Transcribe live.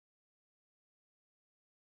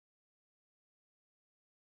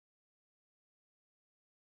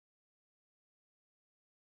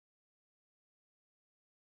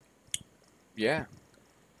Yeah.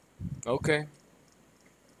 Okay.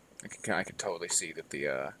 I can totally see that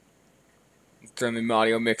the turn the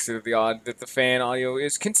audio mixer that the fan audio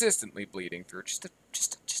is consistently bleeding through just a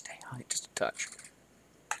touch,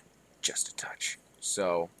 just a touch.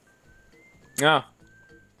 So, yeah,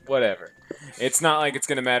 whatever. It's not like it's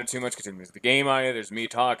gonna matter too much because there's the game audio, there's me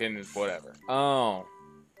talking, there's whatever. Oh,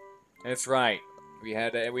 that's right. We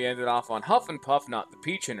ended off on Huff and Puff, not the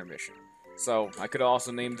Peach intermission. So I could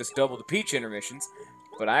also name this double the Peach intermissions,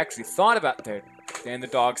 but I actually thought about that. Then the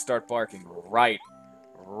dogs start barking right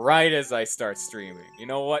as I start streaming. You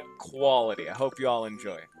know what? Quality. I hope you all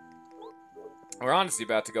enjoy. We're honestly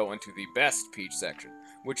about to go into the best Peach section,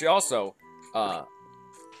 which also, uh,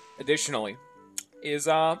 additionally, is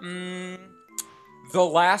the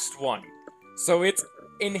last one. So it's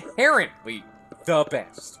inherently the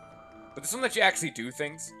best. But this one lets you actually do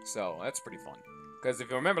things, so that's pretty fun. Because if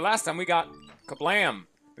you remember last time, we got kablam.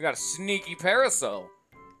 We got a sneaky parasol.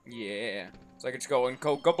 Yeah. So I can just go and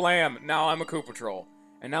go kablam. Now I'm a Koopa Troll.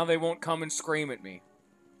 And now they won't come and scream at me.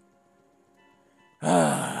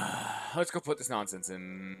 Let's go put this nonsense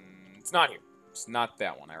in. It's not here. It's not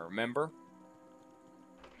that one. I remember.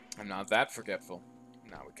 I'm not that forgetful.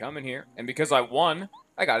 Now we come in here, and because I won,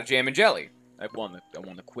 I got a jam and jelly. I won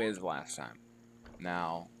the quiz last time.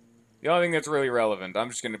 Now, the only thing that's really relevant, I'm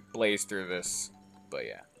just gonna blaze through this, but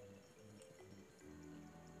yeah.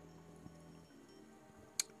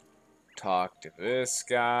 Talk to this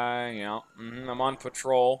guy. You know, I'm on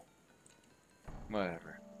patrol.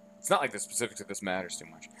 Whatever. It's not like the specifics of this matters too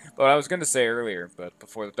much. But what I was gonna say earlier, but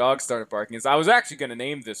before the dog started barking, is I was actually gonna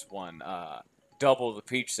name this one Double the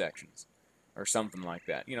Peach Sections. Or something like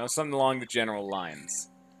that. You know, something along the general lines.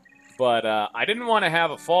 But I didn't want to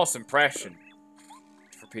have a false impression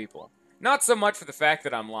for people. Not so much for the fact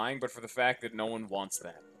that I'm lying, but for the fact that no one wants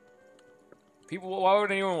that. People, why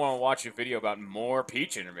would anyone want to watch a video about more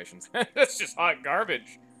Peach intermissions? That's just hot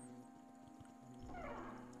garbage.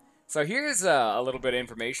 So here's a little bit of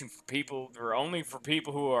information for people, or only for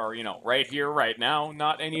people who are, you know, right here, right now.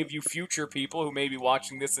 Not any of you future people who may be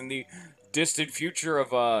watching this in the distant future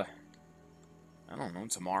of, I don't know,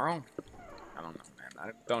 tomorrow? I don't know, man.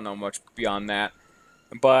 I don't know much beyond that.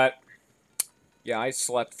 But, yeah, I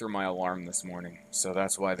slept through my alarm this morning, so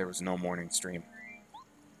that's why there was no morning stream.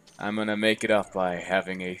 I'm gonna make it up by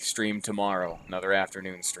having a stream tomorrow, another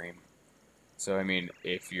afternoon stream. So, I mean,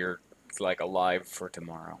 if you're, like, alive for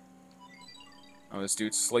tomorrow. Oh, this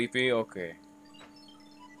dude's sleepy? Okay.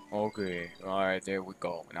 Okay. Alright, there we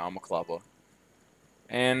go. Now I'm a clubber.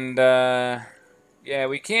 And, yeah,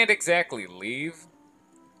 we can't exactly leave,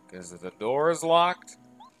 because the door is locked.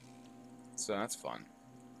 So that's fun.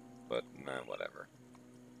 But, whatever.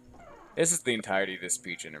 This is the entirety of this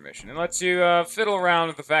Peach intermission. It lets you fiddle around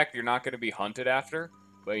with the fact that you're not going to be hunted after,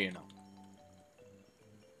 but you know.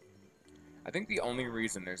 I think the only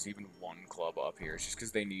reason there's even one club up here is just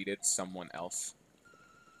because they needed someone else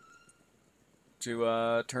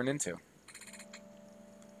to turn into.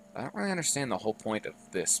 I don't really understand the whole point of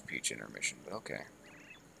this Peach intermission, but okay.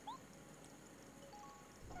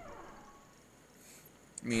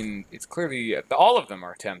 I mean, it's clearly all of them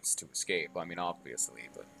are attempts to escape. I mean, obviously,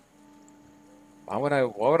 but why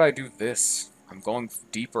would I do this? I'm going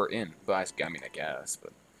deeper in. But I mean, I guess,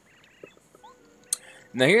 but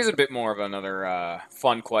now here's a bit more of another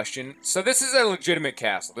fun question. So this is a legitimate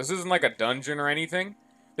castle. This isn't like a dungeon or anything.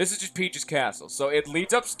 This is just Peach's castle. So it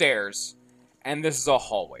leads upstairs, and this is a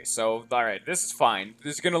hallway. So, alright, this is fine.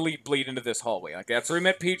 This is going to bleed into this hallway. Like, that's where we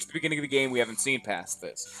met Peach at the beginning of the game. We haven't seen past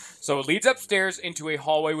this. So it leads upstairs into a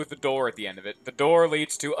hallway with a door at the end of it. The door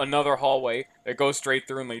leads to another hallway that goes straight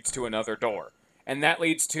through and leads to another door. And that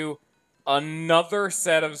leads to another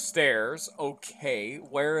set of stairs. Okay,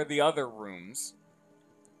 where are the other rooms?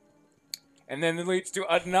 And then it leads to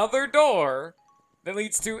another door that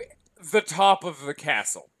leads to the top of the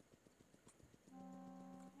castle.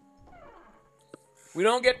 We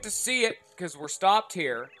don't get to see it because we're stopped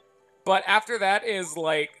here, but after that is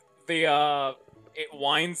like it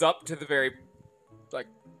winds up to the very like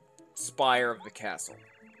spire of the castle.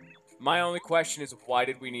 My only question is, why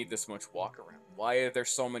did we need this much walk around? Why are there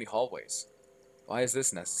so many hallways? Why is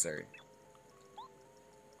this necessary?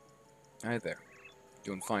 Hi there.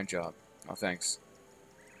 Doing a fine job. Oh, thanks.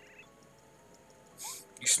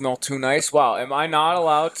 You smell too nice. Wow, am I not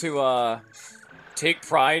allowed to take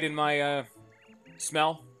pride in my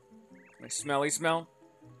smell? My smelly smell?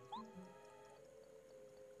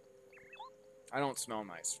 I don't smell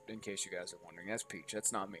nice, in case you guys are wondering. That's Peach.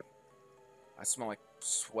 That's not me. I smell like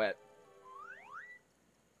sweat.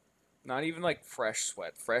 Not even like fresh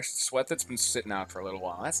sweat. Fresh sweat that's been sitting out for a little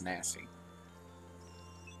while. That's nasty.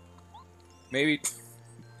 Maybe,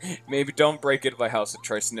 maybe don't break into my house and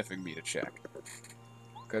try sniffing me to check.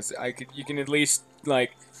 Because you can at least,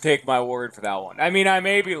 like, take my word for that one. I mean, I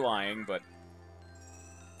may be lying, but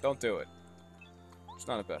don't do it. It's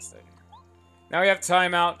not the best idea. Now we have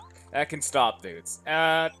timeout. That can stop dudes.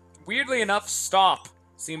 Weirdly enough, stop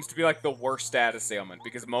seems to be like the worst status ailment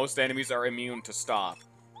because most enemies are immune to stop.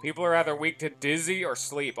 People are either weak to dizzy or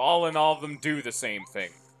sleep. All in all of them do the same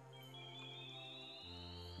thing.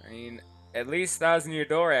 I mean, at least Thousand Year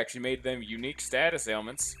Door actually made them unique status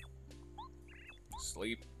ailments.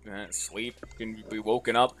 Sleep, sleep, can be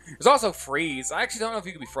woken up. There's also freeze. I actually don't know if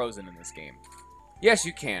you can be frozen in this game. Yes,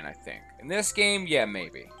 you can, I think. In this game, yeah,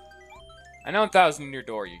 maybe. I know in Thousand Year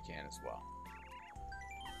Door you can as well.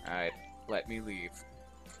 Alright, let me leave.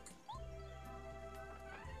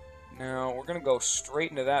 Now, we're gonna go straight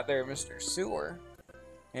into that there, Mr. Sewer.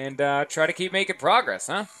 And, try to keep making progress,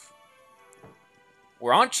 huh?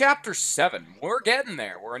 We're on Chapter 7. We're getting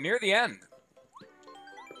there. We're near the end.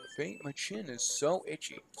 My chin is so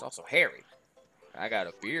itchy. It's also hairy. I got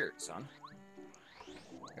a beard, son.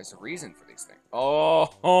 There's a reason for these things. Oh,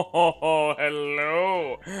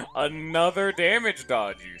 hello. Another damage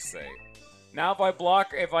dodge, you say. Now if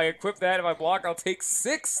I equip that, if I block, I'll take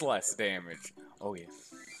 6 less damage. Oh, yeah.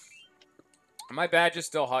 My badge is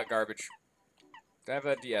still hot garbage. Do I have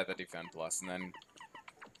that? Yeah, the defend plus. And then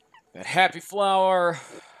that happy flower.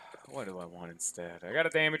 What do I want instead? I got a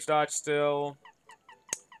damage dodge still.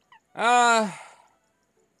 Okay,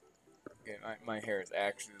 my hair is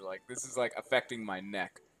actually like, this is like affecting my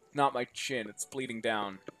neck. Not my chin, it's bleeding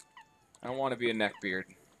down. I don't want to be a neck beard.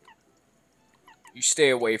 You stay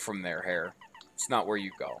away from their hair. It's not where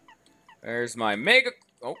you go. There's my mega...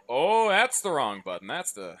 Oh, that's the wrong button.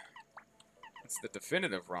 That's the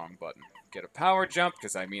definitive wrong button. Get a power jump,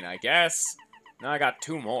 because I mean, I guess. Now I got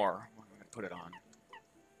 2 more. I'm going to put it on.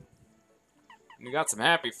 And we got some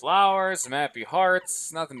happy flowers, some happy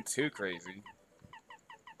hearts. Nothing too crazy.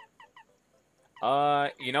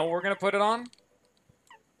 You know what we're going to put it on?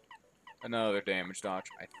 Another damage dodge.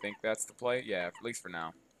 I think that's the play. Yeah, at least for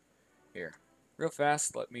now. Here. Real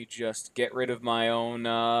fast, let me just get rid of my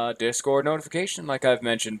own Discord notification, like I've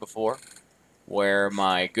mentioned before. Where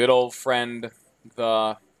my good old friend,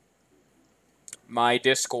 my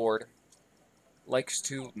Discord, likes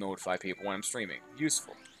to notify people when I'm streaming.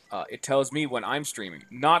 Useful. It tells me when I'm streaming.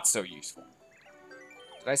 Not so useful.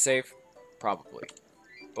 Did I save? Probably.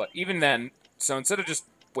 But even then, so instead of just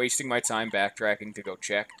wasting my time backtracking to go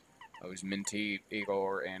check, I was Minty,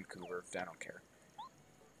 Igor, and Coover. I don't care.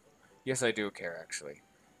 Yes, I do care, actually.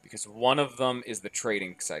 Because one of them is the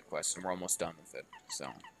trading side quest, and we're almost done with it. So,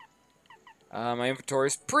 my inventory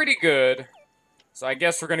is pretty good. So I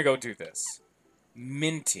guess we're going to go do this.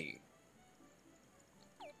 Minty.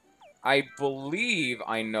 I believe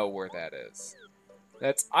I know where that is.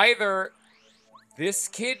 That's either this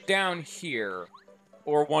kid down here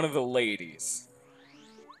or one of the ladies.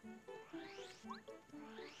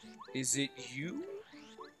 Is it you?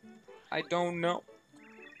 I don't know.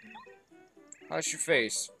 How's your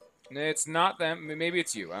face? It's not them. Maybe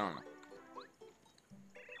it's you. I don't know.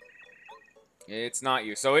 It's not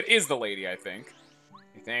you. So it is the lady, I think.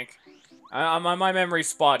 You think? My memory's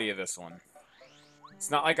spotty of this one. It's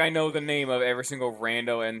not like I know the name of every single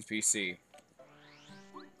rando NPC.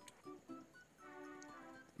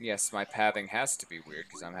 Yes, my pathing has to be weird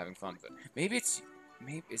because I'm having fun with it. Maybe it's...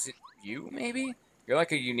 is it you, maybe? You're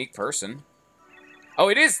like a unique person. Oh,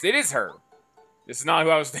 it is! It is her! This is not who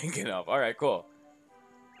I was thinking of. Alright, cool.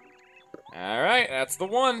 Alright, that's the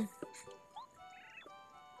one.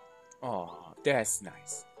 Oh, that's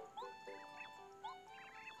nice.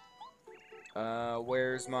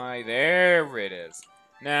 Where's my... There it is.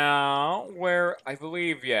 Now, I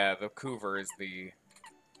believe, yeah, the Coover is the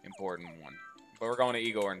important one. But we're going to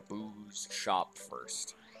Igor and Boo's shop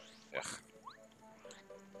first. Ugh.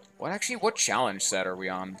 What challenge set are we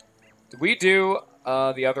on? Did we do,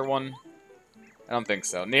 the other one? I don't think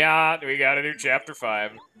so. Yeah, we gotta do Chapter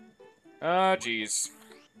 5. Oh, jeez.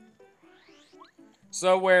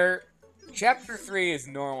 So where Chapter 3 is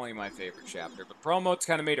normally my favorite chapter, but promotes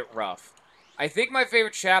kind of made it rough. I think my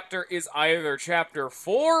favorite chapter is either Chapter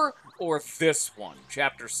 4 or this one,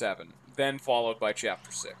 Chapter 7, then followed by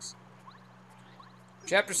Chapter 6.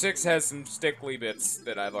 Chapter 6 has some stickly bits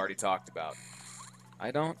that I've already talked about. I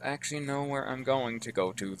don't actually know where I'm going to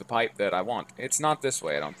go to the pipe that I want. It's not this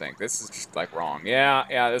way, I don't think. This is just, like, wrong.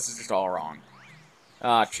 Yeah, this is just all wrong.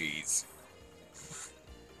 Ah, jeez.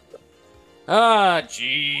 Ah,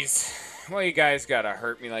 jeez. Well, you guys gotta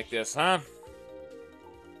hurt me like this, huh?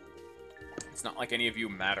 It's not like any of you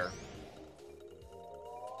matter.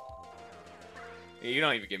 You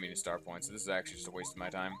don't even give me any star points, so this is actually just a waste of my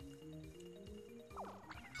time.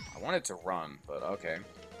 I wanted to run, but okay.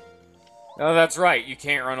 Oh, that's right. You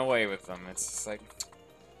can't run away with them. It's just like...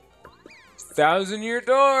 1,000-year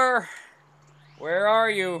door! Where are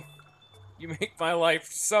you? You make my life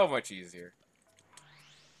so much easier.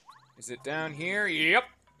 Is it down here? Yep.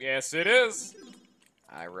 Yes, it is.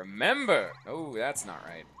 I remember. Oh, that's not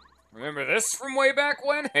right. Remember this from way back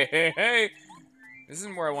when? Hey, hey, hey. This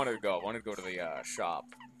isn't where I wanted to go. I wanted to go to the shop.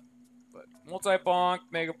 But multi-bonk,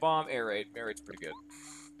 mega bomb, air raid. Air raid's pretty good.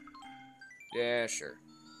 Yeah, sure.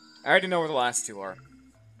 I already know where the last two are.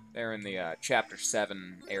 They're in the chapter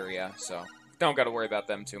 7 area, so don't got to worry about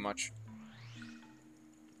them too much.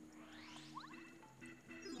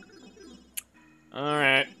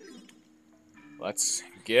 Alright. Let's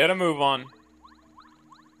get a move on.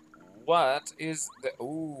 What is the...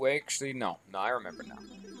 Ooh, actually, no. No, I remember now.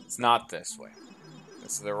 It's not this way.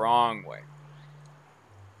 It's the wrong way.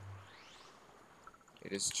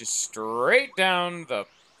 It is just straight down the...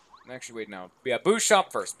 Actually, wait, no. Yeah, Boo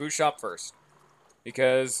Shop first. Boo Shop first.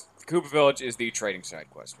 Because the Koopa Village is the trading side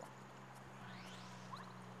quest one.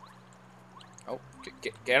 Oh,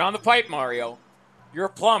 get on the pipe, Mario. You're a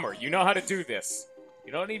plumber. You know how to do this.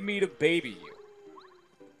 You don't need me to baby you.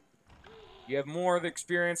 You have more of the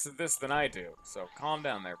experience of this than I do, so calm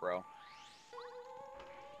down there, bro.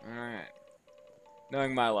 Alright.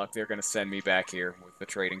 Knowing my luck, they're gonna send me back here with the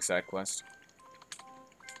trading side quest.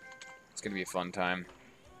 It's gonna be a fun time.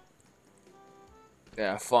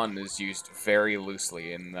 Yeah, fun is used very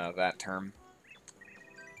loosely in that term.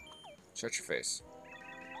 Shut your face.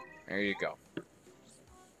 There you go.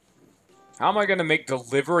 How am I gonna make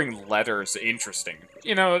delivering letters interesting?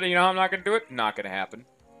 You know how I'm not gonna do it? Not gonna happen.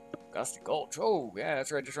 Gusty Gulch. Oh, yeah,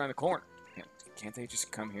 that's right, just around the corner. Can't they just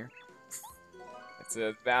come here? It's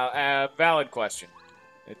a valid question.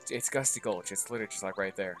 It's Gusty Gulch. It's literally just like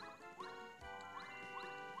right there.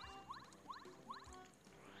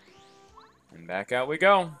 And back out we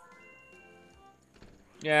go.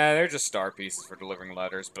 Yeah, they're just star pieces for delivering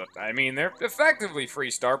letters, but, I mean, they're effectively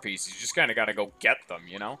free star pieces. You just kind of got to go get them,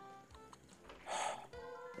 you know?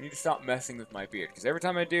 I need to stop messing with my beard, because every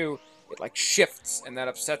time I do, it, like, shifts, and that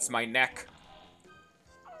upsets my neck.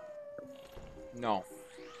 No.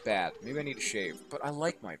 Bad. Maybe I need to shave. But I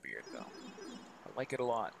like my beard, though. I like it a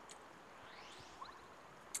lot.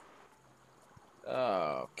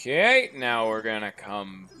 Okay, now we're gonna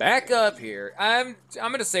come back up here. I'm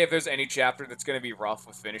gonna say if there's any chapter that's gonna be rough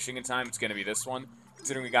with finishing in time, it's gonna be this one.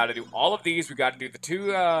 Considering we gotta do all of these, we gotta do the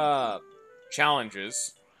 2,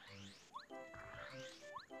 challenges.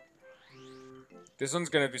 This one's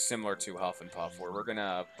gonna be similar to Huff and Puff, where we're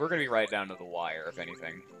gonna be right down to the wire, if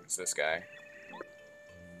anything. It's this guy.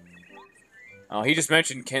 Oh, he just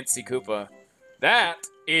mentioned Kent C. Koopa. That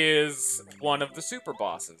is one of the super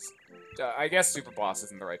bosses. I guess super boss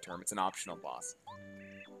isn't the right term. It's an optional boss.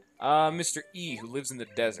 Mr. E, who lives in the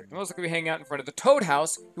desert. He most likely hang out in front of the Toad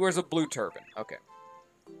House. He wears a blue turban. Okay.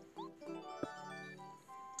 In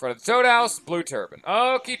front of the Toad House, blue turban.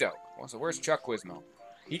 Okie doke. Well, so where's Chuck Quizmo?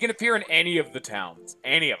 He can appear in any of the towns.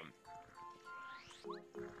 Any of them.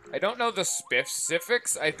 I don't know the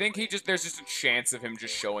specifics. I think there's just a chance of him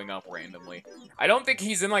just showing up randomly. I don't think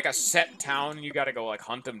he's in, like, a set town and you gotta go, like,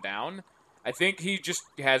 hunt him down. I think he just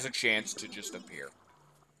has a chance to just appear.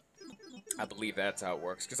 I believe that's how it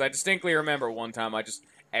works. Because I distinctly remember one time I just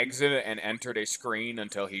exited and entered a screen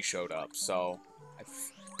until he showed up. So,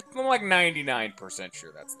 I'm like 99%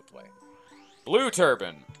 sure that's the play. Blue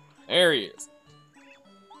turban. There he is.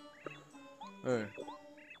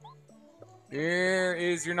 Here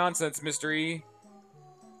is your nonsense, Mr. E.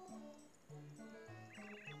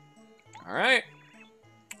 Alright.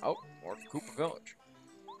 Oh, more Koopa Village.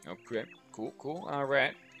 Okay, cool, cool.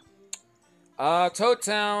 Alright. Toad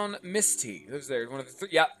Town, Misty. Who's there? One of the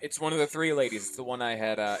yeah, it's one of the 3 ladies. It's the one I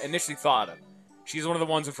had initially thought of. She's one of the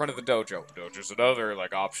ones in front of the dojo. Dojo's another,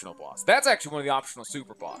 like, optional boss. That's actually one of the optional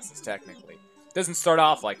super bosses, technically. Doesn't start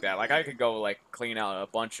off like that. Like, I could go, like, clean out a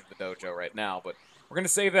bunch of the dojo right now, but we're gonna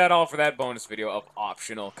save that all for that bonus video of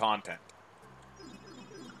optional content.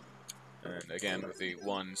 And again, with the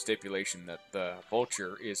one stipulation that the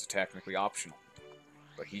vulture is technically optional.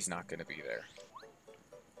 But he's not gonna be there.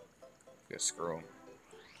 Just screw him.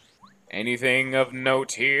 Anything of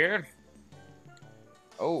note here?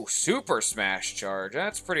 Oh, Super Smash Charge.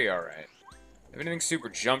 That's pretty alright. If anything Super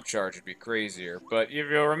Jump Charge would be crazier. But if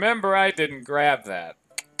you'll remember, I didn't grab that.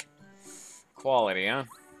 Quality, huh?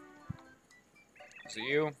 Is it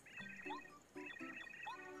you?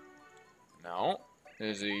 No.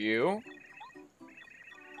 Is it you?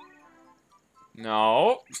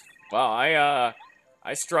 No. Well,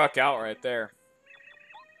 I struck out right there.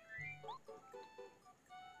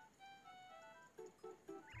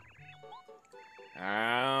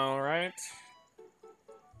 Alright.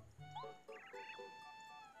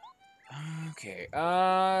 Okay,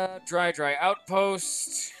 Dry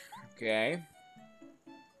Outpost. Okay.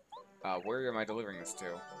 Where am I delivering this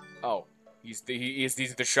to? Oh, he's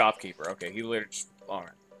the shopkeeper. Okay, he literally just,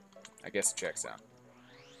 alright. I guess it checks out.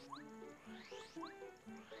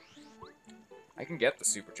 I can get the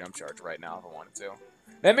super jump charge right now if I wanted to.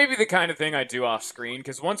 That may be the kind of thing I do off screen,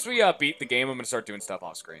 because once we beat the game, I'm gonna start doing stuff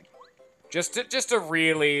off screen. Just to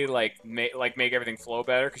really make everything flow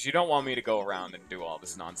better, because you don't want me to go around and do all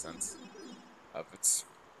this nonsense. Because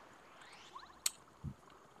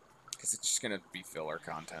it's just gonna be filler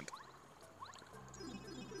content.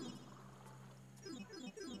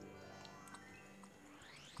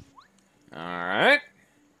 Alright.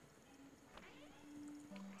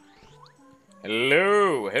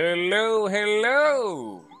 Hello, hello,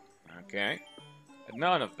 hello! Okay.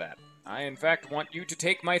 None of that. I, in fact, want you to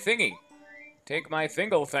take my thingy. Take my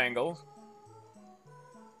thingle-fangle.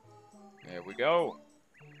 There we go.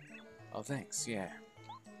 Oh, thanks, yeah.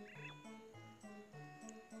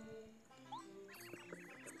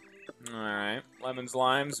 Alright. Lemons,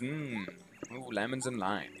 limes, mmm. Ooh, lemons and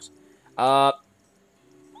limes.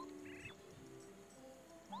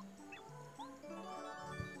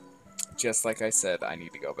 Just like I said, I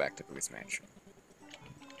need to go back to Boo's Mansion.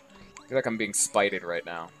 I feel like I'm being spited right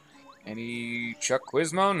now. Any Chuck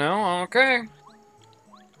Quizmo? No? Okay.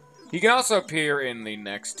 He can also appear in the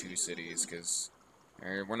next two cities, because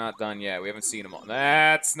we're not done yet. We haven't seen him all.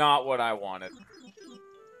 That's not what I wanted.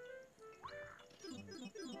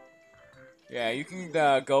 Yeah, you can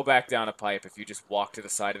go back down a pipe if you just walk to the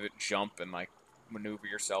side of it, jump, and, like, maneuver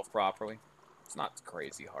yourself properly. It's not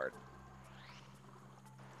crazy hard.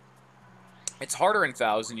 It's harder in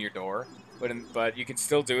Thousand Year Door, but you can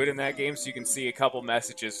still do it in that game, so you can see a couple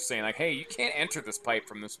messages saying, like, hey, you can't enter this pipe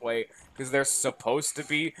from this way, because they're supposed to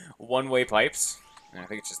be one-way pipes. And I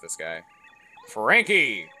think it's just this guy.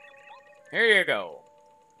 Frankie! Here you go.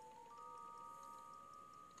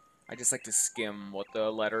 I just like to skim what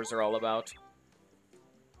the letters are all about.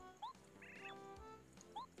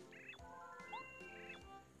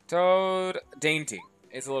 Toad Dainty.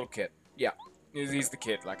 It's a little kid. Yeah, he's the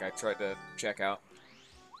kid, like I tried to check out.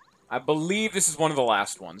 I believe this is one of the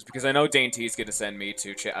last ones, because I know Dainty's going to send me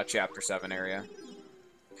to a Chapter 7 area.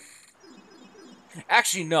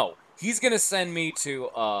 Actually, no. He's going to send me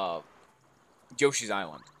to, Yoshi's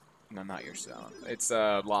Island. No, not Yoshi's Island. It's,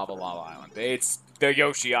 Lava Island. It's the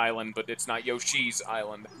Yoshi Island, but it's not Yoshi's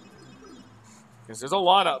Island. Because there's a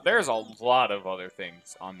lot of other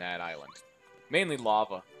things on that island. Mainly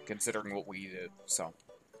lava, considering what we did, so...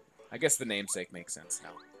 I guess the namesake makes sense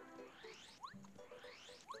now.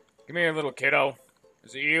 Come here, little kiddo.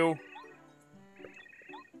 Is it you?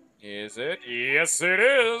 Is it? Yes, it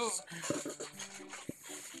is!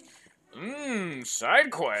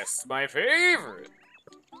 Side quests, my favorite!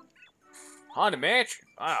 Haunted Mansion.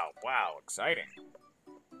 Oh, wow, exciting.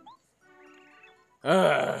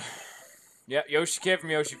 Yeah, Yoshi Kid from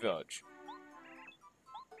Yoshi Village.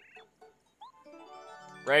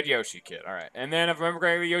 Red Yoshi Kid, alright. And then, if I remember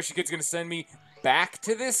correctly, Yoshi Kid's gonna send me back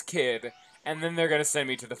to this kid, and then they're gonna send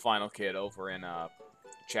me to the final kid over in,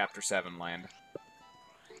 Chapter 7 land.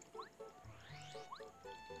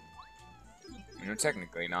 You know,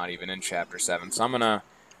 technically not even in Chapter 7, so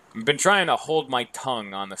I've been trying to hold my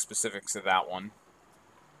tongue on the specifics of that one.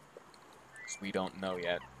 Because we don't know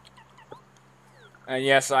yet. And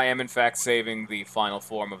yes, I am in fact saving the final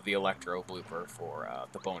form of the Electro blooper for,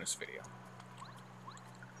 the bonus video.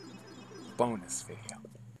 Bonus video.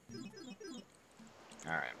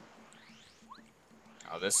 Alright.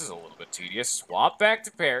 Oh, this is a little bit tedious. Swap back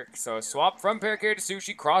to Parakarry. So swap from Parakarry to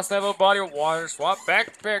Sushi, cross that little body of water, swap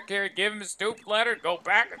back to Parakarry, give him a stupid letter, go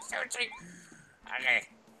back to Sushi. Okay.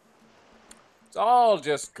 It's all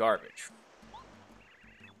just garbage.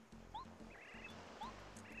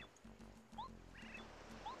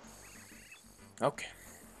 Okay.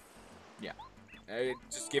 Yeah.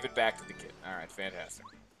 Just give it back to the kid. Alright, fantastic.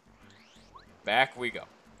 Back we go.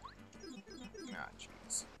 Ah,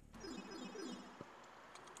 jeez.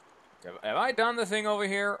 Have I done the thing over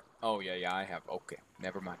here? Oh, yeah, I have. Okay,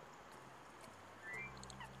 never mind.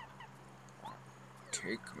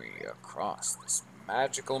 Take me across this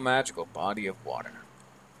magical body of water.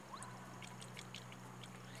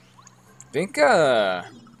 I think,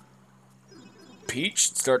 Peach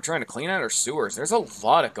should start trying to clean out her sewers. There's a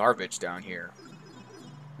lot of garbage down here.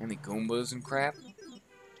 And the Goombas and crap.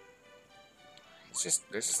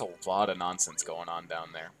 There's just a lot of nonsense going on down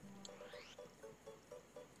there.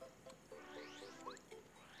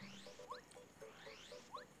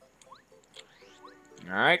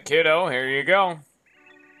 Alright, kiddo, here you go.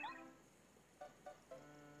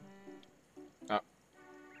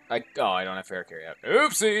 I don't have fair carry out.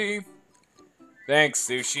 Oopsie! Thanks,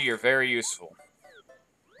 Sushi, you're very useful.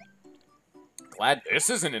 Glad this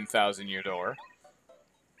isn't in Thousand Year Door.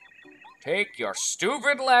 Take your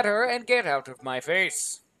stupid letter and get out of my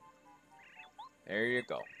face. There you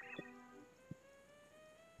go.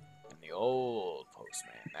 And the old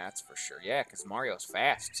postman, that's for sure. Yeah, because Mario's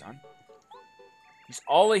fast, son.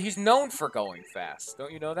 He's known for going fast.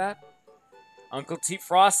 Don't you know that? Uncle T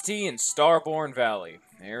Frosty in Starborn Valley.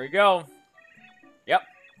 There we go. Yep.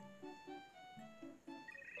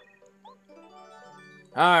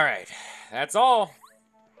 Alright. That's all.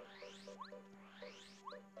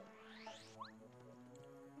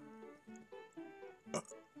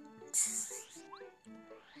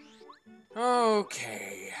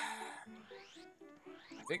 Okay.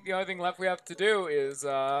 I think the only thing left we have to do is,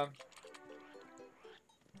 well...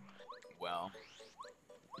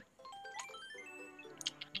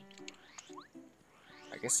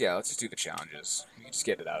 I guess, yeah, let's just do the challenges. We can just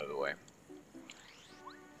get it out of the way.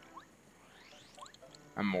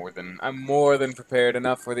 I'm more than prepared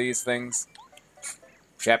enough for these things.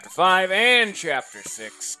 Chapter 5 and Chapter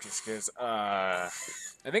 6, because, I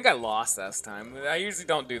think I lost last time. I usually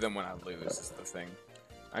don't do them when I lose, is the thing.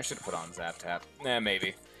 I should have put on Zap Tap.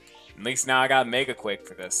 Maybe. At least now I got Mega Quake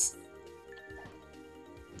for this.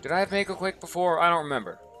 Did I have Mega Quake before? I don't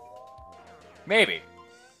remember. Maybe.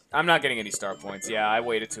 I'm not getting any star points. Yeah, I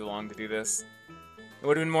waited too long to do this. It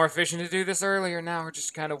would have been more efficient to do this earlier. Now we're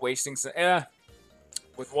just kind of wasting some...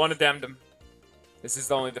 with one addendum. This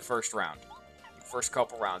is only the first round. The first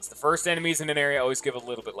couple rounds. The first enemies in an area always give a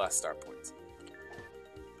little bit less star points.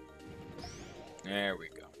 There we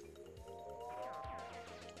go.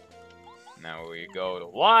 Now we go to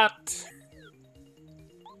what?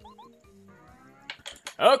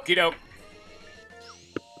 Okie doke.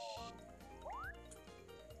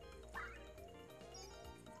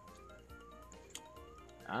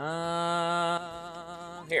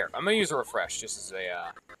 Here, I'm gonna use a refresh just as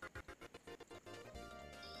a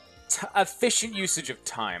efficient usage of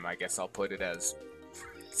time, I guess I'll put it as.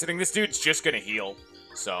 Considering this dude's just gonna heal,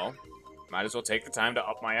 so might as well take the time to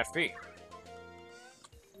up my FP.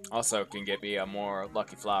 Also, can get me a more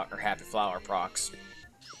lucky flower or happy flower procs,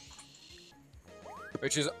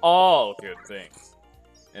 which is all good things.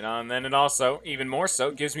 And then it also, even more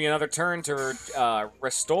so, gives me another turn to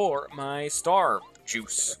restore my star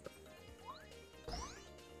juice.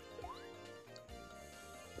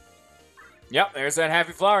 Yep, there's that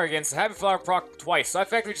happy flower again. So happy flower proc twice. So I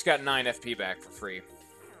effectively just got 9 FP back for free.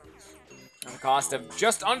 At the cost of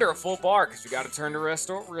just under a full bar, because we got to turn to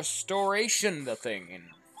restoration the thing. And...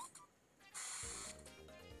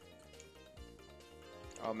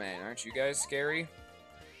 oh man, aren't you guys scary?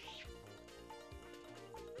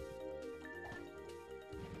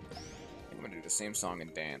 I'm gonna do the same song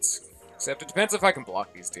and dance. Except it depends if I can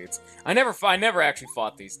block these dudes. I never actually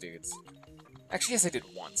fought these dudes. Actually, yes, I did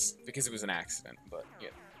once, because it was an accident, but, yeah.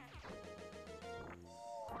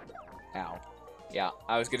 Ow. Yeah,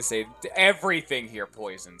 I was gonna say, everything here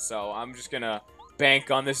poison, so I'm just gonna bank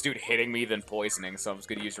on this dude hitting me than poisoning, so I'm just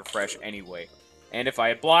gonna use Refresh anyway. And if I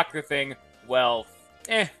had blocked the thing, well,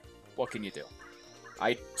 what can you do?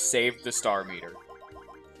 I saved the star meter.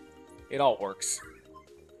 It all works.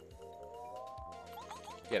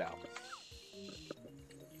 Get out.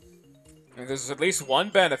 And there's at least one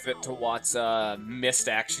benefit to Watt's missed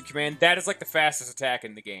action command. That is like the fastest attack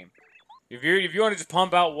in the game. If you want to just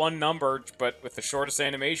pump out one number, but with the shortest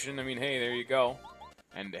animation, I mean, hey, there you go.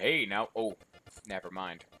 And hey, now, oh, never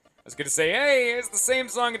mind. I was gonna say, hey, it's the same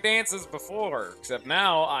song and dance as before, except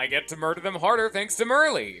now I get to murder them harder thanks to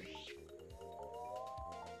Merly.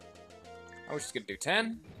 I was just gonna do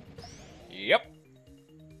 10. Yep.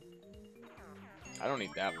 I don't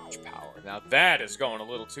need that much power. Now that is going a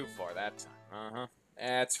little too far that time. Uh-huh.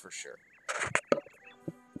 That's for sure. Gotta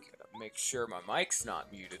make sure my mic's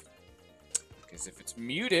not muted. Because if it's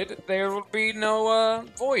muted, there will be no,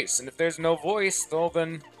 voice. And if there's no voice, well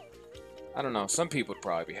then... I don't know. Some people would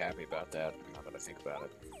probably be happy about that, now that I think about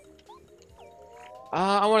it.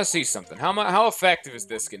 I want to see something. How effective is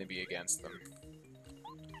this going to be against them?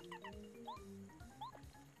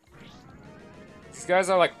 These guys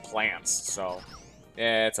are like plants, so...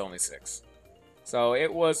 yeah, it's only 6. So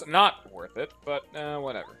it was not worth it, but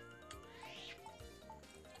whatever.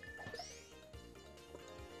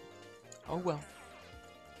 Oh well.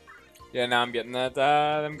 Yeah, now I'm getting that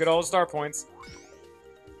them good old star points.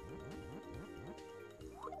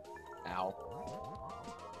 Ow.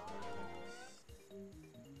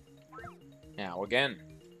 Ow again.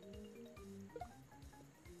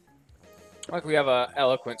 Like we have a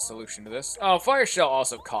eloquent solution to this. Oh, Fire Shell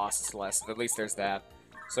also costs less, but at least there's that.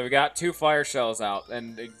 So we got 2 Fire Shells out,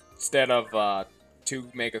 and instead of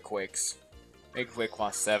 2 Mega Quakes. Mega Quake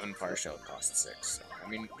costs 7, Fire Shell costs 6. So, I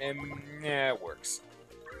mean, yeah, it works.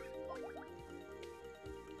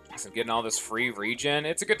 So getting all this free regen,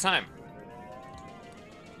 it's a good time.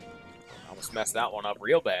 Almost messed that one up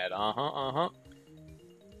real bad.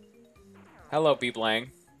 Hello, Beeblang.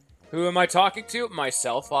 Who am I talking to?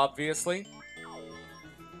 Myself, obviously.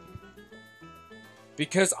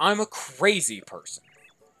 Because I'm a crazy person.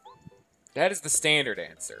 That is the standard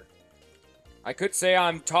answer. I could say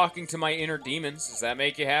I'm talking to my inner demons. Does that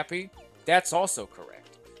make you happy? That's also correct.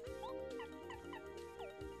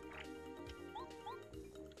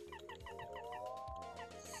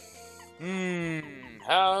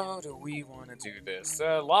 How do we want to do this?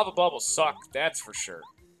 Lava Bubbles suck, that's for sure.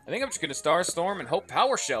 I think I'm just going to Star Storm and hope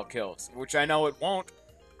Power Shell kills, which I know it won't,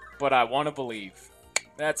 but I want to believe.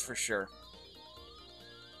 That's for sure.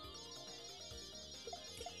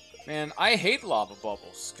 Man, I hate Lava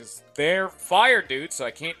Bubbles, because they're fire dudes, so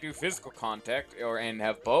I can't do physical contact and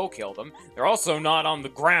have Bo kill them. They're also not on the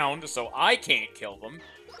ground, so I can't kill them.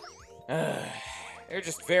 They're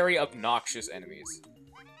just very obnoxious enemies.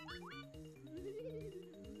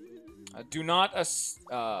 Do not...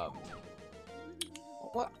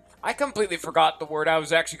 what? I completely forgot the word I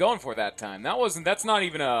was actually going for that time. That's not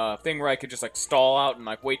even a thing where I could just, like, stall out and,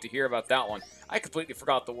 like, wait to hear about that one. I completely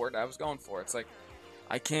forgot the word I was going for. It's like...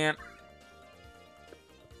 I can't...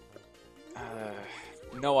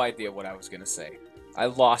 no idea what I was gonna say. I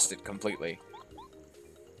lost it completely.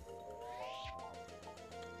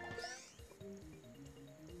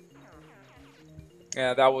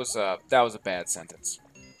 Yeah, that was a bad sentence.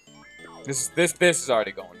 This is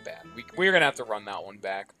already going bad. We're gonna have to run that one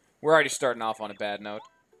back. We're already starting off on a bad note.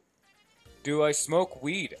 Do I smoke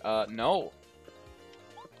weed? No.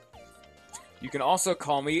 You can also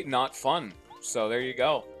call me not fun. So there you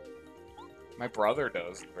go. My brother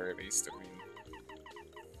does, at the very least. I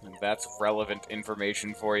mean, that's relevant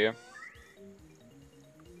information for you.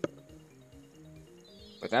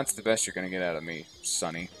 But that's the best you're gonna get out of me,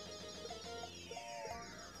 Sonny.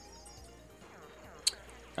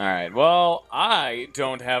 Alright, well, I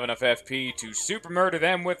don't have enough FP to super murder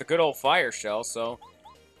them with a good old Fire Shell, so...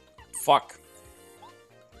 Fuck.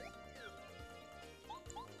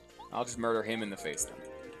 I'll just murder him in the face then.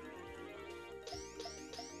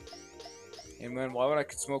 And man, why would I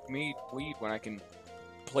smoke weed when I can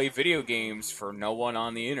play video games for no one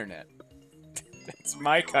on the internet? That's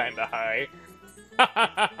my kind of high.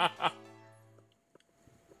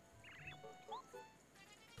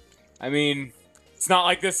 I mean, it's not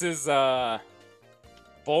like this is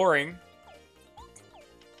boring.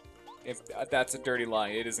 If that's a dirty lie,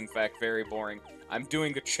 it is in fact very boring. I'm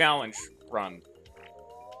doing a challenge run.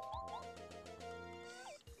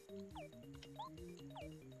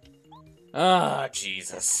 Ah,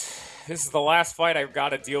 Jesus. This is the last fight I've got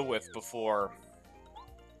to deal with before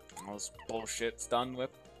all this bullshit's done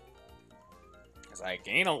with. Because I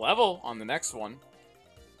gain a level on the next one.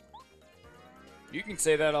 You can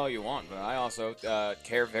say that all you want, but I also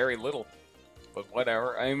care very little. But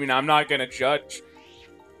whatever. I mean, I'm not gonna judge.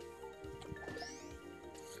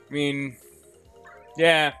 I mean,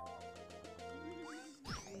 yeah.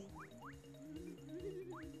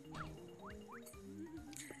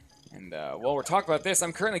 And while we're talking about this,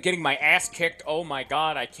 I'm currently getting my ass kicked. Oh my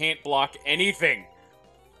god, I can't block anything.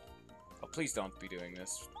 Oh, please don't be doing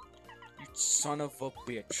this. You son of a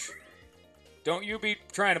bitch. Don't you be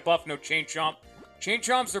trying to buff no Chain Chomp. Chain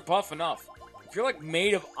Chomps are buff enough. If you're like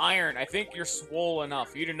made of iron, I think you're swole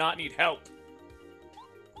enough. You do not need help.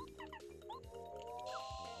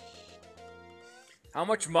 How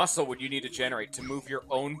much muscle would you need to generate to move your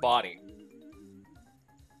own body?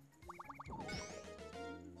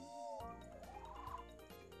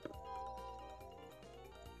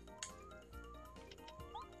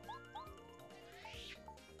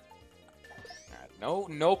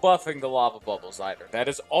 No buffing the lava bubbles either. That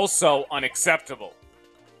is also unacceptable.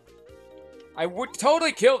 I would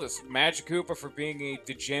totally kill this Magikoopa for being a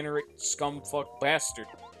degenerate scumfuck bastard.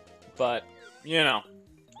 But, you know,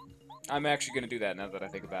 I'm actually going to do that now that I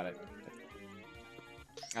think about it.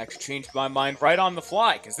 I actually changed my mind right on the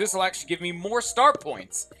fly, because this will actually give me more star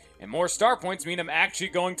points. And more star points mean I'm actually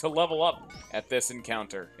going to level up at this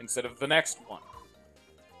encounter instead of the next one.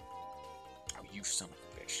 Oh, you son of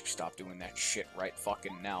a bitch. Stop doing that shit right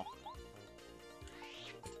fucking now.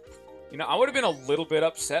 You know, I would have been a little bit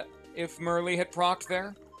upset if Merlee had procced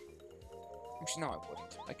there. Actually, no, I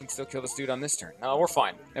wouldn't. I can still kill this dude on this turn. No, we're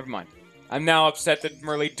fine. Never mind. I'm now upset that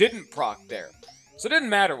Merlee didn't proc there. So it didn't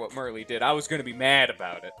matter what Merly did. I was going to be mad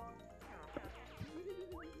about it.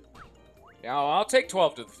 Yeah, I'll take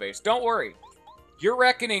 12 to the face. Don't worry. Your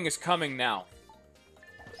reckoning is coming now.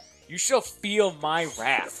 You shall feel my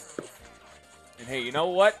wrath. And hey, you know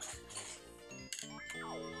what?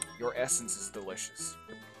 Your essence is delicious.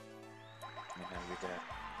 And now you're dead.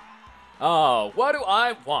 Oh, what do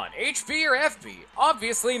I want? HP or FP?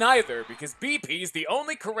 Obviously neither, because BP is the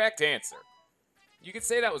only correct answer. You could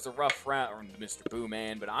say that was a rough round, Mr. Boo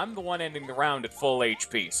Man, but I'm the one ending the round at full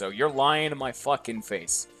HP, so you're lying to my fucking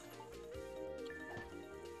face.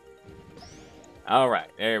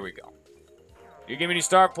 Alright, there we go. You give me any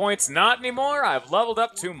star points? Not anymore? I've leveled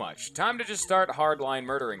up too much. Time to just start hardline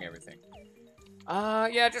murdering everything.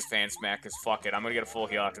 Yeah, just fan smack, cause fuck it. I'm gonna get a full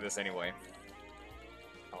heal after this anyway.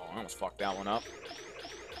 Oh, I almost fucked that one up.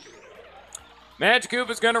 Magikoopa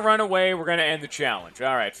is gonna run away. We're gonna end the challenge.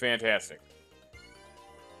 Alright, fantastic.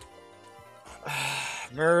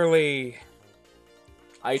 Merly.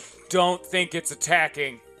 I don't think it's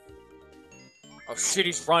attacking. Oh shit,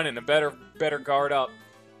 he's running. I better guard up.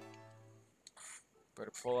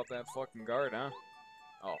 Better pull up that fucking guard, huh?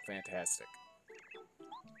 Oh, fantastic.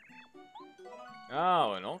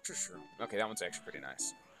 Oh, an Ultra Shroom. Okay, that one's actually pretty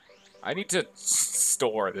nice. I need to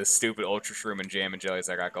store this stupid Ultra Shroom and Jam and Jellies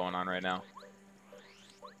I got going on right now.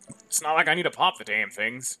 It's not like I need to pop the damn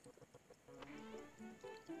things.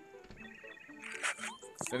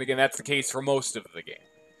 Then again, that's the case for most of the game.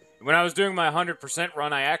 When I was doing my 100%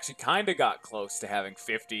 run, I actually kind of got close to having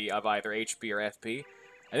 50 of either HP or FP.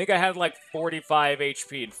 I think I had like 45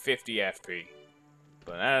 HP and 50 FP.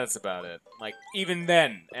 But that's about it. Like, even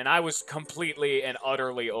then, and I was completely and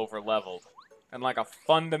utterly over-leveled. And like a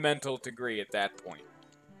fundamental degree at that point.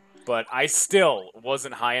 But I still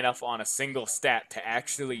wasn't high enough on a single stat to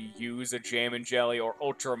actually use a Jam and Jelly or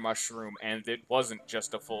Ultra Mushroom, and it wasn't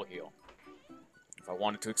just a full heal. If I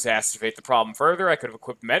wanted to exacerbate the problem further, I could have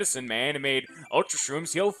equipped Medicine Man and made Ultra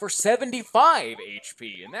Shrooms heal for 75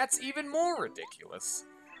 HP, and that's even more ridiculous.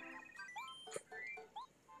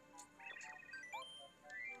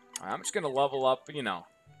 I'm just gonna level up, you know,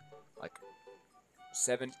 like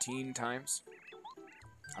 17 times.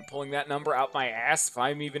 I'm pulling that number out my ass if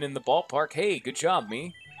I'm even in the ballpark. Hey, good job,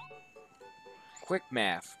 me. Quick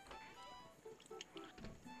math.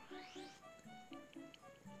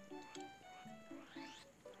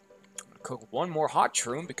 Cook one more hot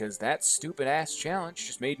shroom because that stupid ass challenge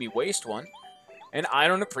just made me waste one. And I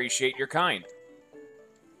don't appreciate your kind.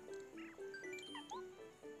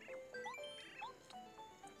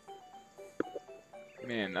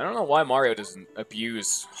 Man, I don't know why Mario doesn't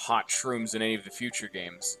abuse hot shrooms in any of the future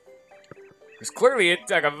games. Because clearly,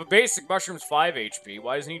 it's like a basic mushroom's 5 HP.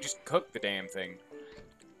 Why doesn't he just cook the damn thing?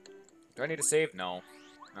 Do I need to save? No.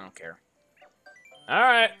 I don't care.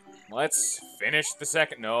 Alright, let's finish the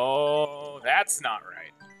second... No, that's not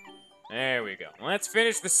right. There we go. Let's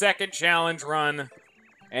finish the second challenge run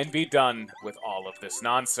and be done with all of this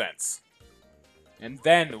nonsense. And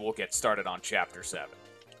then we'll get started on Chapter 7.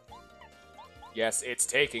 Yes, it's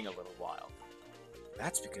taking a little while.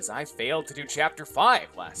 That's because I failed to do Chapter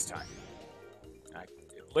 5 last time. I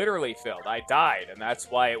literally failed. I died, and that's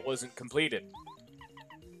why it wasn't completed.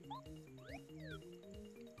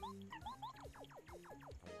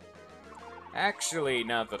 Actually,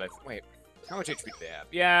 now that I've... Wait, how much HP do they have?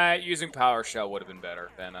 Yeah, using Power Shell would have been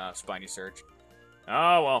better than Spiny Surge.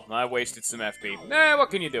 Oh, well, I wasted some FP. Nah,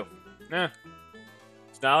 what can you do? Nah.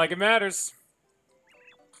 It's not like it matters.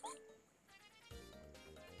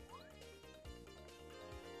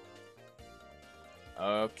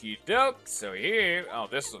 Okie doke. So here... Oh,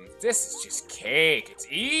 this one... This is just cake. It's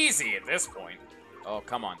easy at this point. Oh,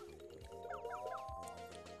 come on.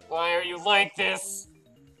 Why are you like this?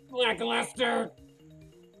 Lackluster!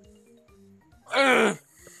 Ugh.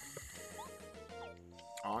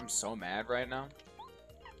 Oh, I'm so mad right now.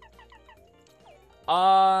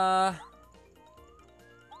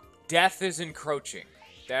 Death is encroaching.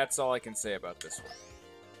 That's all I can say about this one.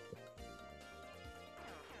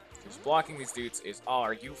 Just blocking these dudes is... Oh,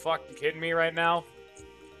 are you fucking kidding me right now?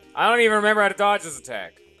 I don't even remember how to dodge this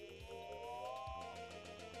attack.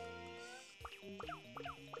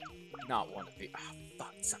 Not one of the... Oh,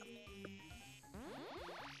 fuck, son of...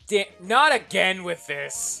 Damn, not again with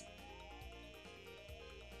this!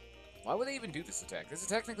 Why would they even do this attack? This is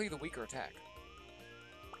technically the weaker attack.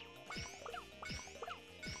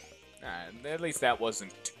 At least that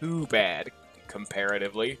wasn't too bad,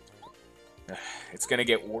 comparatively. It's gonna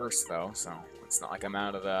get worse, though, so it's not like I'm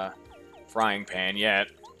out of the frying pan yet.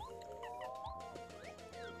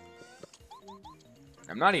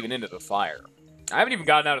 I'm not even into the fire. I haven't even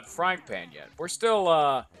gotten out of the frying pan yet. We're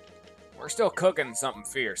still We're still cooking something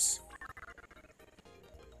fierce.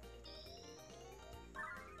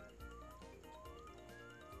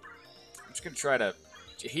 I'm just gonna try to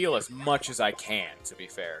heal as much as I can, to be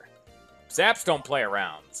fair. Zaps don't play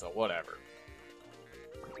around, so whatever.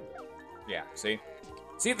 Yeah, see?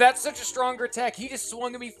 See, that's such a stronger attack. He just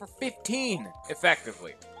swung at me for 15,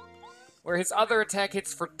 effectively. Where his other attack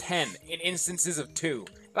hits for 10 in instances of 2.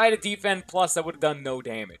 If I had a defend plus, I would have done no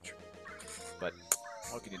damage. But,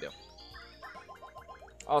 what can you do?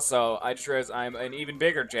 Also, I just realized I'm an even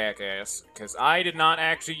bigger jackass, because I did not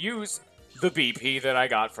actually use the BP that I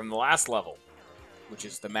got from the last level. Which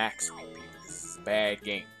is the max BP. This is a bad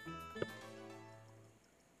game.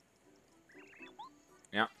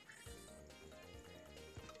 Yeah.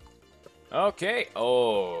 Okay.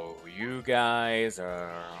 Oh, you guys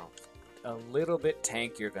are a little bit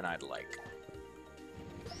tankier than I'd like.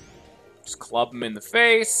 Just club them in the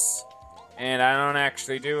face, and I don't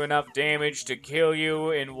actually do enough damage to kill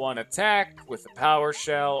you in one attack with a power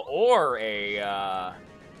shell or a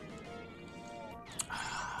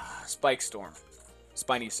spike storm.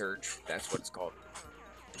 Spiny Surge, that's what it's called.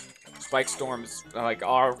 Spike Storm's, like,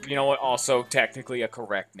 are, you know what, also technically a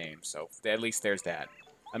correct name, so at least there's that.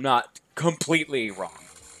 I'm not completely wrong.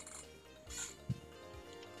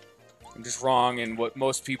 I'm just wrong in what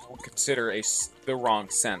most people would consider the wrong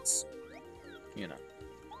sense. You know.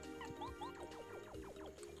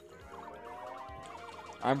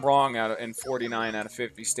 I'm wrong in 49 out of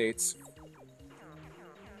 50 states.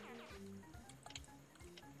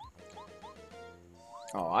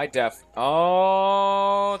 Oh,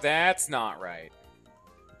 oh, that's not right.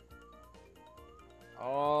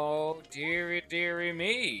 Oh, dearie, dearie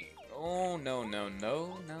me. Oh, no, no,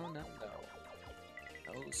 no, no, no, no.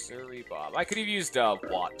 Oh, sorry, Bob. I could have used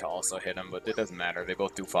Watt to also hit him, but it doesn't matter. They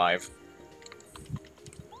both do 5.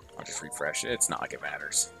 I'll just refresh it. It's not like it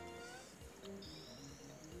matters.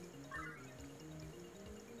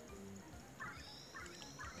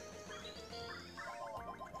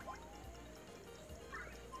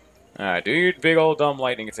 Alright, do your big old dumb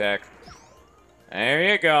lightning attack. There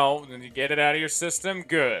you go. Then you get it out of your system.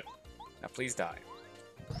 Good. Now please die.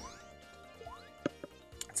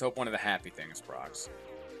 Let's hope one of the happy things procs.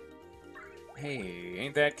 Hey,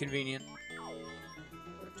 ain't that convenient?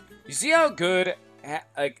 You see how good,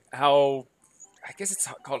 like, how, I guess it's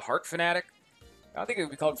called Heart Fanatic? I don't think it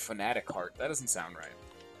would be called Fanatic Heart. That doesn't sound right.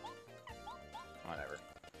 Whatever.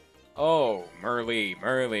 Oh, Merly,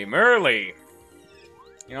 Merly, Merly!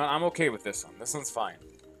 You know what, I'm okay with this one. This one's fine.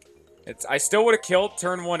 I still would have killed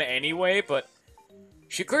turn 1 anyway, but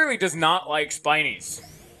she clearly does not like Spinies.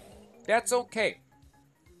 That's okay.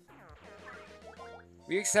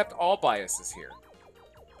 We accept all biases here.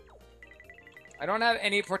 I don't have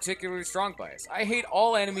any particularly strong bias. I hate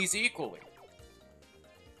all enemies equally.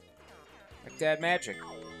 Like Dad Magic.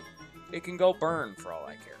 It can go burn for all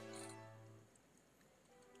I care.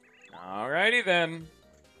 Alrighty then.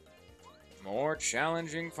 More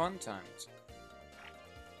challenging fun times.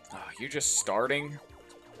 Oh, you just starting?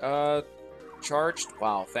 Charged?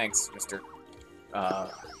 Wow, thanks, Mr.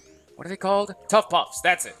 What are they called? Tough Puffs,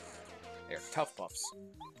 that's it. They're Tough Puffs.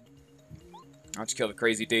 I'll just kill the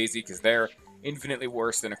Crazy Daisy, because they're infinitely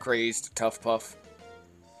worse than a crazed Tough Puff.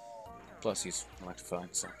 Plus, he's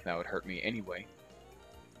electrified, so that would hurt me anyway.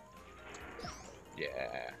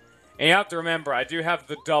 Yeah. And you have to remember, I do have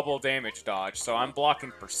the double damage dodge, so I'm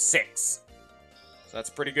blocking for 6. So that's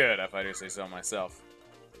pretty good, if I do say so myself.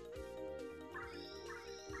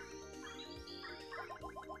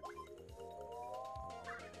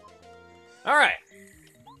 Alright.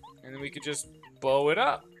 And then we could just bow it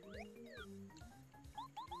up.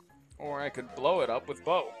 Or I could blow it up with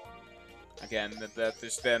bow. Again, that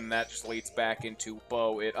just leads back into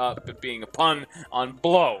bow it up, but being a pun on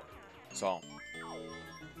blow. So,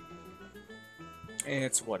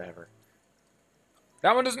 it's whatever.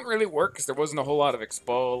 That one doesn't really work because there wasn't a whole lot of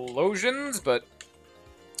explosions, but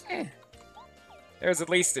there's at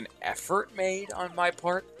least an effort made on my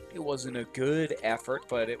part. It wasn't a good effort,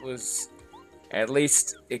 but it was at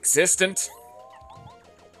least existent.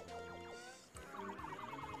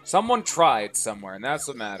 Someone tried somewhere, and that's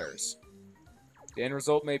what matters. The end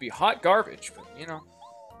result may be hot garbage, but, you know,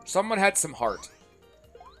 someone had some heart.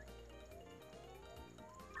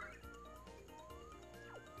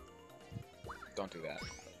 Don't do that.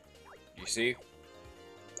 You see?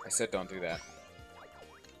 I said don't do that.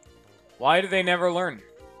 Why do they never learn?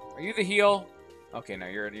 Are you the heal? Okay, no,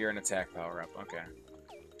 you're an attack power-up. Okay.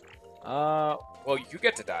 Well, you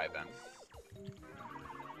get to die then.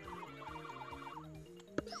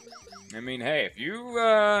 I mean, hey, if you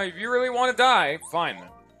really want to die, fine then.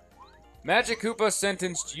 Magic Koopa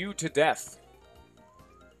sentenced you to death.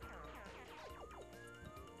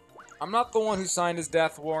 I'm not the one who signed his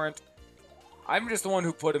death warrant. I'm just the one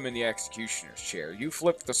who put him in the executioner's chair. You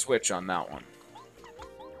flipped the switch on that one.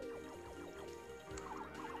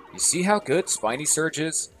 You see how good Spiny Surge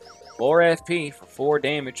is? 4 FP for 4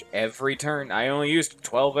 damage every turn. I only used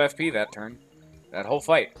 12 FP that turn. That whole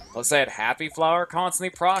fight. Plus I had Happy Flower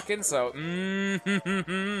constantly proccing, so...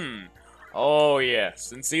 Oh,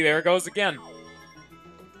 yes. And see, there it goes again.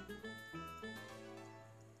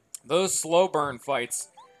 Those slow burn fights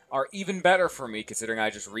are even better for me, considering I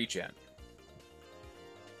just regen.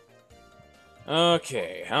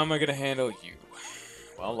 Okay, how am I gonna handle you?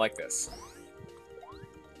 Well, like this.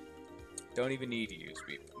 Don't even need to use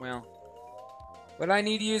BP. Well, would I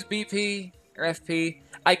need to use BP or FP?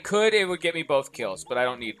 I could, it would get me both kills, but I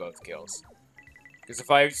don't need both kills. Because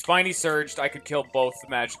if I Spiny Surged, I could kill both the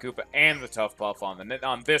Magic Koopa and the Tough Puff on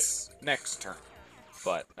this next turn.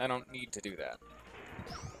 But I don't need to do that.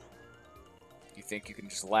 You think you can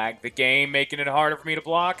just lag the game, making it harder for me to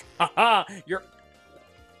block? Haha! You're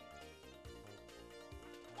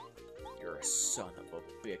a son of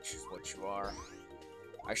a bitch is what you are.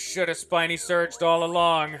 I should have Spiny Surged all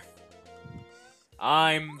along.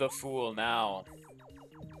 I'm the fool now.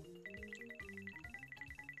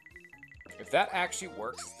 If that actually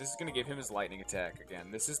works, this is going to give him his lightning attack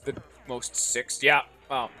again. This is the most sixth. Yeah,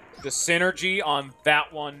 wow. The synergy on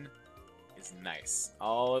that one is nice.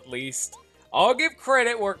 I'll give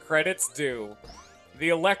credit where credit's due. The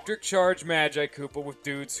electric charge Magi Koopa with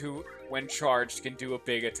dudes who, when charged, can do a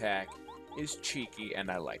big attack is cheeky, and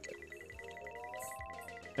I like it.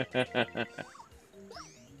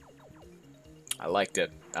 I liked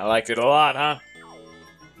it. I liked it a lot, huh?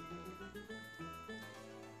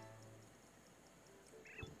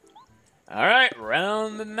 Alright,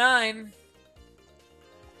 round 9.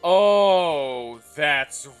 Oh,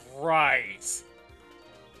 that's right.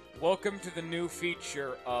 Welcome to the new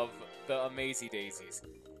feature of the Amazy Daisies.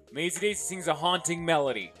 Amazy Daisy sings a haunting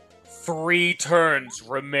melody. 3 turns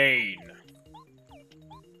remain.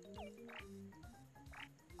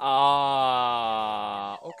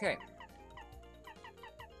 Okay.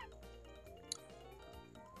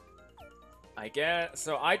 I guess,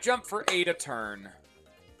 so I jump for 8 a turn.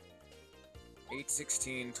 8,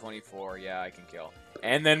 16, 24, yeah, I can kill.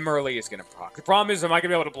 And then Merlee is gonna proc. The problem is, am I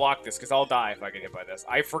gonna be able to block this? Because I'll die if I get hit by this.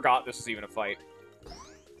 I forgot this was even a fight.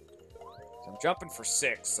 So I'm jumping for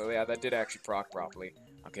 6, so yeah, that did actually proc properly.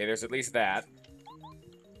 Okay, there's at least that.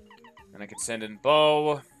 And I can send in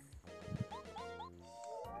Bow.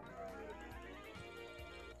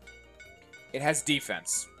 It has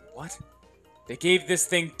defense. What? They gave this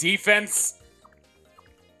thing defense?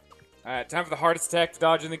 Alright, time for the hardest attack to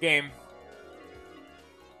dodge in the game.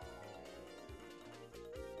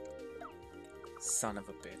 Son of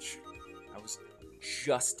a bitch. I was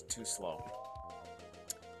just too slow.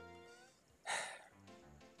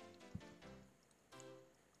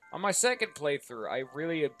 On my second playthrough, I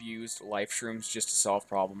really abused life shrooms just to solve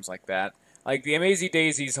problems like that. Like, the Amazy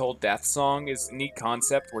Daisy's whole death song is a neat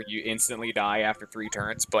concept where you instantly die after 3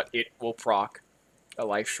 turns, but it will proc a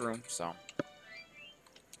life shroom, so...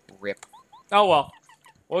 Rip. Oh well.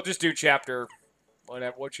 We'll just do chapter...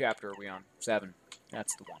 What chapter are we on? 7.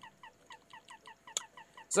 That's the one.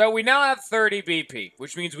 So we now have 30 BP,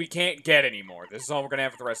 which means we can't get any more. This is all we're going to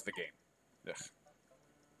have for the rest of the game. Ugh.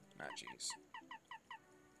 Ah, jeez.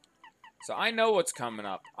 So I know what's coming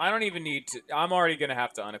up. I don't even need to... I'm already going to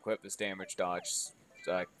have to unequip this damage dodge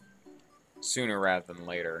sooner rather than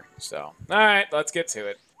later. So, alright, let's get to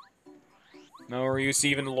it. No use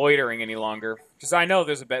even loitering any longer. Because I know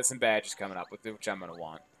there's some badges coming up, which I'm going to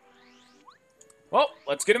want. Well,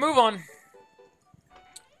 let's get a move on.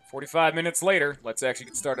 45 minutes later, let's actually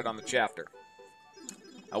get started on the chapter.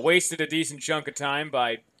 I wasted a decent chunk of time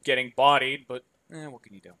by getting bodied, but what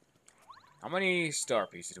can you do? How many star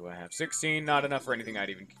pieces do I have? 16, not enough for anything I'd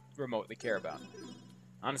even remotely care about.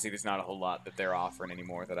 Honestly, there's not a whole lot that they're offering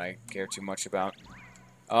anymore that I care too much about.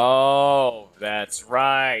 Oh, that's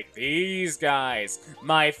right. These guys.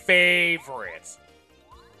 My favorite.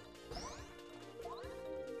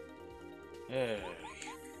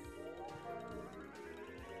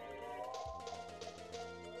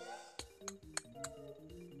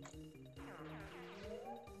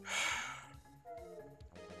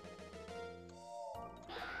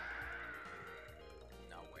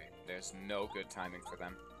 There's no good timing for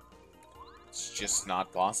them. It's just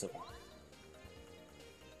not possible.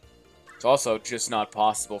 It's also just not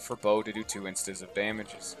possible for Bow to do 2 instances of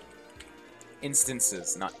damages.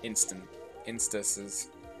 Instances, not instances.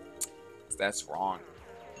 That's wrong.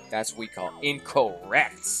 That's what we call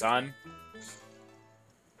incorrect, son.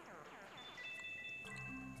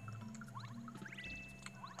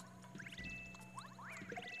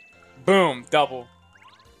 Boom, double.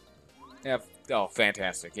 Yeah, oh,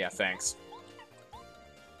 fantastic. Yeah, thanks.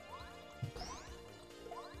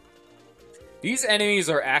 These enemies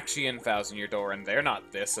are actually in Thousand Year Door, and they're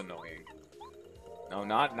not this annoying. No,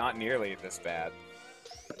 not nearly this bad.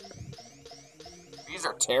 These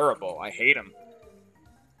are terrible. I hate them.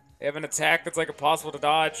 They have an attack that's like impossible to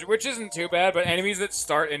dodge, which isn't too bad, but enemies that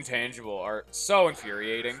start intangible are so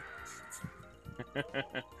infuriating.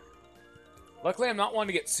 Luckily, I'm not one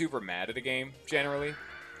to get super mad at a game, generally.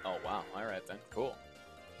 Oh, wow. Alright then. Cool.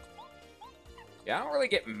 Yeah, I don't really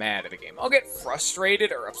get mad at a game. I'll get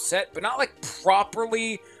frustrated or upset, but not, like,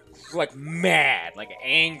 properly, like, mad, like,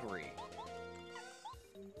 angry.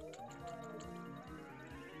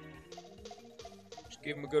 Just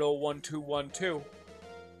give him a good old 1-2-1-2.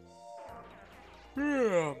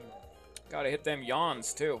 Gotta hit them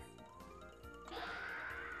yawns, too.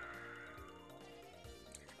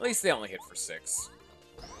 At least they only hit for 6.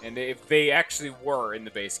 And if they actually were in the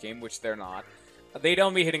base game, which they're not, they'd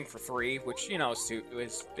only be hitting for 3, which, you know,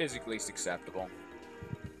 is at least acceptable.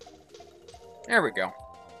 There we go.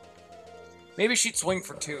 Maybe she'd swing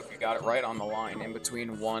for 2 if you got it right on the line, in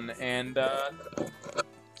between 1 and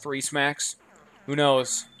 3 smacks. Who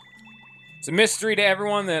knows? It's a mystery to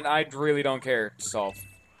everyone that I really don't care to solve.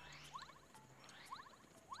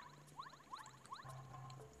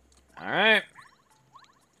 Alright.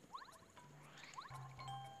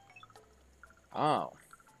 Oh.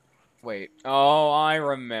 Wait. Oh, I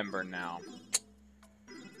remember now.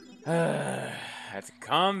 I have to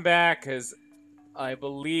come back, because I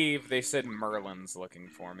believe they said Merlin's looking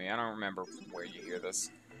for me. I don't remember where you hear this.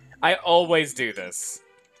 I always do this.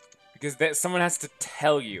 Because someone has to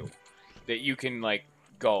tell you that you can, like,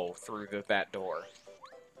 go through that door.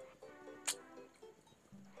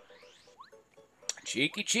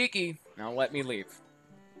 Cheeky, cheeky. Now let me leave.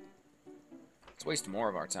 Let's waste more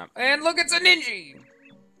of our time. And look, it's a ninja!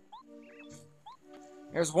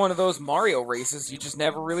 There's one of those Mario races you just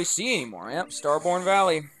never really see anymore. Yep, Starborn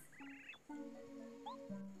Valley.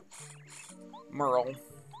 Merle.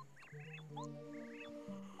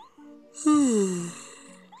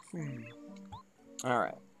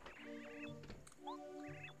 Alright.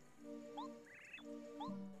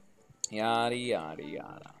 Yada, yada,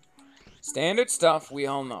 yada. Standard stuff we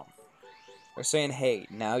all know. They're saying, hey,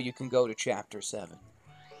 now you can go to Chapter 7.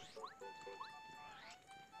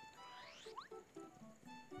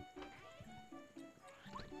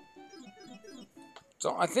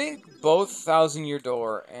 So I think both Thousand Year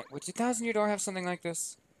Door and... Did Thousand Year Door have something like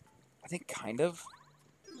this? I think kind of.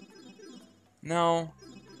 No.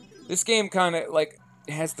 This game kind of, like,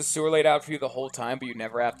 has the sewer laid out for you the whole time, but you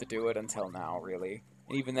never have to do it until now, really.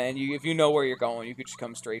 And even then, if you know where you're going, you could just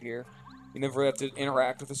come straight here. You never have to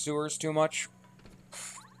interact with the sewers too much.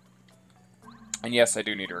 And yes, I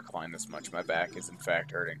do need to recline this much. My back is, in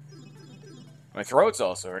fact, hurting. My throat's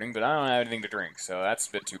also hurting, but I don't have anything to drink, so that's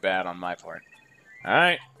a bit too bad on my part.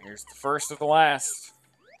 Alright, here's the first of the last.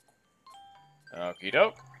 Okie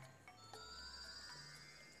doke.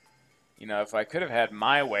 You know, if I could have had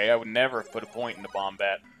my way, I would never have put a point into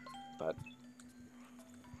Bombat. But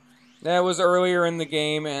that was earlier in the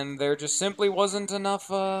game, and there just simply wasn't enough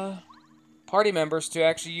party members to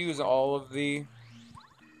actually use all of the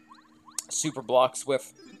super blocks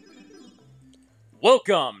with.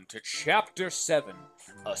 Welcome to Chapter 7,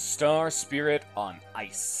 A Star Spirit on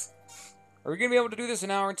Ice. Are we going to be able to do this in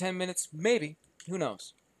an hour and 10 minutes? Maybe. Who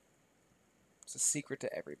knows? It's a secret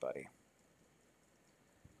to everybody.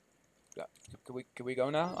 Can we go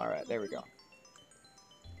now? Alright, there we go.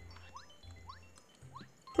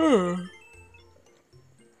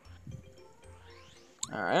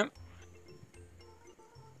 Alright.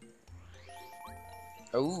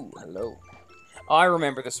 Oh, hello. Oh, I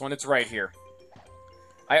remember this one. It's right here.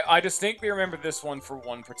 I distinctly remember this one for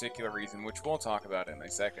one particular reason, which we'll talk about in a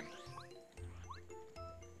second.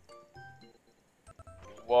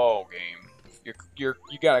 Whoa, game. You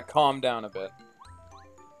gotta calm down a bit.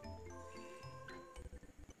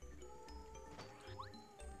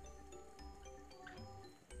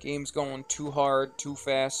 Game's going too hard, too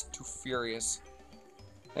fast, too furious.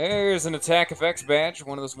 There's an attack effects badge,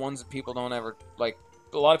 one of those ones that people don't ever, like,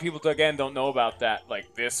 a lot of people, again, don't know about that,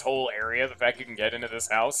 like, this whole area, the fact you can get into this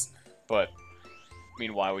house, but, I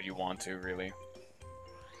mean, why would you want to, really?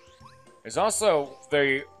 There's also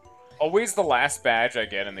always the last badge I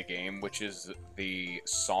get in the game, which is the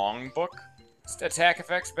songbook attack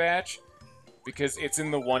effects badge, because it's in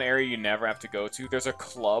the one area you never have to go to. There's a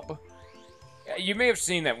club You may have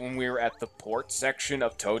seen that when we were at the port section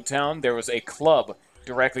of Toad Town, there was a club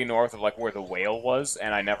directly north of like where the whale was,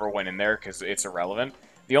 and I never went in there because it's irrelevant.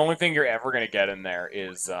 The only thing you're ever gonna get in there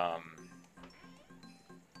is an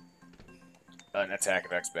Attack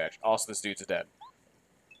of X badge. Also, this dude's dead.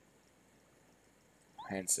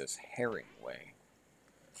 Hence says Herringway.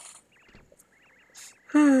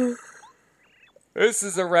 This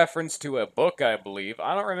is a reference to a book, I believe.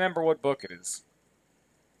 I don't remember what book it is.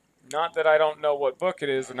 Not that I don't know what book it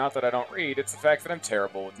is, or not that I don't read. It's the fact that I'm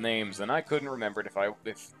terrible with names, and I couldn't remember it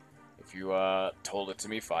if you told it to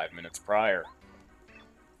me 5 minutes prior.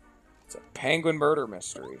 It's a penguin murder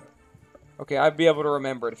mystery. Okay, I'd be able to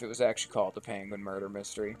remember it if it was actually called the Penguin Murder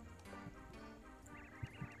Mystery.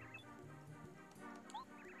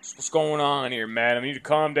 So what's going on here, madam? You need to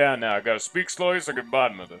calm down now. I gotta speak slowly so I get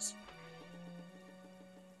bottom of this.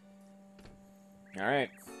 Alright.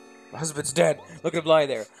 My husband's dead. Look at him lie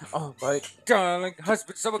there. Oh my darling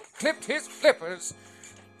husband, someone clipped his flippers.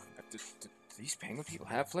 Do these penguin people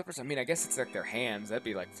have flippers? I mean, I guess it's like their hands. That'd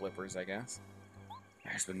be like flippers, I guess.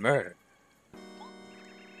 My husband murdered.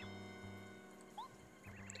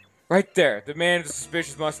 Right there, the man with the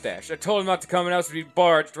suspicious mustache. I told him not to come in, else he'd be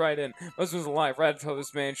barged right in. My husband was alive right until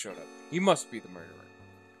this man showed up. He must be the murderer.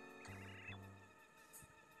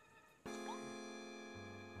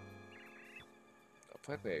 Don't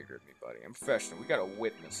play the ignorant with me, buddy. I'm professional. We got a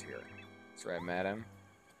witness here. That's right, madam.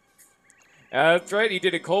 That's right, he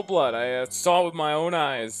did it cold blood. I saw it with my own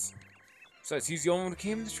eyes. Besides, he's the only one who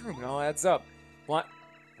came in this room. It all adds up. What?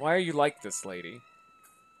 Why are you like this, lady?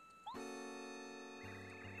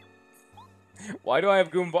 Why do I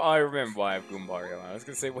have Goomba? I remember why I have Goombario. I was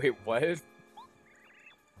gonna say, wait, what?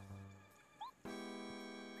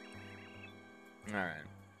 Alright.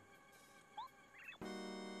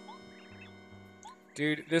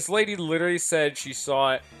 Dude, this lady literally said she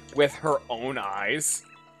saw it with her own eyes.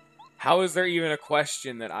 How is there even a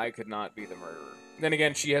question that I could not be the murderer? Then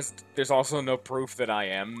again, there's also no proof that I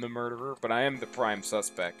am the murderer, but I am the prime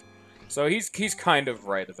suspect. So he's kind of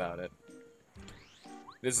right about it.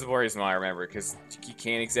 This is the reason why I remember, because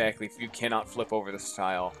you cannot flip over this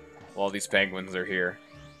tile while these penguins are here.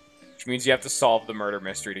 Which means you have to solve the murder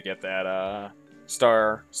mystery to get that,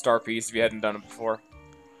 star piece if you hadn't done it before.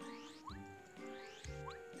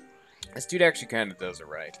 This dude actually kind of does it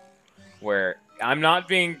right. Where, I'm not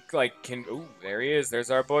being, like, ooh, there he is,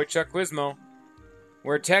 there's our boy Chuck Quizmo.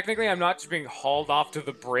 Where technically I'm not just being hauled off to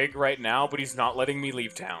the brig right now, but he's not letting me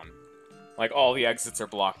leave town. Like, all the exits are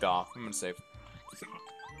blocked off. I'm gonna save.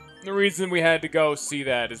 The reason we had to go see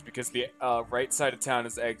that is because the right side of town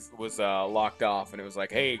was locked off, and it was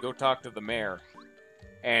like, hey, go talk to the mayor.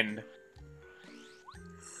 And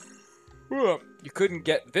you couldn't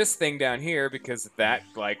get this thing down here because that,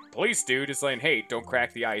 like, police dude is saying, hey, don't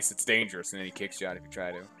crack the ice, it's dangerous, and then he kicks you out if you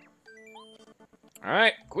try to.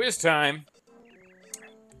 Alright, quiz time.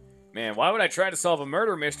 Man, why would I try to solve a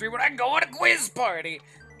murder mystery when I can go on a quiz party?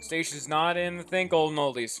 Station's not in the thing, Golden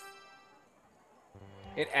Oldies.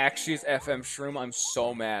 It actually is FM Shroom. I'm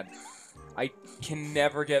so mad. I can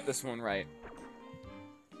never get this one right.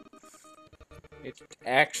 It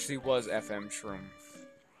actually was FM Shroom.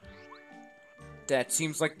 That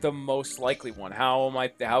seems like the most likely one. How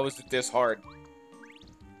is it this hard?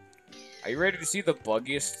 Are you ready to see the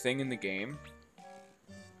buggiest thing in the game?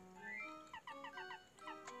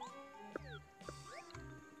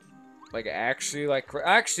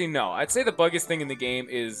 Actually, no. I'd say the buggiest thing in the game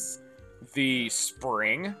is the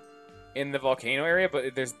spring in the volcano area,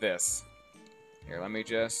 but there's this. Here, let me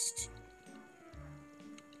just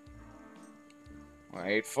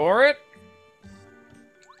wait for it.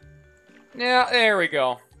 Yeah, there we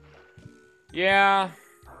go. Yeah,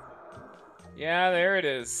 there it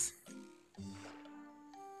is.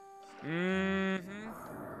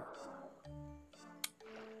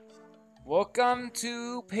 Welcome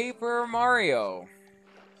to Paper Mario.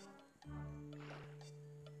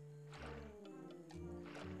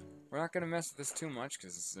 We're not going to mess with this too much,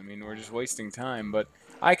 because, I mean, we're just wasting time, but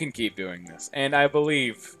I can keep doing this. And I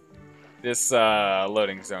believe this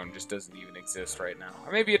loading zone just doesn't even exist right now.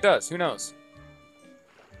 Or maybe it does, who knows?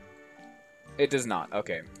 It does not,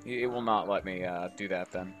 okay. It will not let me do that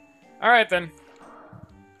then. Alright then.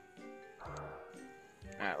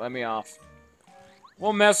 Alright, let me off.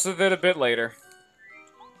 We'll mess with it a bit later.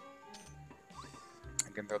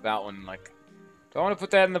 I can throw that one, like... Do I want to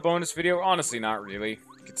put that in the bonus video? Honestly, not really.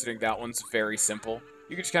 Considering that one's very simple.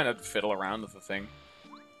 You can just kind of fiddle around with the thing.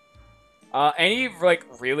 Any, like,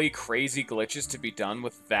 really crazy glitches to be done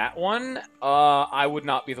with that one, I would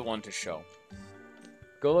not be the one to show.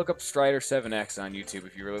 Go look up Strider7X on YouTube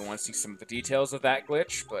if you really want to see some of the details of that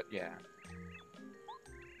glitch, but yeah.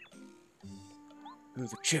 through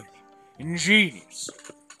the chimney. Ingenious.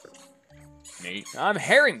 Me, I'm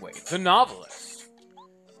Herringway, the novelist.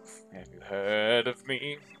 Have you heard of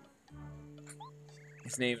me?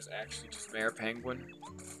 His name's actually just Mayor Penguin.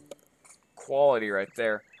 Quality right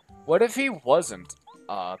there. What if he wasn't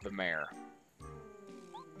the mayor?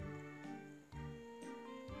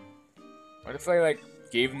 What if they like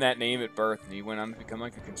gave him that name at birth and he went on to become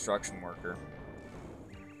like a construction worker?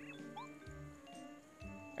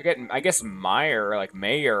 I guess Meyer, like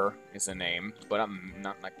Mayor, is a name, but I'm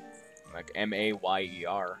not like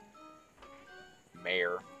M-A-Y-E-R.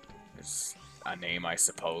 Mayor is a name, I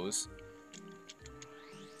suppose.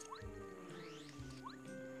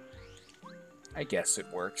 I guess it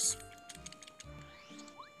works.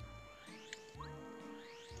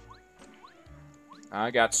 I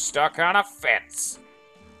got stuck on a fence.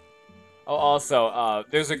 Oh, also,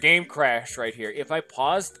 there's a game crash right here. If I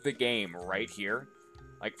paused the game right here,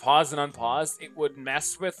 like pause and unpause, it would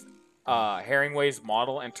mess with Herringway's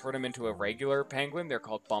model and turn him into a regular penguin. They're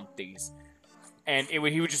called Bumpties. And he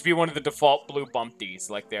would just be one of the default blue Bumpties,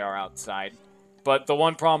 like they are outside. But the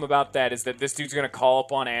one problem about that is that this dude's going to call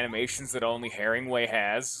upon animations that only Herringway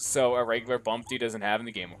has, so a regular Bumpty doesn't have, and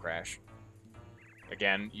the game will crash.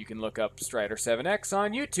 Again, you can look up Strider 7X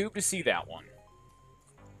on YouTube to see that one.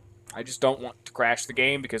 I just don't want to crash the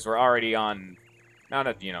game because we're already on, not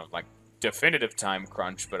a, you know, like, definitive time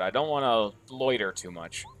crunch, but I don't want to loiter too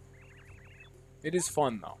much. It is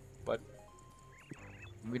fun, though, but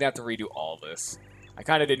we'd have to redo all this. I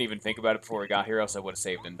kind of didn't even think about it before we got here, else I would have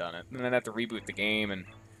saved and done it. And then I'd have to reboot the game, and...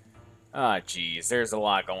 ah, geez, there's a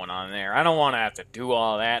lot going on there. I don't want to have to do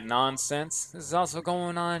all that nonsense. This is also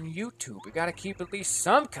going on YouTube. We gotta keep at least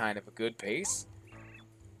some kind of a good pace.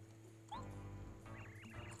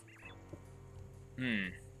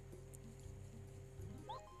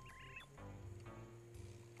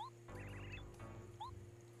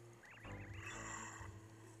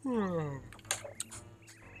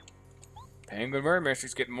 Penguin Murder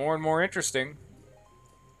Mystery's getting more and more interesting.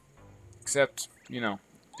 Except, you know,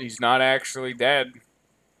 he's not actually dead.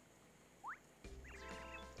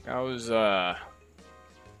 That was a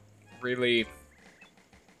really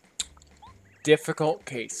difficult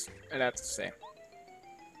case, I'd have to say.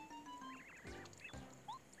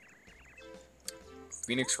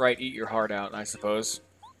 Phoenix Wright, eat your heart out, I suppose.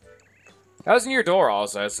 Thousand Year Door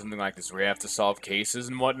also has something like this where you have to solve cases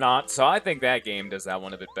and whatnot, so I think that game does that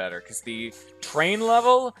one a bit better, because the train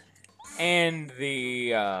level and the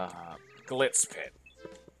Glitz Pit.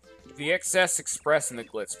 The Excess Express and the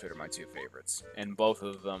Glitz Pit are my two favorites, and both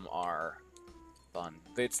of them are fun.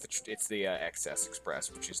 It's the Excess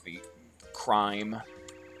Express, which is the crime.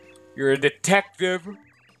 You're a detective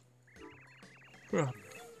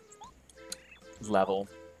level.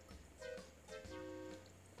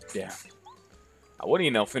 Yeah. What do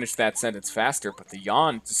you know? Finish that sentence faster, but the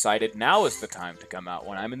yawn decided now is the time to come out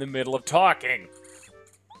when I'm in the middle of talking.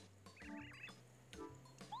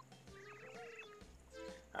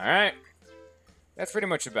 Alright. That's pretty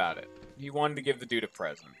much about it. He wanted to give the dude a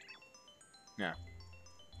present. Yeah.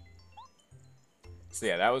 So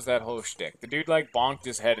yeah, that was that whole shtick. The dude, like, bonked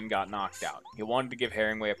his head and got knocked out. He wanted to give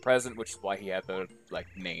Herringway a present, which is why he had the, like,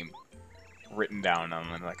 name written down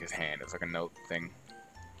on, like, his hand. It was like a note thing.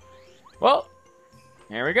 Well,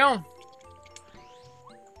 here we go.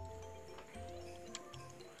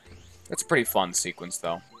 That's a pretty fun sequence,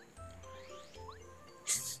 though.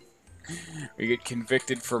 We get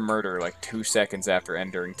convicted for murder like 2 seconds after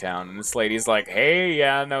entering town, and this lady's like, hey,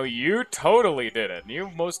 yeah, no, you totally did it.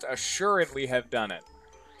 You most assuredly have done it.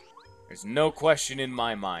 There's no question in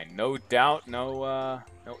my mind. No doubt, no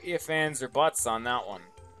ifs, ands, or buts on that one.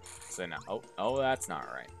 So now, oh, that's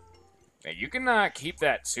not right. Now, you can keep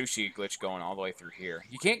that sushi glitch going all the way through here.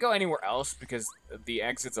 You can't go anywhere else because the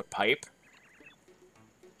exit's a pipe.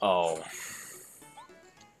 Oh.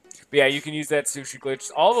 But yeah, you can use that sushi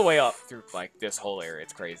glitch all the way up through, like, this whole area.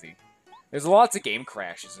 It's crazy. There's lots of game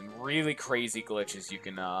crashes and really crazy glitches you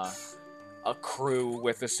can accrue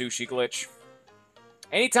with the sushi glitch.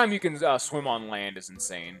 Anytime you can swim on land is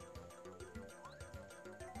insane.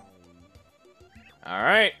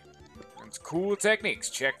 Alright. That's cool techniques.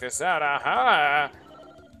 Check this out. Aha!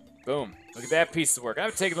 Boom. Look at that piece of work.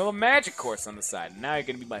 I've taken a little magic course on the side. Now you're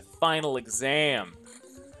going to be my final exam.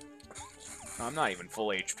 I'm not even full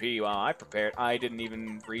HP. Wow, I prepared. I didn't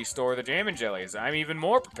even restore the Jam and Jellies. I'm even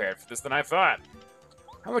more prepared for this than I thought.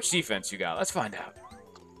 How much defense you got? Let's find out.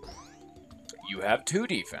 You have 2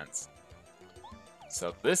 defense.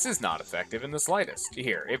 So this is not effective in the slightest.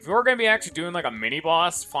 Here, if we're going to be actually doing like a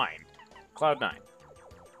mini-boss, fine. Cloud9.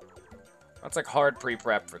 That's like hard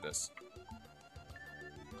pre-prep for this.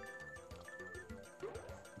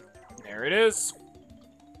 There it is.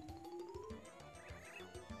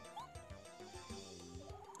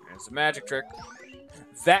 There's a magic trick.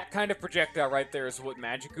 That kind of projectile right there is what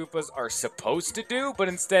Magic Koopas are supposed to do, but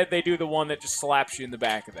instead they do the one that just slaps you in the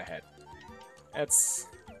back of the head. That's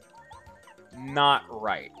not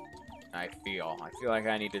right, I feel. I feel like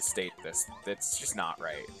I need to state this. That's just not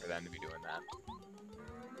right for them to be doing that.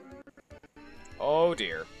 Oh,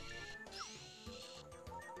 dear.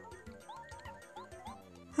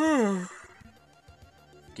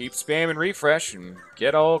 Keep spamming refresh and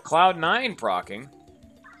get old Cloud9 procking.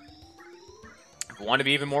 If you want to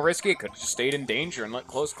be even more risky, it could have just stayed in danger and let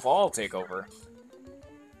Close Claw take over.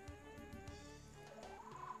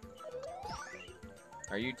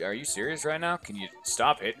 Are you serious right now? Can you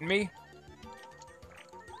stop hitting me?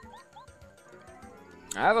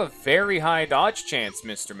 I have a very high dodge chance,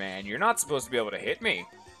 Mr. Man. You're not supposed to be able to hit me.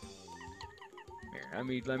 Here,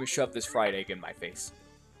 let me shove this fried egg in my face.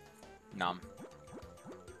 Nom.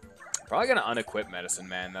 Probably gonna unequip Medicine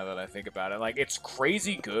Man now that I think about it. Like, it's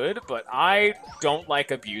crazy good, but I don't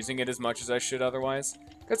like abusing it as much as I should otherwise.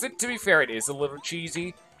 Because, to be fair, it is a little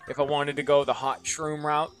cheesy if I wanted to go the hot shroom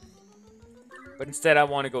route. But instead, I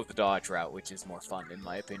want to go the dodge route, which is more fun, in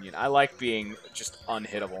my opinion. I like being just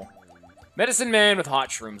unhittable. Medicine Man with hot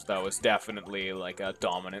shrooms, though, is definitely, like, a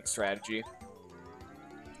dominant strategy.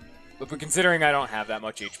 But considering I don't have that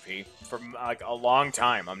much HP, for, like, a long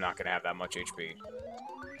time, I'm not going to have that much HP.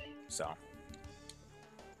 So,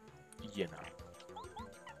 you know.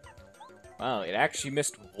 Wow, it actually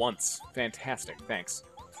missed once. Fantastic, thanks.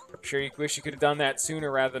 Sure you wish you could have done that sooner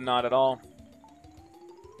rather than not at all.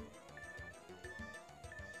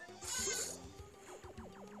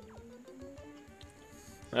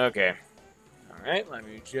 Okay. Alright, let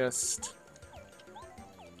me just...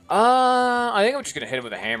 I think I'm just gonna hit him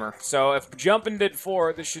with a hammer. So, if jumping did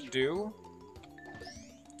 4, this should do...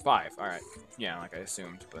 5, alright. Yeah, like I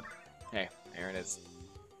assumed, but... Hey, there it is.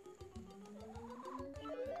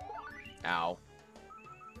 Ow.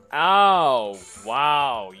 Ow!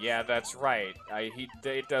 Wow, yeah, that's right.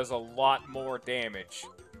 It does a lot more damage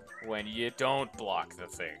when you don't block the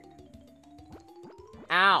thing.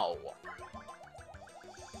 Ow!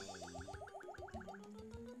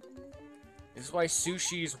 This is why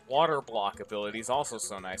Sushi's water block ability is also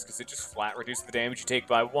so nice, because it just flat reduces the damage you take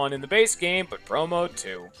by 1 in the base game, but pro mode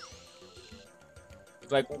 2.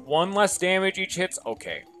 Like, 1 less damage each hits?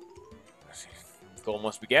 Okay. The goal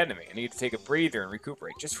must be getting to me. I need to take a breather and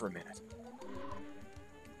recuperate just for a minute.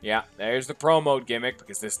 Yeah, there's the pro mode gimmick,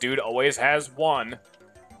 because this dude always has 1.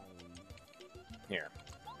 Here.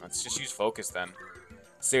 Let's just use focus then.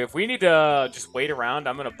 So if we need to just wait around,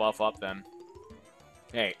 I'm gonna buff up then.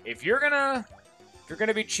 Hey, if you're gonna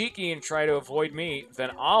be cheeky and try to avoid me,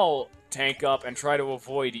 then I'll tank up and try to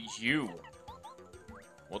avoid you.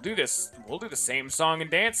 We'll do this. We'll do the same song and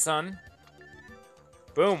dance, son.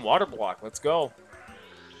 Boom, water block. Let's go.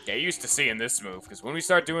 Get used to seeing this move, because when we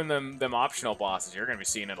start doing them optional bosses, you're gonna be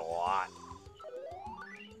seeing it a lot.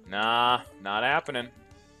 Nah, not happening.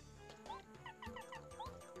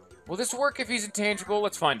 Will this work if he's intangible?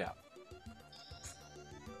 Let's find out.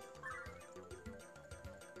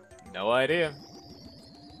 No idea.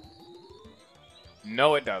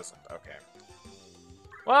 No, it doesn't. Okay.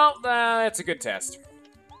 Well, that's a good test.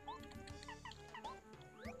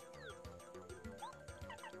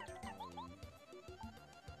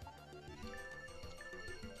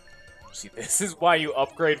 See, this is why you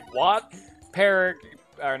upgrade Watt, not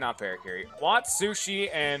Parakarry, Watt, Sushi,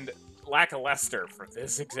 and Lackluster for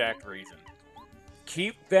this exact reason.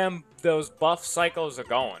 Keep those buff cycles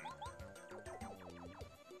going.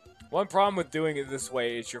 One problem with doing it this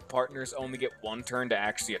way is your partners only get 1 turn to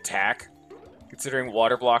actually attack. Considering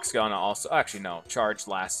Water Block's gonna also... Actually, no. Charge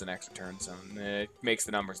lasts an extra turn, so it makes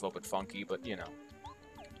the numbers a little bit funky, but, you know.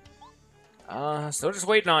 Still just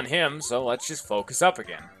waiting on him, so let's just focus up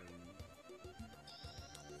again.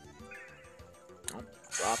 Oh,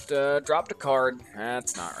 dropped a card.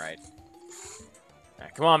 That's not right.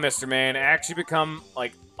 Right, come on, Mr. Man. Actually become,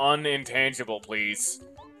 like, unintangible, please.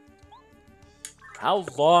 How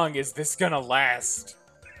long is this gonna last?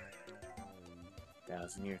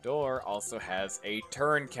 1000-Year Door also has a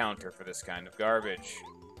turn counter for this kind of garbage.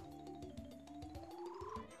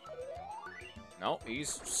 Nope,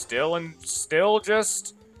 he's still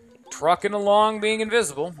just trucking along being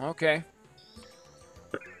invisible. Okay.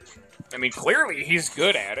 I mean, clearly he's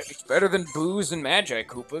good at it. He's better than Booze and Magi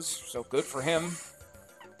Koopas, so good for him.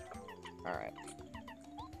 Alright.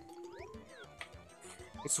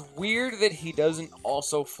 It's weird that he doesn't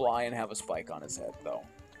also fly and have a spike on his head, though.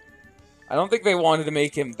 I don't think they wanted to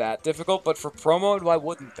make him that difficult, but for pro mode, why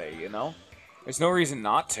wouldn't they, you know? There's no reason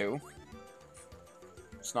not to.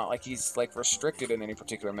 It's not like he's, like, restricted in any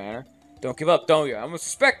particular manner. Don't give up, don't you? I almost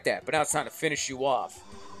suspect that, but now it's time to finish you off.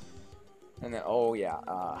 And then, oh, yeah,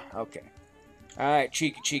 okay. Alright,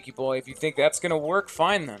 cheeky boy. If you think that's gonna work,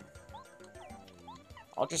 fine then.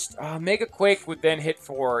 I'll just, Mega Quake would then hit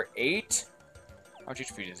for 8. How much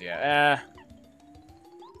HP does he have?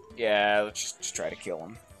 Yeah, let's just try to kill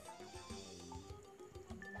him.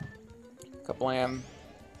 Kablam.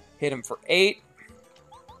 Hit him for 8.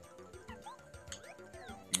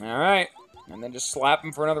 Alright. And then just slap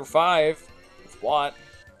him for another 5. With what?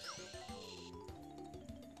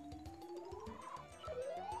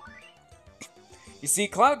 You see,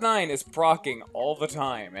 Cloud9 is proccing all the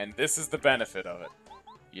time, and this is the benefit of it.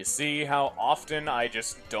 You see how often I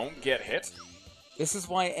just don't get hit? This is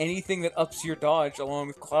why anything that ups your dodge along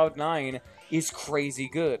with Cloud9 is crazy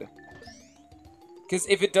good. Because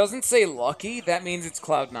if it doesn't say lucky, that means it's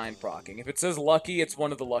Cloud9 proccing. If it says lucky, it's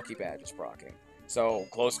one of the lucky badges proccing. So,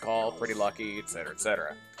 close call, pretty lucky, etc.,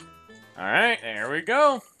 etc. Alright, there we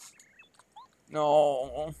go.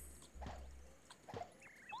 No.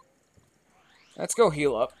 Let's go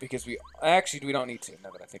heal up, because we... Actually, we don't need to, now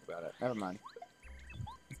that I think about it. Never mind.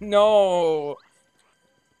 No!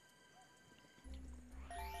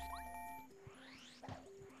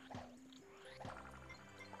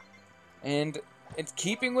 And in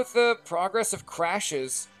keeping with the progress of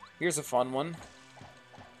crashes, here's a fun one.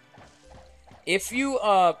 If you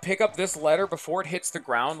pick up this letter before it hits the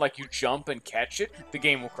ground, like you jump and catch it, the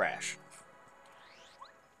game will crash.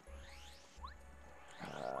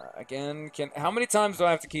 Again, how many times do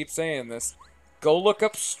I have to keep saying this? Go look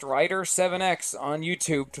up Strider7X on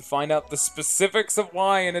YouTube to find out the specifics of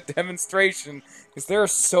why in a demonstration, because there are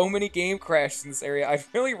so many game crashes in this area, I'd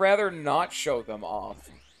really rather not show them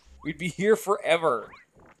off. We'd be here forever.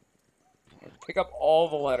 Pick up all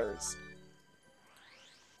the letters.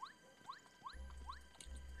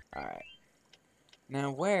 Alright.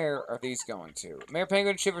 Now, where are these going to? Mayor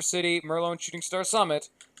Penguin, Shiver City, Merlot and Shooting Star Summit,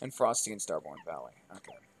 and Frosty and Starborn Valley.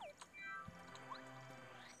 Okay.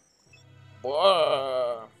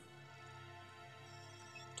 Whoa!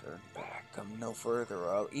 Turn back, come no further,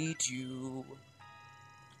 I'll eat you.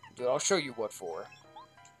 Dude, I'll show you what for.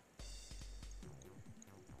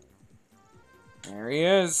 There he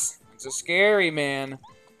is. It's a scary man.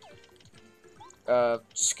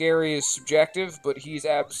 Scary is subjective, but he's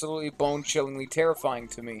absolutely bone-chillingly terrifying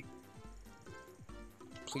to me.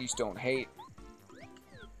 Please don't hate.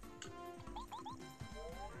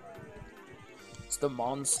 It's the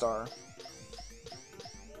Monstar.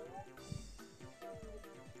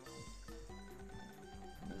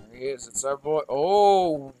 There he is. It's our boy.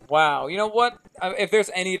 Oh, wow. You know what? If there's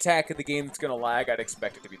any attack in the game that's gonna lag, I'd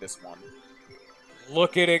expect it to be this one.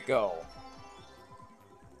 Look at it go.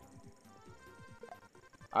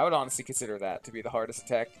 I would honestly consider that to be the hardest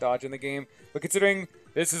attack dodge in the game. But considering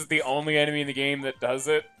this is the only enemy in the game that does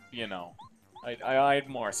it, you know, I'd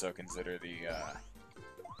more so consider the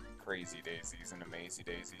Crazy Daisies and Amazy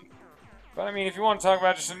Daisy. But I mean, if you want to talk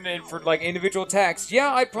about just for like individual attacks,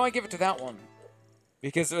 yeah, I'd probably give it to that one.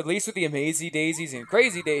 Because at least with the Amazy Daisies and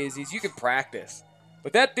Crazy Daisies, you can practice.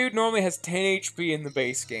 But that dude normally has 10 HP in the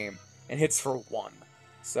base game and hits for 1.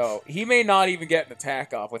 So he may not even get an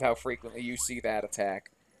attack off with how frequently you see that attack.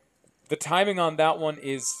 The timing on that one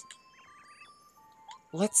is,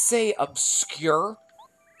 let's say, obscure.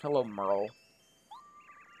 Hello, Merle.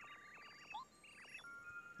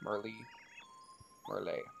 Merle.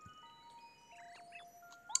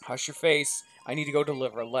 Hush your face. I need to go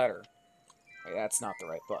deliver a letter. Wait, that's not the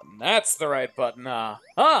right button. That's the right button.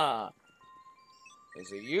 Aha!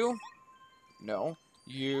 Is it you? No.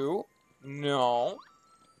 You? No.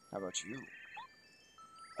 How about you?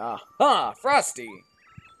 Aha! Frosty!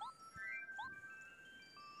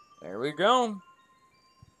 There we go.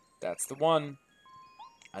 That's the one.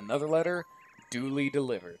 Another letter, duly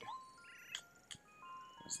delivered.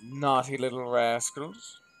 Those naughty little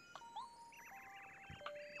rascals.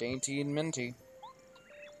 Dainty and minty.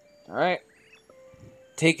 Alright.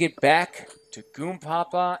 Take it back to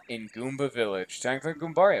Goompapa in Goomba Village. Technically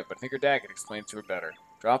Goombaria, but I think her dad could explain it to her better.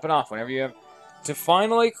 Drop it off whenever you have... To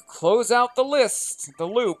finally close out the list, the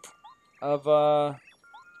loop of,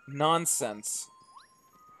 nonsense.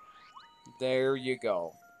 There you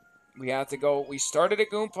go. We have to go. We started at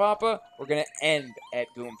Goompapa. We're going to end at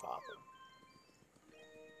Goompapa.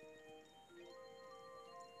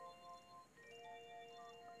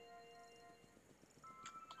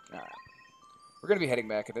 Alright. We're going to be heading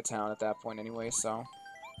back into town at that point anyway, so...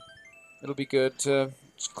 It'll be good to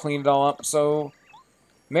just clean it all up. So,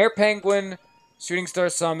 Mayor Penguin, Shooting Star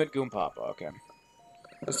Summit, Goompapa. Okay.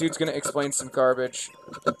 This dude's going to explain some garbage.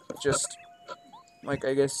 Just... Like,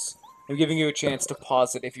 I guess I'm giving you a chance to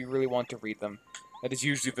pause it if you really want to read them. That is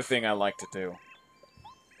usually the thing I like to do.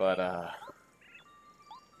 But,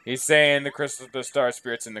 he's saying the Star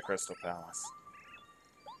Spirit's in the Crystal Palace.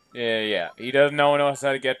 Yeah. He doesn't know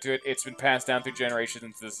how to get to it. It's been passed down through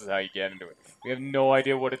generations. This is how you get into it. We have no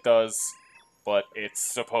idea what it does, but it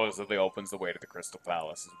supposedly opens the way to the Crystal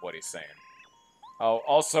Palace, is what he's saying. Oh,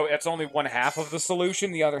 also, it's only one half of the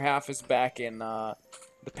solution. The other half is back in, the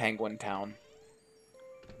Penguin Town.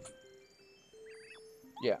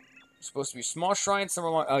 Yeah. It's supposed to be a small shrine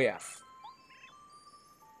somewhere along... Oh, yeah.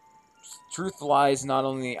 Truth lies not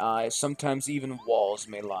only in the eyes, sometimes even walls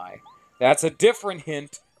may lie. That's a different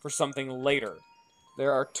hint for something later.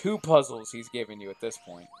 There are 2 puzzles he's giving you at this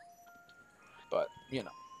point. But, you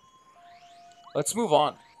know. Let's move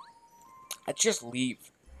on. Let's just leave.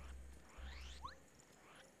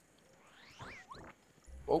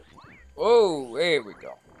 Oh. Oh, there we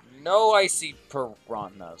go. No icy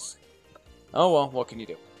piranhas. Oh well, what can you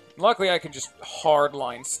do? Luckily, I can just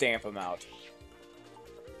hardline stamp them out.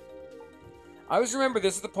 I always remember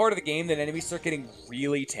this is the part of the game that enemies start getting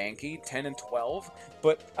really tanky, 10 and 12,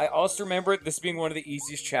 but I also remember this being one of the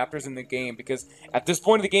easiest chapters in the game, because at this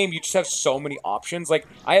point of the game, you just have so many options. Like,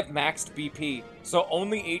 I have maxed BP, so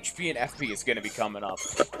only HP and FP is going to be coming up.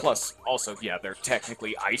 Plus, also, yeah, they're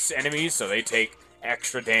technically ice enemies, so they take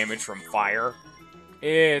extra damage from fire.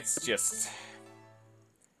 It's just...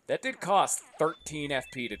 That did cost 13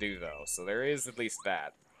 FP to do, though, so there is at least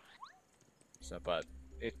that. So, but...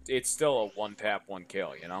 It's still a one-tap,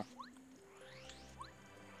 one-kill, you know?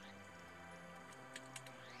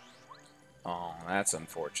 Oh, that's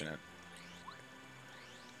unfortunate.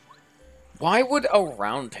 Why would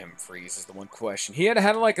around him freeze is the one question. He had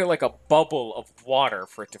like a bubble of water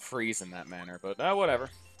for it to freeze in that manner, but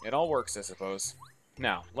whatever. It all works, I suppose.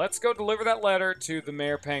 Now, let's go deliver that letter to the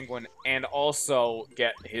Mayor Penguin and also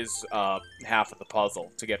get his half of the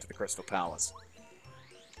puzzle to get to the Crystal Palace.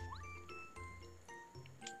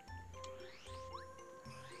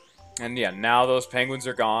 And yeah, now those penguins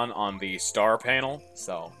are gone on the star panel,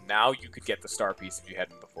 so now you could get the star piece if you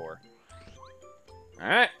hadn't before.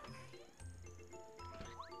 Alright.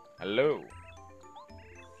 Hello.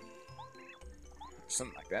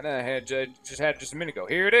 Something like that I had just a minute ago.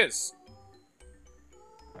 Here it is.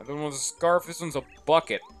 That one was a scarf, this one's a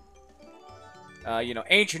bucket. You know,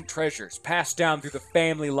 ancient treasures passed down through the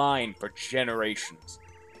family line for generations.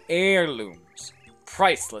 Heirlooms.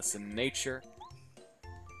 Priceless in nature.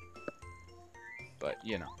 But,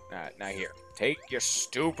 you know, now here. Take your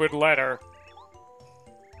stupid letter.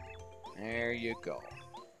 There you go.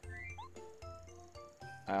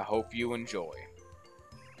 I hope you enjoy.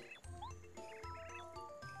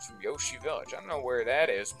 It's from Yoshi Village. I don't know where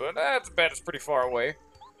that is, but I bet it's pretty far away.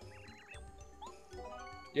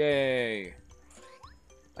 Yay.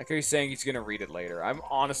 Like he's saying he's going to read it later. I'm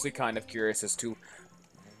honestly kind of curious as to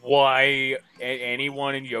why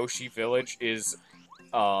anyone in Yoshi Village is...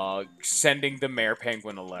 sending the Mayor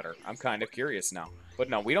Penguin a letter. I'm kind of curious now. But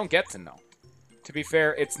no, we don't get to know. To be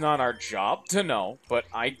fair, it's not our job to know, but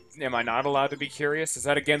am I not allowed to be curious? Is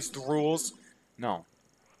that against the rules? No.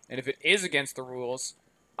 And if it is against the rules,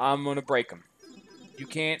 I'm gonna break them. You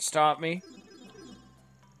can't stop me.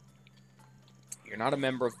 You're not a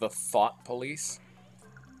member of the Thought Police.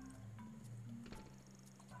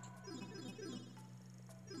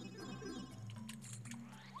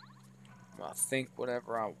 I'll think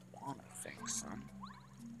whatever I want to think, son.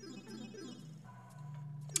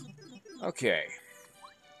 Okay.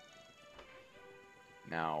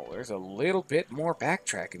 Now, there's a little bit more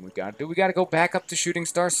backtracking we gotta do. We gotta go back up to Shooting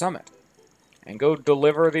Star Summit. And go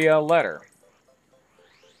deliver the letter.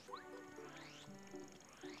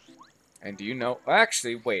 And do you know...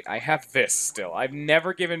 Actually, wait. I have this still. I've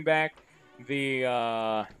never given back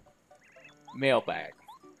the, mailbag.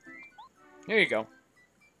 Here you go.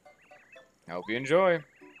 I hope you enjoy.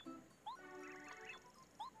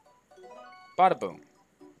 Bada boom.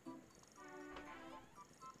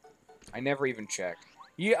 I never even checked.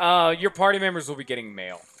 Your party members will be getting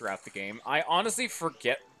mail throughout the game. I honestly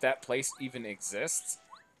forget that place even exists.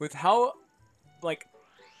 With how, like,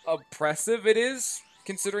 oppressive it is,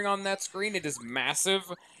 considering on that screen, it is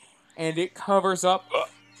massive. And it covers up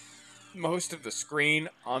most of the screen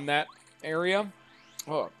on that area.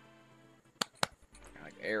 Oh.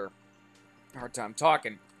 Like air. Hard time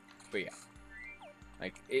talking, but yeah,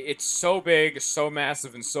 like it's so big, so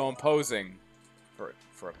massive, and so imposing for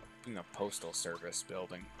a postal service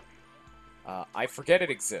building. I forget it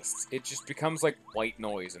exists. It just becomes like white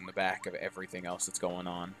noise in the back of everything else that's going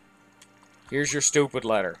on. Here's your stupid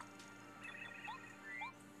letter.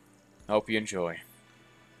 Hope you enjoy.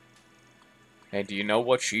 Hey, do you know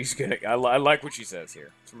what she's gonna... I like what she says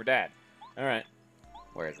here. It's from her dad. Alright.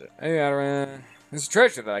 Where is it? Hey, this is a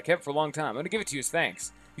treasure that I kept for a long time. I'm gonna give it to you as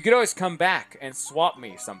thanks. You could always come back and swap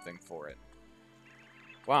me something for it.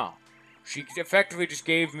 Wow. She effectively just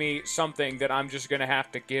gave me something that I'm just gonna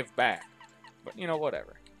have to give back. But, you know,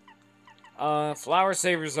 whatever. Flower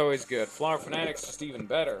Saver is always good. Flower Fanatic's just even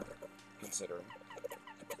better, considering.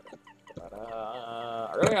 But,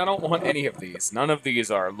 really, I don't want any of these. None of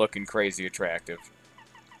these are looking crazy attractive.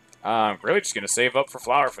 I'm really just gonna save up for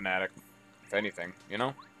Flower Fanatic, if anything, you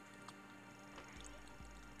know?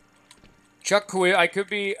 Chuck Quiz, I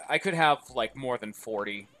could have, like, more than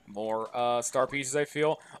 40 more, star pieces, I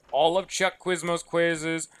feel. All of Chuck Quizmo's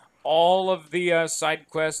quizzes, all of the, side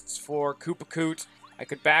quests for Koopa Koot. I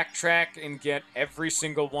could backtrack and get every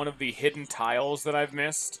single one of the hidden tiles that I've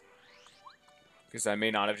missed. Because I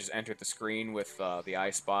may not have just entered the screen with, the I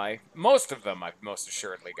Spy. Most of them I've most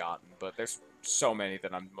assuredly gotten, but there's so many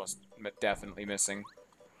that I'm most definitely missing.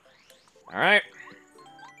 Alright.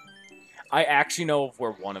 I actually know of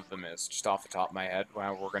where one of them is, just off the top of my head.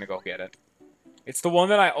 Well, we're gonna go get it. It's the one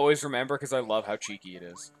that I always remember because I love how cheeky it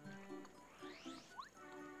is.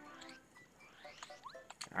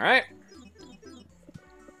 Alright.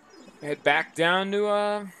 Head back down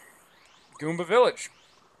to, Goomba Village.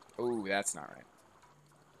 Ooh, that's not right.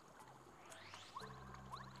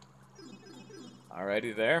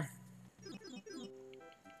 Alrighty there.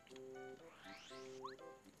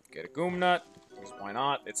 Get a Goom Nut. Because why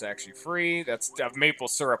not? It's actually free. That's maple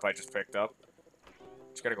syrup I just picked up.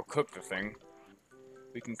 Just gotta go cook the thing.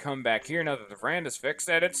 We can come back here now that the veranda's fixed.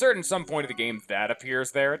 At some point of the game, that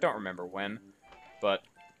appears there. I don't remember when. But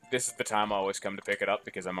this is the time I always come to pick it up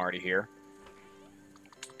because I'm already here.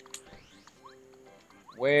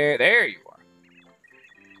 Where? There you are.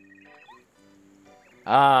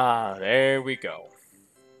 Ah, there we go.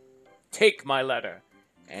 Take my letter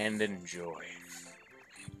and enjoy.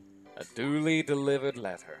 A duly delivered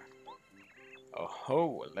letter. Oh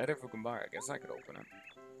ho, a letter for Goombara. I guess I could open it.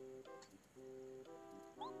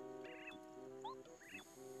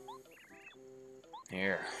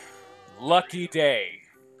 Here. Lucky Day.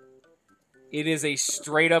 It is a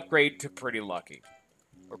straight upgrade to Pretty Lucky.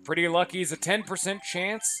 Where Pretty Lucky is a 10%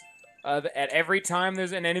 chance at every time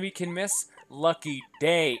there's an enemy can miss. Lucky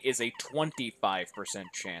Day is a 25%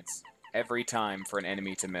 chance every time for an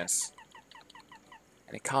enemy to miss.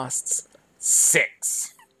 And it costs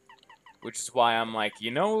 6. Which is why I'm like,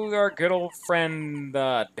 you know, our good old friend,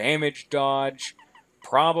 Damage Dodge,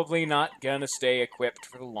 probably not gonna stay equipped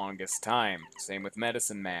for the longest time. Same with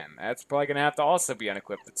Medicine Man. That's probably gonna have to also be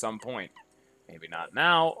unequipped at some point. Maybe not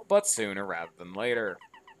now, but sooner rather than later.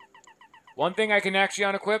 One thing I can actually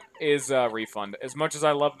unequip is Refund. As much as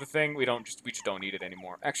I love the thing, we just don't need it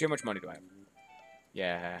anymore. Actually, how much money do I have?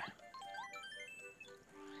 Yeah.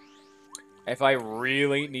 If I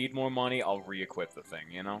really need more money, I'll re-equip the thing,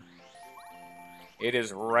 you know? It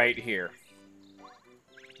is right here.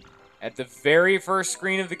 At the very first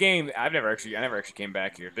screen of the game, I never actually came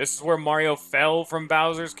back here. This is where Mario fell from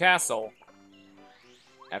Bowser's castle.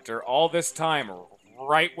 After all this time,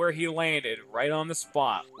 right where he landed, right on the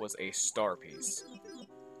spot, was a star piece.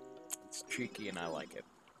 It's cheeky and I like it.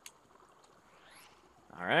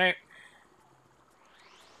 Alright.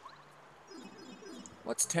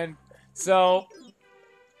 What's 10? So,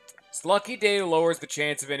 Lucky Day lowers the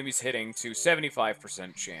chance of enemies hitting to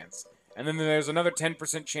 75% chance. And then there's another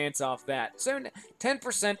 10% chance off that. So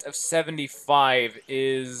 10% of 75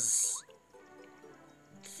 is...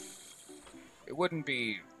 It wouldn't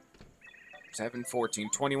be 7, 14,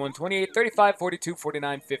 21, 28, 35, 42,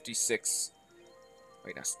 49, 56.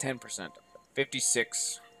 Wait, that's 10%.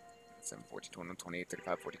 56. 7, 14, 21, 28,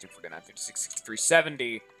 35, 42, 49, 56, 63,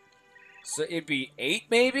 70. So it'd be 8,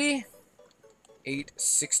 maybe? 8,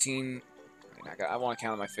 16... I want to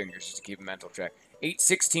count on my fingers just to keep a mental check. 8,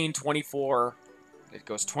 16, 24. It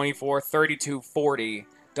goes 24, 32, 40.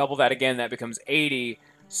 Double that again, that becomes 80.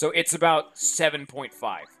 So it's about 7.5.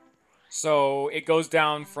 So it goes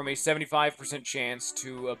down from a 75% chance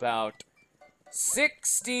to about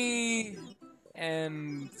 60.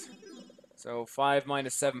 And so 5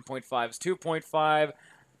 minus 7.5 is 2.5.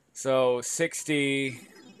 So 60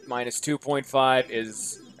 minus 2.5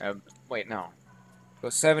 is... wait, no. So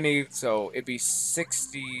 70, so it'd be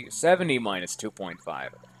 70 minus 2.5.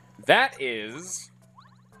 That is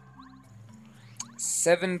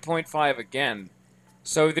 7.5 again.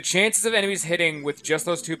 So the chances of enemies hitting with just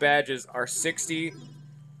those two badges are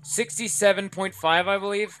 67.5, I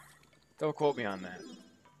believe. Don't quote me on that.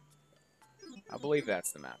 I believe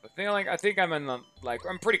that's the map. I think I'm in the,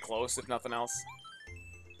 I'm pretty close, if nothing else.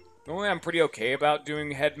 Normally I'm pretty okay about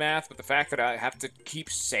doing head math, but the fact that I have to keep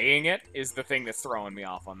saying it is the thing that's throwing me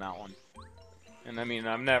off on that one. And I mean,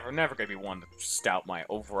 I'm never gonna be one to stout my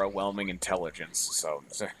overwhelming intelligence, so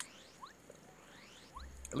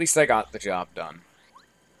at least I got the job done.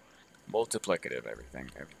 Multiplicative, everything,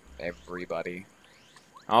 everybody.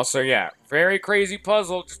 Also, yeah, very crazy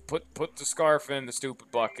puzzle. Just put the scarf in the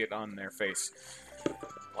stupid bucket on their face.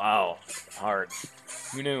 Wow, hard.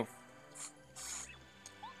 Who knew?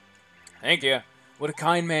 Thank you. What a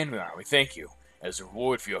kind man we are. We thank you. As a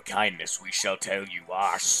reward for your kindness, we shall tell you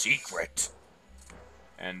our secret.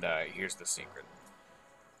 And here's the secret.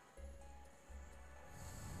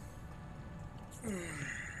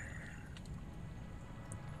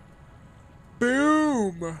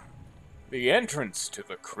 Boom! The entrance to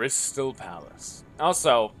the Crystal Palace.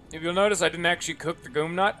 Also, if you'll notice, I didn't actually cook the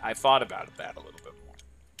goom nut. I thought about that a little bit more.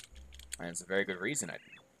 And it's a very good reason I didn't.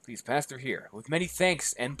 Please pass through here, with many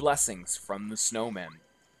thanks and blessings from the snowmen.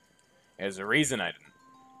 There's a reason I didn't.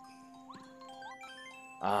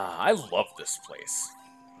 I love this place.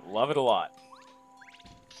 Love it a lot.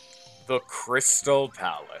 The Crystal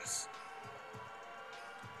Palace.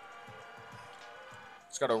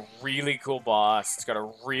 It's got a really cool boss. It's got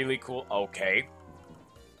a really cool... Okay.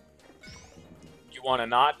 You want to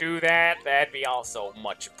not do that? That'd be also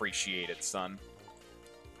much appreciated, son.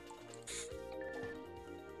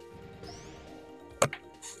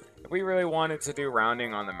 If we really wanted to do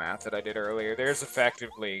rounding on the math that I did earlier, there's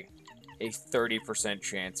effectively a 30%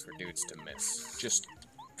 chance for dudes to miss. Just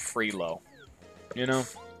free low. You know?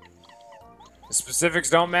 The specifics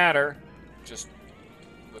don't matter. Just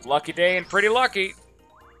with lucky day and pretty lucky.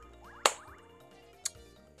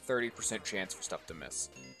 30% chance for stuff to miss.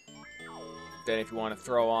 Then if you want to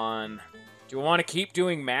throw on... Do you want to keep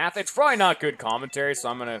doing math? It's probably not good commentary, so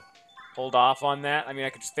I'm going to hold off on that. I mean, I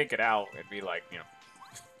could just think it out. It'd be like, you know...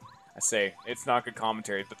 I say, it's not good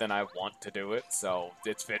commentary, but then I want to do it, so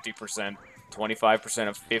it's 50%. 25%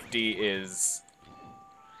 of 50 is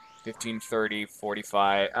 15, 30,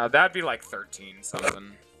 45. That'd be like 13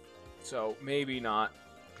 something. So maybe not,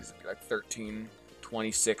 because it'd be like 13,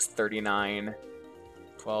 26, 39,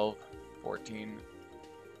 12, 14,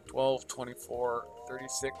 12, 24,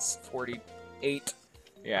 36, 48.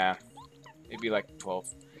 Yeah, it'd be like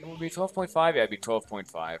 12. It would be 12.5? Yeah, it'd be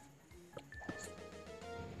 12.5.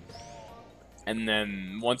 And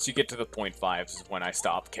then, once you get to the 0.5s is when I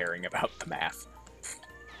stop caring about the math.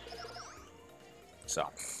 So.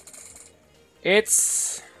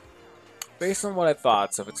 It's... Based on what I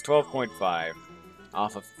thought, so if it's 12.5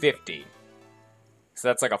 off of 50, so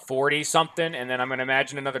that's like a 40-something, and then I'm going to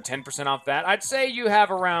imagine another 10% off that. I'd say you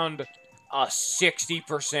have around a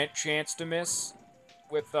 60% chance to miss,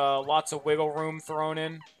 with lots of wiggle room thrown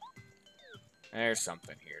in. There's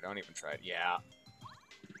something here. Don't even try it. Yeah.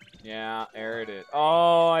 Yeah, there it is.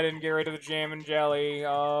 Oh, I didn't get rid of the jam and jelly.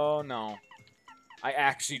 Oh, no. I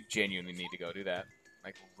actually genuinely need to go do that.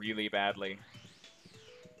 Like, really badly.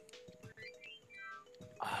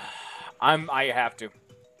 I have to.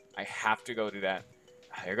 I have to go do that.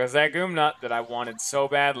 Here goes that goom nut that I wanted so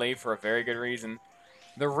badly for a very good reason.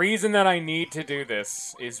 The reason that I need to do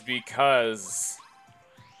this is because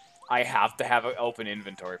I have to have an open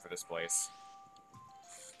inventory for this place.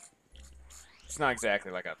 It's not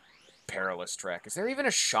exactly like a perilous trek. Is there even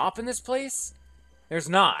a shop in this place? There's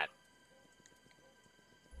not.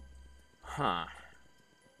 Huh.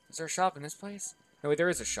 Is there a shop in this place? No, wait, there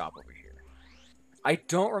is a shop over here. I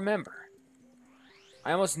don't remember.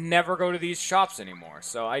 I almost never go to these shops anymore,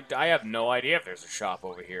 so I have no idea if there's a shop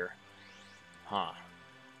over here. Huh.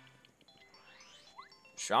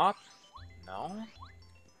 Shop? No?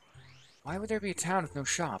 Why would there be a town with no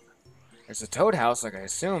shop? There's a toad house, like I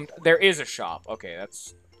assumed. There is a shop. Okay,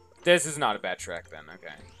 that's... This is not a bad trek, then.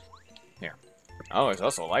 Okay. Here. Oh, there's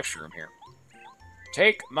also a life room here.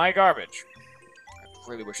 Take my garbage. I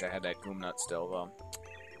really wish I had that goom nut still, though.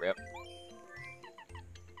 Rip.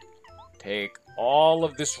 Take all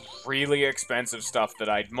of this really expensive stuff that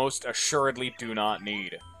I most assuredly do not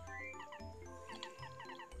need.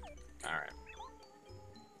 Alright.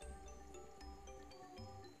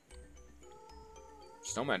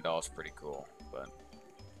 Snowman doll is pretty cool, but...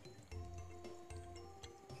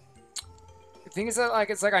 The thing is that, like,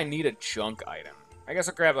 it's like I need a junk item. I guess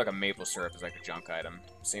I'll grab, like, a maple syrup as, like, a junk item.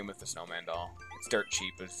 Same with the snowman doll. It's dirt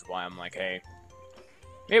cheap, which is why I'm like, hey...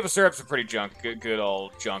 Maple syrup's a pretty good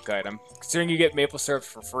old junk item. Considering you get maple syrups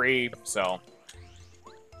for free, so...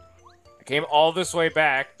 I came all this way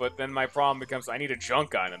back, but then my problem becomes I need a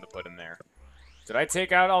junk item to put in there. Did I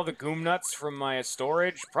take out all the goom nuts from my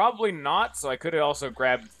storage? Probably not, so I could have also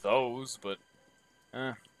grabbed those, but...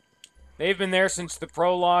 Then They've been there since the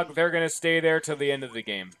prologue. They're going to stay there till the end of the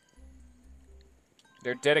game.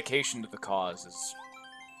 Their dedication to the cause is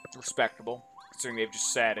respectable, considering they've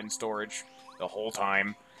just sat in storage the whole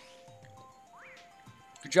time.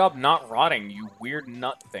 Good job not rotting, you weird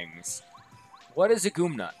nut things. What is a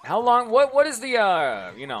goom nut? How long? What is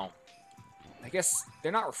the you know? I guess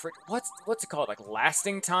they're not what's it called? Like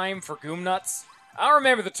lasting time for goom nuts? I don't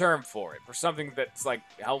remember the term for it. For something that's like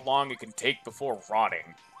how long it can take before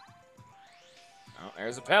rotting. Oh,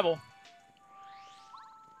 there's a pebble.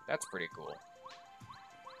 That's pretty cool.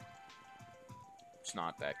 It's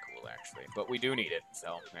not that cool, actually. But we do need it,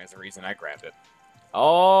 so there's a reason I grabbed it.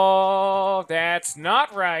 Oh, that's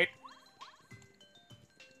not right.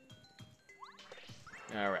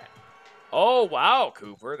 Alright. Oh, wow,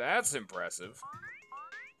 Cooper. That's impressive.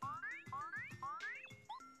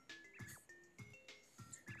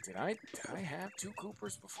 Did I have 2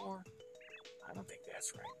 Coopers before? I don't think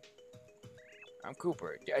that's right. I'm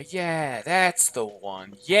Cooper. Yeah, that's the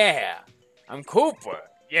one. Yeah. I'm Cooper.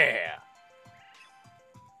 Yeah.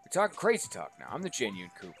 We're talking crazy talk now. I'm the genuine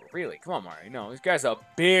Cooper. Really? Come on, Mario. No, this guy's a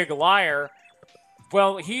big liar.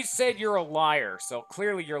 Well, he said you're a liar, so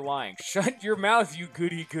clearly you're lying. Shut your mouth, you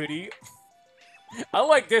goody goody. I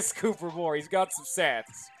like this Cooper more. He's got some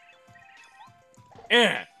stats.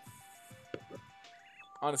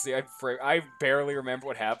 Honestly, I barely remember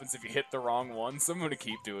what happens if you hit the wrong one, so I'm going to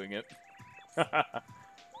keep doing it. What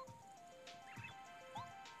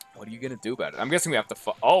are you going to do about it? I'm guessing we have to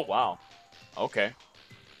oh, wow. Okay.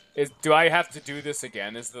 Do I have to do this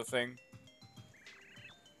again is the thing?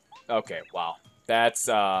 Okay, wow. That's,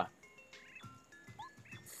 wow.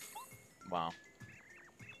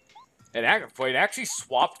 It actually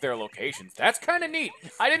swapped their locations. That's kind of neat.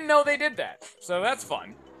 I didn't know they did that, so that's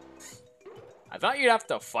fun. I thought you'd have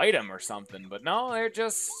to fight them or something, but no, they're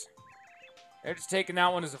just taking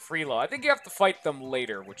that one as a free load. I think you have to fight them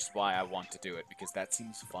later, which is why I want to do it, because that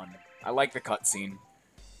seems fun. I like the cutscene.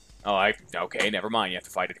 Oh, okay, never mind. You have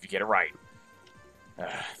to fight it if you get it right.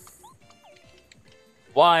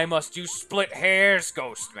 Why must you split hairs,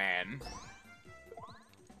 Ghost Man?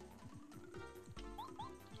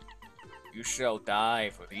 You shall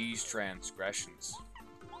die for these transgressions.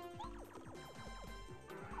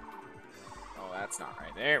 Oh, that's not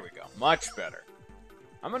right. There we go. Much better.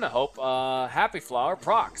 I'm gonna hope, Happy Flower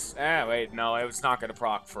procs. Wait, no, it was not gonna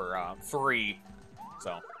proc for, free.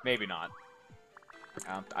 So, maybe not.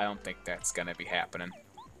 I don't think that's gonna be happening.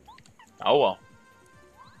 Oh, well.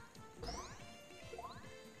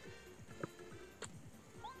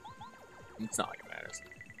 It's not like it matters.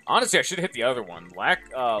 Honestly, I should hit the other one.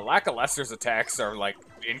 Lackalester's attacks are, like,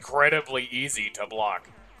 incredibly easy to block.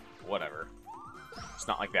 Whatever. It's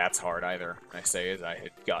not like that's hard either. I say as I had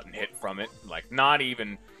gotten hit from it, like, not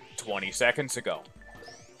even 20 seconds ago.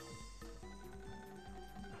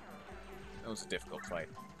 That was a difficult fight.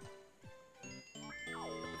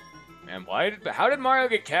 And how did Mario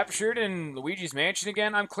get captured in Luigi's Mansion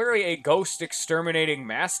again? I'm clearly a ghost exterminating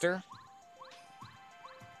master.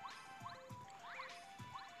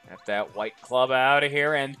 Get that white club out of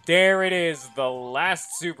here, and there it is, the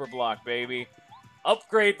last super block, baby.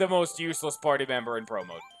 Upgrade the most useless party member in Pro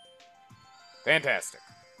Mode. Fantastic.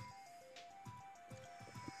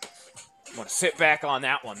 I'm gonna sit back on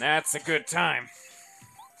that one. That's a good time.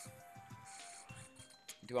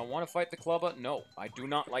 Do I want to fight the Clubba? No, I do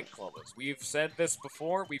not like Clubbas. We've said this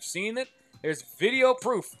before. We've seen it. There's video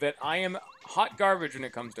proof that I am hot garbage when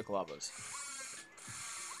it comes to Clubbas.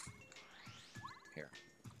 Here.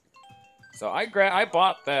 So I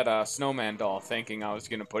bought that snowman doll thinking I was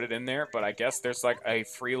going to put it in there, but I guess there's like a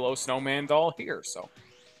Freelo snowman doll here, so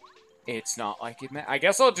it's not like it. I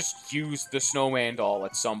guess I'll just use the snowman doll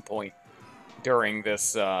at some point during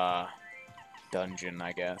this dungeon,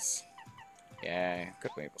 I guess. Yeah,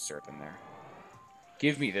 good maple syrup in there.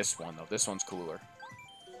 Give me this one, though. This one's cooler.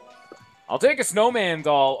 I'll take a snowman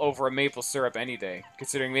doll over a maple syrup any day.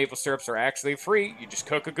 Considering maple syrups are actually free, you just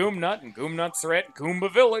cook a goom nut, and goom nuts are at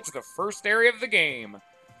Goomba Village, the first area of the game.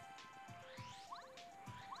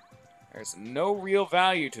 There's no real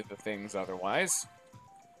value to the things otherwise.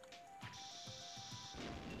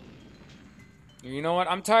 You know what?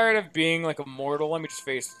 I'm tired of being like a mortal. Let me just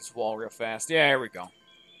face this wall real fast. Yeah, here we go.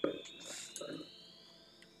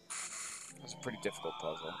 That's a pretty difficult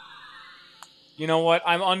puzzle. You know what?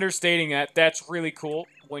 I'm understating that. That's really cool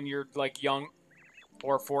when you're, like, young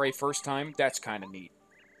or for a first time. That's kind of neat.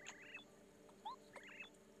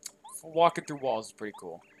 Walking through walls is pretty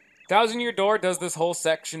cool. Thousand Year Door does this whole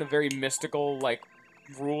section, a very mystical, like,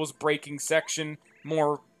 rules-breaking section.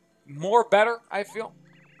 More better, I feel.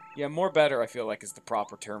 Yeah, more better, I feel like, is the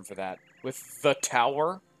proper term for that. With the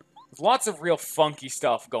tower. With lots of real funky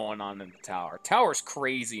stuff going on in the tower. Tower's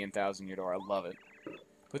crazy in Thousand Year Door. I love it.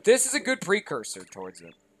 But this is a good precursor towards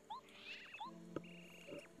it.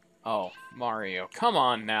 Oh, Mario, come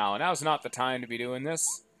on now. Now's not the time to be doing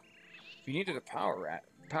this. If you needed a power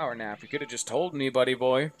nap, you could have just told me, buddy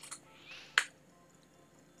boy.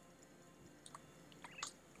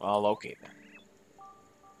 Well, okay then.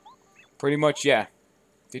 Pretty much, yeah.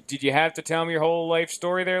 Did you have to tell me your whole life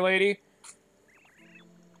story there, lady?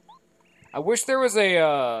 I wish there was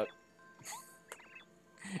a,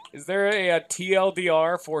 Is there a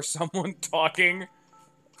TLDR for someone talking?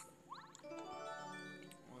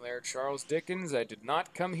 Well, there, Charles Dickens, I did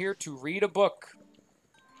not come here to read a book.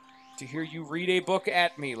 To hear you read a book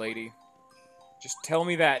at me, lady. Just tell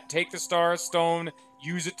me that. Take the Star Stone,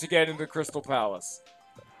 use it to get into the Crystal Palace.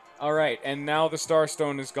 Alright, and now the Star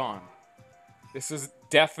Stone is gone. This is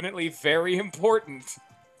definitely very important.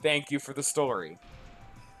 Thank you for the story.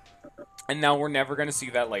 And now we're never going to see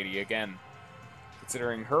that lady again.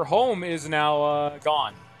 Considering her home is now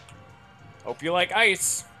gone. Hope you like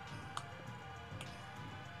ice.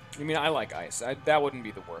 I mean, I like ice. That wouldn't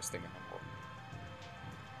be the worst thing in the world.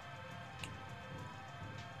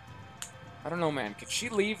 I don't know, man. Could she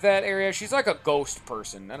leave that area? She's like a ghost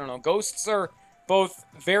person. I don't know. Ghosts are both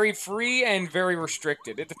very free and very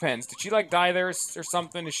restricted. It depends. Did she, like, die there or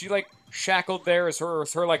something? Is she, like, shackled there? Is her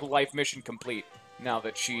like, life mission complete now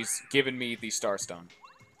that she's given me the Star Stone?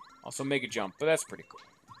 Also, Mega Jump, but that's pretty cool.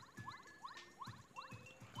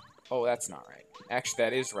 Oh, that's not right. Actually,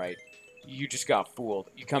 that is right. You just got fooled.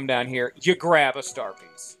 You come down here, you grab a star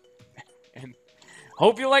piece. And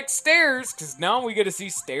hope you like Stairs, because now we get to see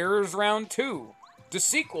Stairs Round 2. The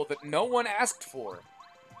sequel that no one asked for.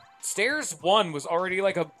 Stairs 1 was already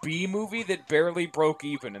like a B movie that barely broke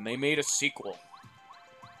even, and they made a sequel.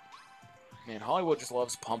 Man, Hollywood just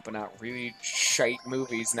loves pumping out really shite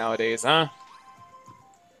movies nowadays, huh?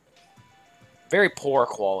 Very poor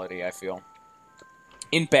quality, I feel.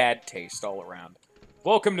 In bad taste all around.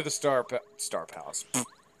 Welcome to the Star Palace.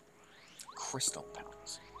 Crystal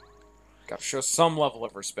Palace. Gotta show some level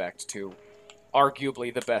of respect to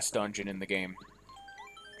arguably the best dungeon in the game.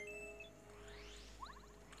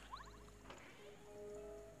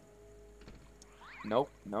 Nope,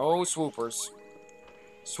 no swoopers.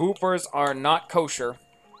 Swoopers are not kosher.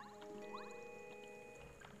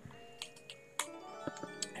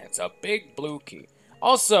 It's a big blue key.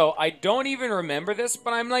 Also, I don't even remember this,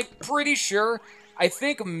 but I'm like pretty sure. I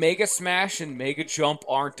think Mega Smash and Mega Jump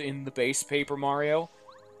aren't in the base Paper Mario.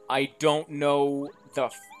 I don't know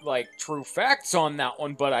the true facts on that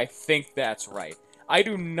one, but I think that's right. I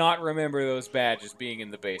do not remember those badges being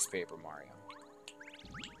in the base Paper Mario.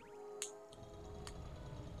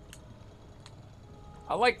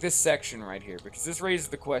 I like this section right here, because this raises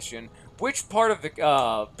the question, which part of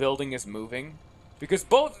the building is moving? Because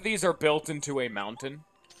both of these are built into a mountain.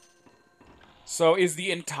 So is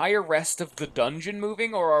the entire rest of the dungeon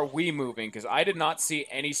moving, or are we moving? Because I did not see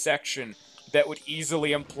any section that would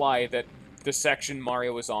easily imply that the section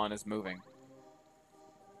Mario is on is moving.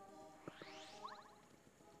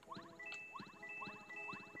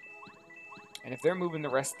 And if they're moving the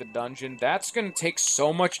rest of the dungeon, that's going to take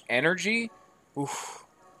so much energy. Oof.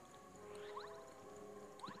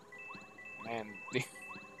 Man,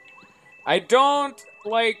 I don't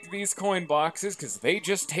like these coin boxes because they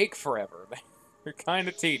just take forever. They're kind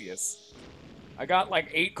of tedious. I got like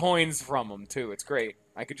 8 coins from them too. It's great.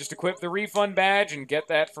 I could just equip the refund badge and get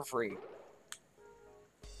that for free.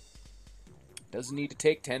 Doesn't need to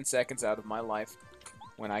take 10 seconds out of my life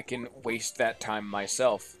when I can waste that time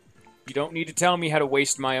myself. You don't need to tell me how to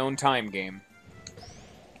waste my own time, game.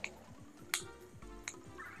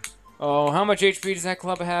 Oh, how much HP does that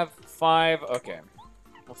club have? 5? Okay.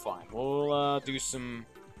 Well, fine. We'll do some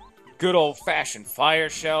good old-fashioned fire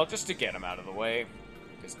shell just to get him out of the way.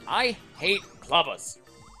 Because I hate clubbers.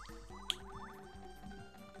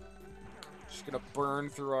 Just gonna burn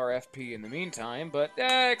through our FP in the meantime, but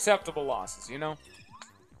acceptable losses, you know?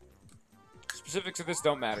 Specifics of this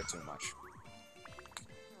don't matter too much.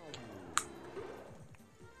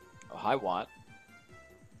 Oh, hi, Watt.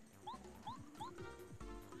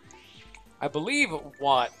 I believe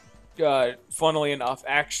Watt, funnily enough,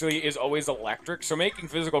 actually is always electric, so making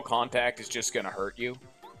physical contact is just gonna hurt you.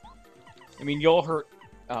 I mean, you'll hurt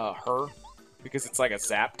her, because it's like a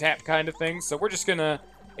zap-tap kind of thing, so we're just gonna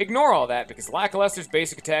ignore all that, because Lackluster's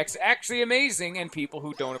basic attack is actually amazing, and people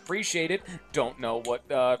who don't appreciate it don't know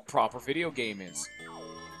what proper video game is.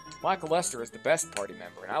 Lackluster is the best party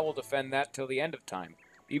member, and I will defend that till the end of time,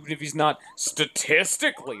 even if he's not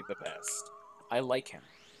statistically the best. I like him.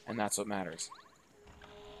 And that's what matters.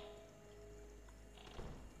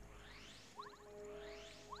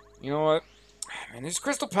 You know what? Man, this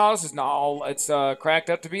Crystal Palace is not all it's cracked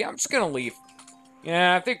up to be. I'm just gonna leave.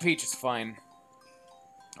 Yeah, I think Peach is fine.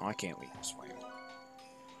 Oh, I can't leave this way.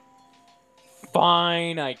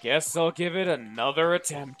 Fine, I guess I'll give it another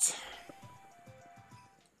attempt.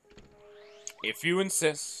 If you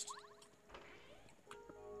insist.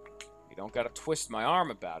 You don't gotta twist my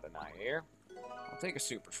arm about it, I hear. I'll take a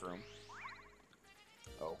Super Shroom.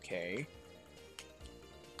 Okay.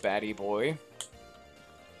 Batty boy.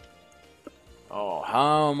 Oh,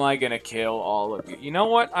 how am I gonna kill all of you? You know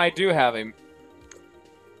what? I do have him.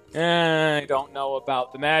 I don't know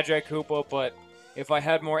about the Magi Koopa, but if I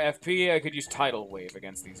had more FP, I could use Tidal Wave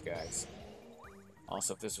against these guys.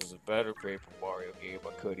 Also, if this was a better Paper Wario game,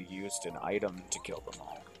 I could have used an item to kill them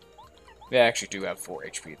all. They actually do have 4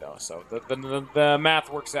 HP, though, so the math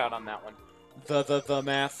works out on that one. The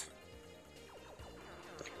math.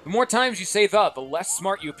 The more times you say the less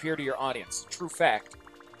smart you appear to your audience. True fact.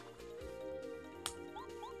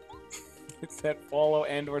 It's that follow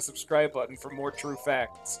and or subscribe button for more true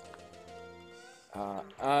facts.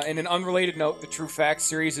 In an unrelated note, the True Facts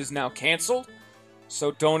series is now canceled,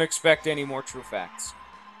 so don't expect any more true facts.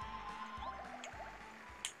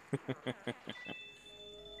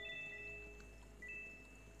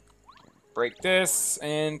 Break this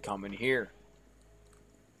and come in here.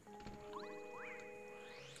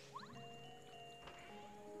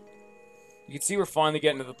 You can see we're finally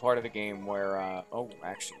getting to the part of the game where, oh,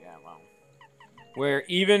 actually, yeah, wow. Where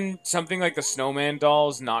even something like the snowman doll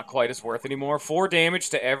is not quite as worth anymore. 4 damage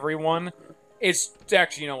to everyone is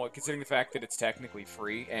actually, you know what, considering the fact that it's technically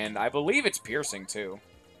free, and I believe it's piercing too.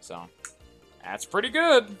 So, that's pretty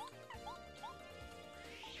good.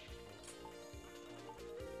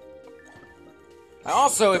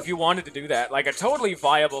 Also, if you wanted to do that, like a totally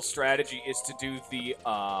viable strategy is to do the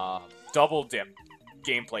double dip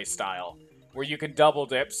gameplay style, where you can double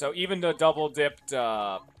dip. So even the double dipped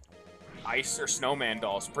ice or snowman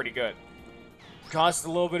doll is pretty good. Costs a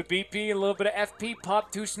little bit of BP, a little bit of FP,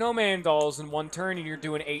 pop 2 snowman dolls in 1 turn, and you're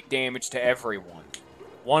doing 8 damage to everyone.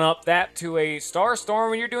 One up that to a Star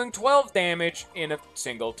Storm, and you're doing 12 damage in a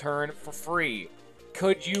single turn for free.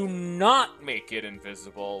 Could you not make it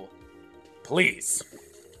invisible? Please.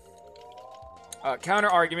 Counter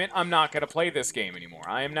argument, I'm not going to play this game anymore.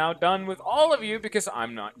 I am now done with all of you because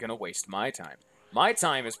I'm not going to waste my time. My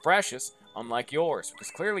time is precious, unlike yours,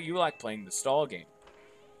 because clearly you like playing the stall game.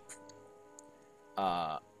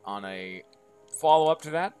 On a follow-up to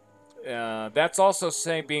that, that's also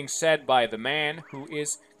being said by the man who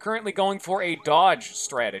is currently going for a dodge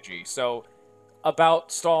strategy, so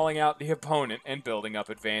about stalling out the opponent and building up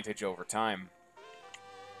advantage over time.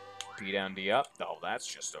 D down, D up. Oh, that's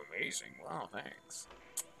just amazing. Wow, thanks.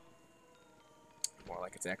 More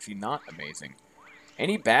like it's actually not amazing.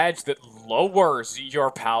 Any badge that lowers your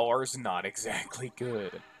power is not exactly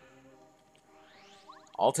good.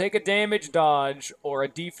 I'll take a damage dodge or a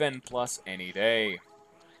defend plus any day.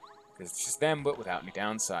 Because it's just them, but without any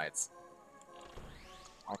downsides.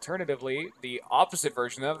 Alternatively, the opposite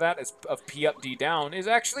version of that, of P up, D down, is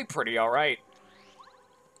actually pretty alright.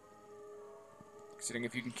 Considering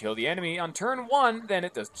if you can kill the enemy on turn 1, then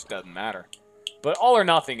it just doesn't matter. But All or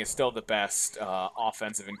Nothing is still the best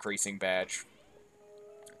offensive increasing badge.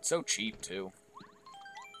 It's so cheap, too.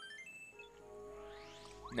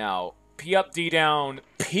 Now, P up, D down.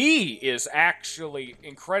 P is actually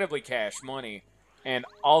incredibly cash money, and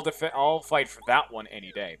I'll fight for that one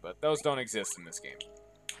any day, but those don't exist in this game.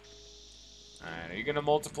 Alright, are you gonna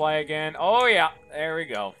multiply again? Oh yeah, there we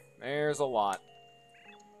go. There's a lot.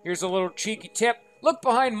 Here's a little cheeky tip. Look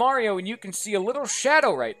behind Mario and you can see a little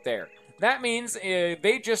shadow right there. That means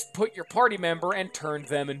they just put your party member and turned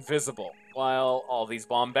them invisible while all these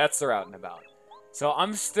Bombettes are out and about. So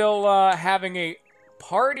I'm still having a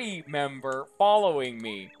party member following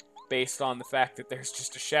me based on the fact that there's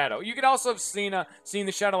just a shadow. You could also have seen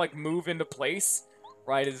the shadow like move into place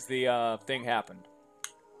right as the thing happened.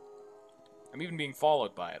 I'm even being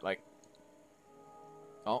followed by it, like...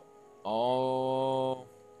 Oh...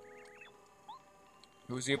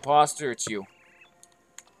 Who's the imposter? It's you.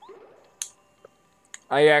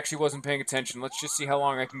 I actually wasn't paying attention. Let's just see how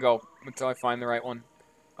long I can go until I find the right one.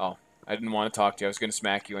 Oh, I didn't want to talk to you. I was going to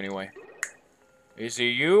smack you anyway. Is it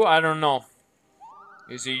you? I don't know.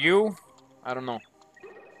 Is it you? I don't know.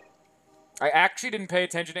 I actually didn't pay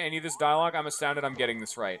attention to any of this dialogue. I'm astounded I'm getting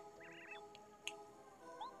this right.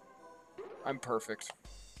 I'm perfect.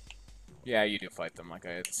 Yeah, you do fight them like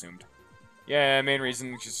I had assumed. Yeah, main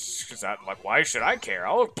reason just because like, why should I care?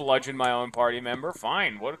 I'll bludgeon my own party member.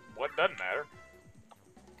 Fine. What doesn't matter?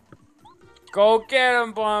 Go get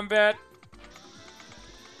him, Bombette.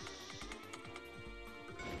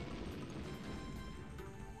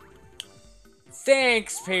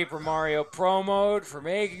 Thanks, Paper Mario Pro Mode, for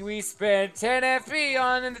making me spend 10 FP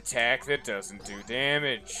on an attack that doesn't do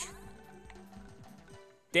damage.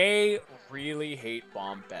 They really hate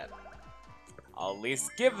Bombette. I'll at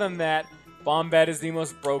least give them that. Bombette is the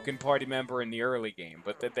most broken party member in the early game,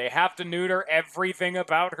 but that they have to neuter everything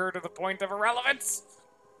about her to the point of irrelevance?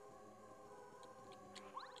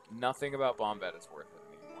 Nothing about Bombette is worth it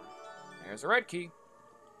anymore. There's a red key.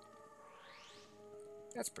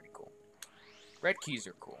 That's pretty cool. Red keys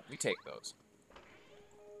are cool. We take those.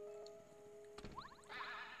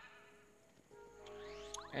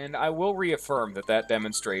 And I will reaffirm that that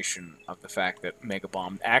demonstration of the fact that Mega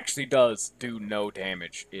Bomb actually does do no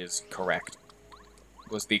damage is correct.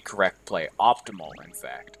 It was the correct play. Optimal, in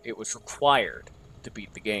fact. It was required to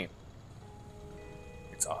beat the game.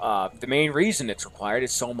 It's the main reason it's required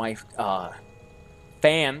is so my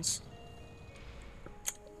fans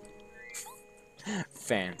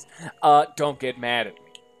don't get mad at me.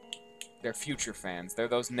 They're future fans. They're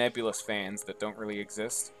those nebulous fans that don't really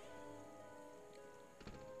exist.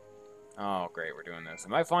 Oh, great, we're doing this.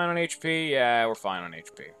 Am I fine on HP? Yeah, we're fine on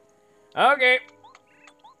HP. Okay.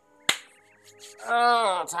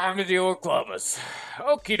 Oh, time to deal with Clubbers.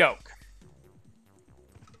 Okie doke.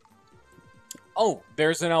 Oh,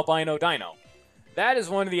 there's an albino dino. That is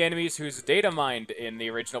one of the enemies who's data mined in the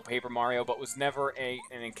original Paper Mario, but was never an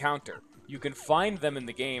encounter. You can find them in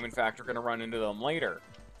the game. In fact, we're going to run into them later.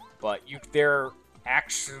 But their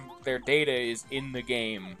data is in the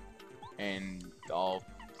game, and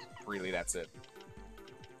really, that's it.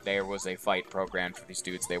 There was a fight programmed for these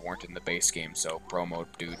dudes. They weren't in the base game, so Pro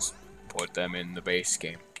Mode dudes put them in the base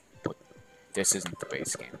game. This isn't the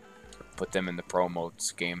base game. Put them in the Pro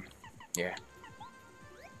Modes game. Yeah.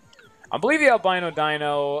 I believe the albino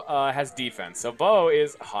dino has defense, so Bo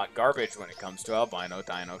is hot garbage when it comes to albino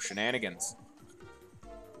dino shenanigans.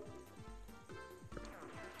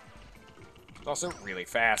 It's also really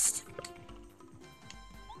fast.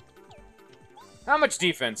 How much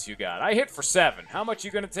defense you got? I hit for 7. How much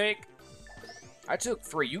you gonna take? I took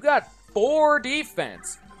 3. You got 4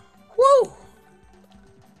 defense. Woo!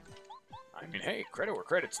 I mean, hey, credit where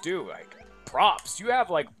credit's due. Like, props. You have,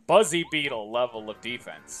 like, Buzzy Beetle level of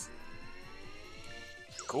defense.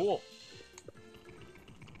 Cool.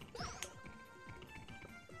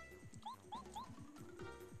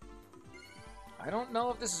 I don't know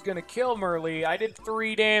if this is gonna kill Merly. I did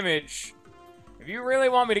 3 damage. If you really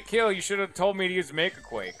want me to kill, you should have told me to use Make a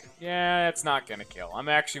Quake. Yeah, it's not gonna kill. I'm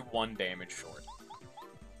actually 1 damage short.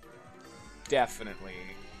 Definitely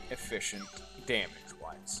efficient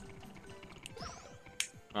damage-wise.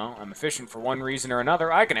 Well, I'm efficient for one reason or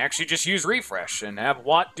another. I can actually just use Refresh and have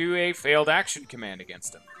Watt do a failed action command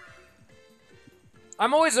against him.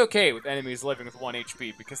 I'm always okay with enemies living with 1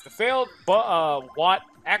 HP because the failed Watt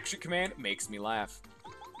action command makes me laugh.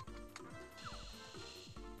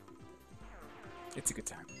 It's a good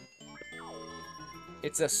time.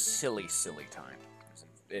 It's a silly, silly time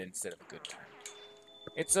instead of a good time.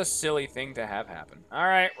 It's a silly thing to have happen. All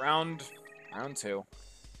right, round 2.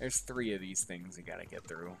 There's 3 of these things you gotta get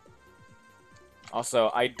through.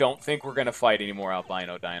 Also, I don't think we're gonna fight any more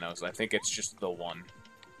albino dinos. I think it's just the 1.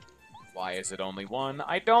 Why is it only 1?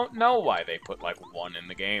 I don't know why they put, like, 1 in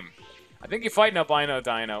the game. I think you fight an albino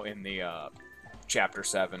dino in the, Chapter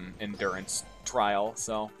 7 Endurance Trial,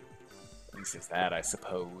 so... At least it's that, I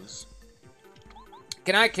suppose.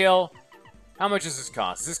 Can I kill? How much does this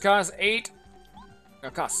cost? Does this cost 8? No,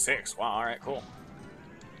 it costs 6. Wow, alright, cool.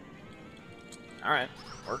 Alright,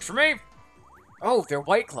 works for me. Oh, they're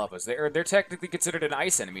white clubbers. They're technically considered an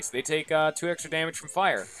ice enemy, so they take 2 extra damage from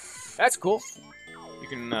fire. That's cool. You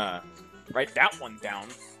can write that one down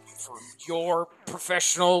for your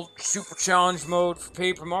professional Super Challenge mode for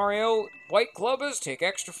Paper Mario. White clubbers take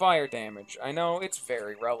extra fire damage. I know, it's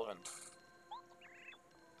very relevant.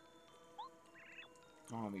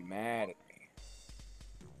 Don't be mad at me.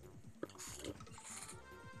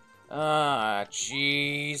 Ah,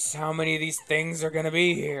 jeez. How many of these things are gonna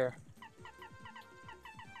be here?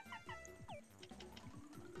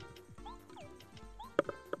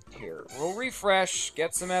 Here, we'll refresh,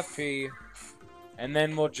 get some FP, and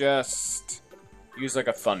then we'll just use like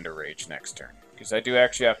a Thunder Rage next turn. Because I do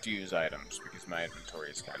actually have to use items, because my inventory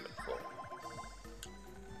is kind of full.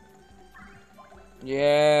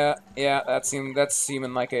 Yeah, that's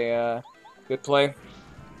seeming like a good play.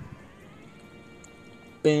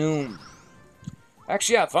 Boom.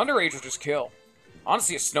 Actually, yeah, Thunder Rage will just kill.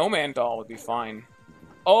 Honestly, a snowman doll would be fine.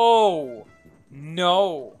 Oh,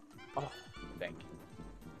 no. Oh, thank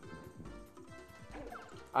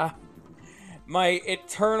you. My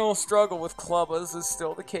eternal struggle with clubbers is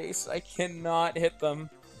still the case. I cannot hit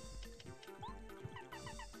them.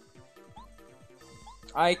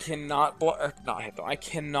 I cannot block. Not hit them. I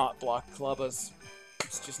cannot block Clubbas.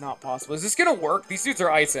 It's just not possible. Is this gonna work? These dudes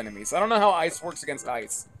are ice enemies. I don't know how ice works against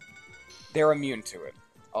ice. They're immune to it.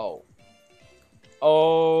 Oh.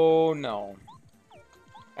 Oh, no.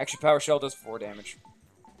 Actually, Power Shell does 4 damage.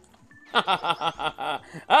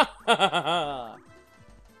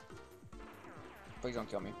 Please don't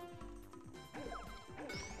kill me.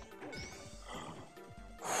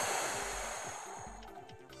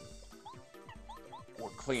 We're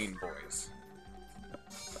clean, boys.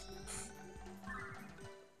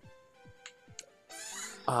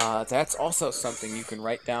 That's also something you can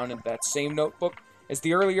write down in that same notebook as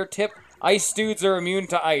the earlier tip. Ice dudes are immune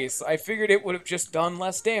to ice. I figured it would have just done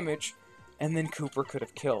less damage, and then Cooper could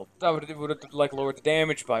have killed. It would have, like, lowered the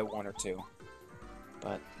damage by 1 or 2.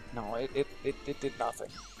 But, no, it did nothing.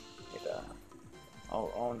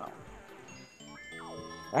 Oh no.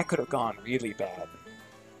 That could have gone really bad.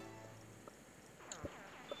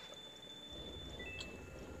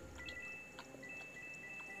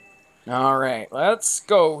 Alright, let's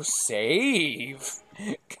go save.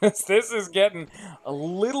 Because this is getting a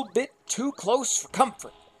little bit too close for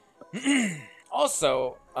comfort.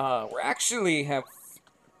 Also, we actually have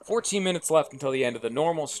 14 minutes left until the end of the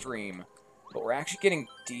normal stream. But we're actually getting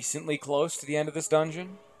decently close to the end of this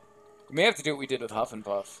dungeon. We may have to do what we did with Huff and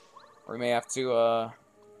Puff. Or we may have to,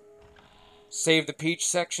 save the Peach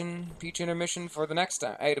section, Peach intermission for the next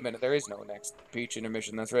time. Wait a minute, there is no next Peach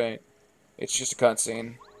intermission, that's right. It's just a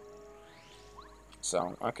cutscene.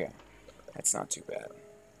 So, okay. That's not too bad.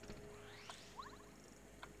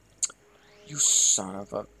 You son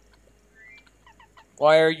of a...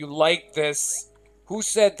 Why are you like this? Who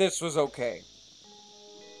said this was okay?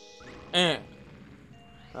 Oh,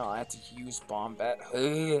 I have to use Bomb Bat.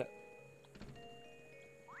 Ugh.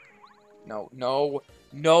 No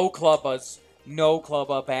Clubbas. No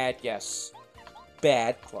Clubba bad, yes.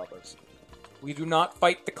 Bad Clubbas. We do not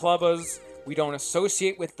fight the Clubbas. We don't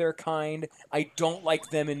associate with their kind. I don't like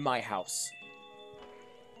them in my house.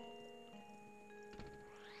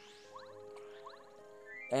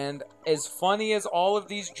 And as funny as all of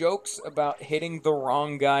these jokes about hitting the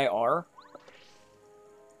wrong guy are...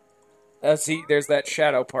 see, there's that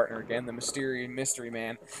shadow partner again, the mystery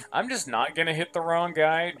man. I'm just not gonna hit the wrong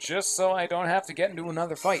guy just so I don't have to get into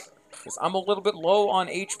another fight. Because I'm a little bit low on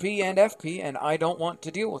HP and FP, and I don't want to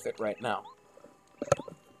deal with it right now.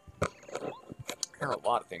 There are a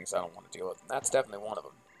lot of things I don't want to deal with, and that's definitely one of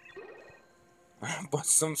them. But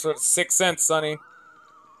some sort of 6th sense, Sonny.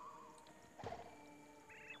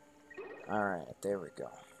 Alright, there we go.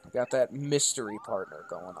 We got that mystery partner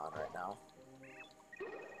going on right now.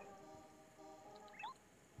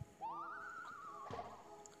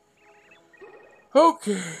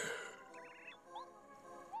 Okay.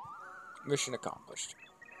 Mission accomplished.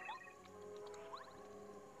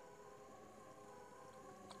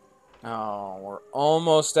 Oh, we're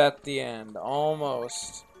almost at the end.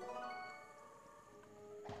 Almost.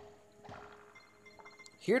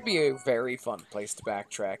 Here'd be a very fun place to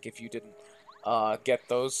backtrack if you didn't get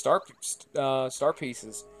those star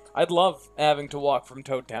pieces. I'd love having to walk from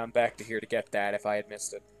Toad Town back to here to get that if I had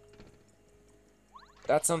missed it.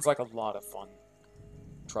 That sounds like a lot of fun.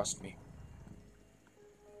 Trust me.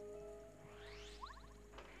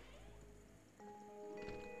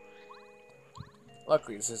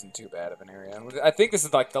 Luckily, this isn't too bad of an area. I think this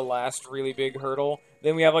is like the last really big hurdle.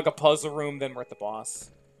 Then we have like a puzzle room, then we're at the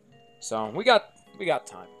boss. So, we got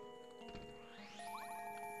time.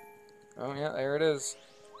 Oh yeah, there it is.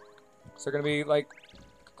 Is there gonna be like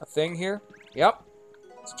a thing here? Yep.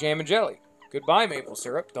 It's jam and jelly. Goodbye, maple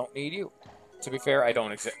syrup. Don't need you. To be fair, I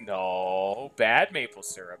don't exist. No, bad maple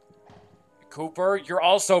syrup. Cooper, you're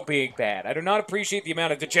also being bad. I do not appreciate the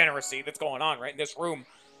amount of degeneracy that's going on right in this room.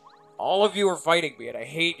 All of you are fighting me, and I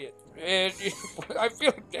hate it. I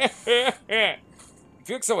feel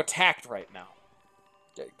so attacked right now.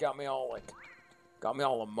 It got me all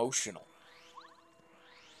emotional.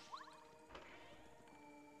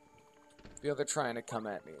 Feel they're trying to come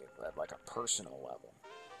at me at like a personal level.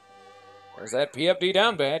 There's that PFD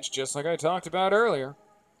down badge, just like I talked about earlier.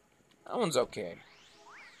 That one's okay.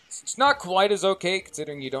 It's not quite as okay,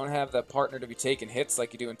 considering you don't have that partner to be taking hits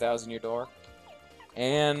like you do in Thousand Year Door.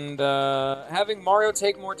 And having Mario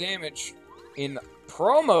take more damage in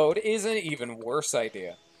Pro Mode is an even worse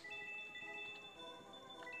idea.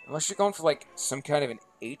 Unless you're going for, like, some kind of an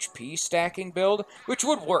HP stacking build, which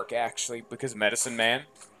would work, actually, because Medicine Man.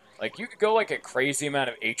 Like, you could go, like, a crazy amount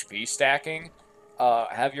of HP stacking,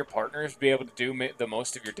 have your partners be able to do the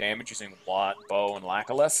most of your damage using Watt, Bow, and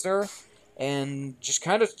Lackluster, and just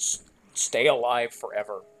kind of stay alive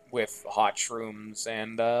forever with Hot Shrooms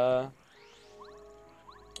and,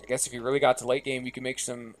 guess if you really got to late game, you can make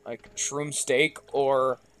some, like, shroom steak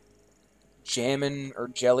or jammin' or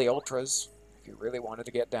jelly ultras, if you really wanted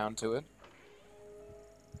to get down to it.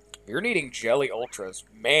 You're needing jelly ultras.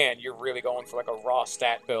 Man, you're really going for, like, a raw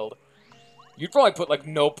stat build. You'd probably put, like,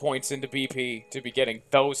 no points into BP to be getting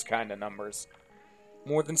those kind of numbers.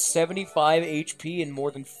 More than 75 HP and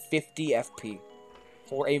more than 50 FP.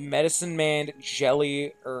 For a Medicine Man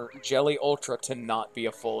Jelly Ultra to not be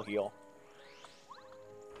a full heal.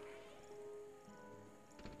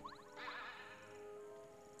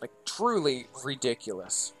 Like, truly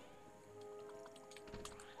ridiculous.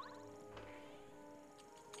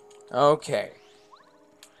 Okay.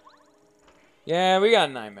 Yeah, we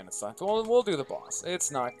got 9 minutes left. We'll do the boss. It's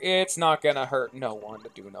not gonna hurt no one to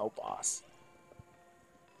do no boss.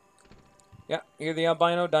 Yeah, you're the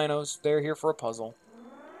albino dinos. They're here for a puzzle.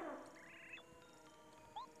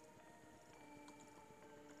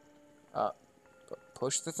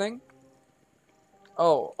 Push the thing?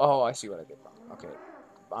 Oh, I see what I did wrong. Okay,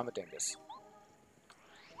 I'm a dingus.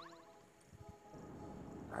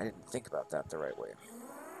 I didn't think about that the right way.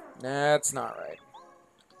 That's not right.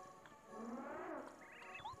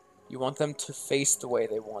 You want them to face the way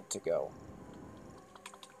they want to go.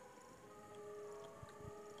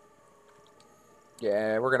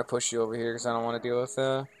 Yeah, we're gonna push you over here because I don't want to deal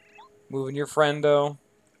with moving your friendo.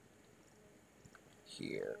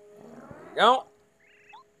 Here. There we go.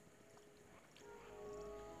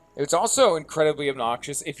 It's also incredibly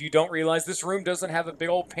obnoxious if you don't realize this room doesn't have a big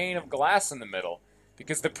old pane of glass in the middle.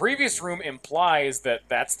 Because the previous room implies that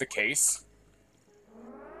that's the case.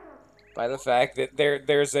 By the fact that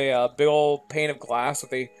there's a big old pane of glass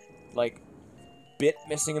with a, like, bit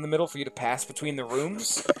missing in the middle for you to pass between the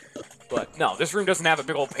rooms. But no, this room doesn't have a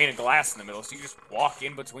big old pane of glass in the middle, so you just walk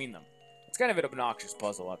in between them. It's kind of an obnoxious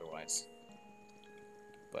puzzle otherwise.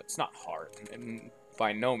 But it's not hard, and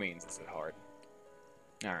by no means is it hard.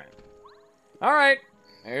 Alright. Alright,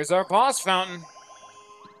 there's our boss fountain.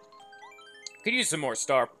 Could use some more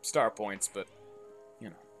star points, but, you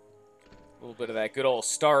know, a little bit of that good old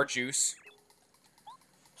star juice.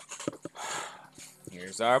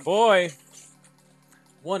 Here's our boy.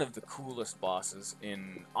 One of the coolest bosses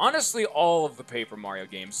in, honestly, all of the Paper Mario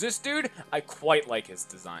games. This dude, I quite like his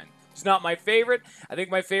design. He's not my favorite. I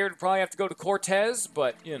think my favorite would probably have to go to Cortez,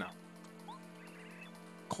 but, you know.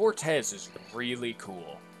 Cortez is really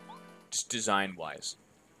cool, just design-wise.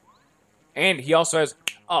 And he also has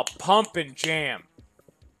a pumpin' jam.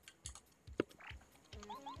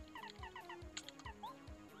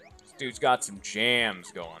 This dude's got some jams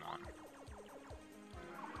going on.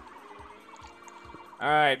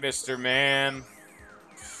 Alright, Mr. Man.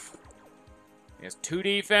 He has 2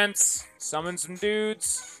 defense, summon some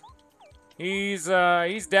dudes. He's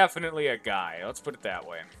definitely a guy, let's put it that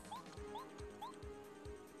way.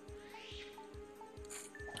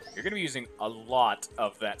 You're going to be using a lot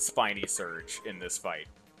of that Spiny Surge in this fight.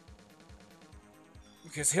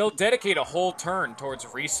 Because he'll dedicate a whole turn towards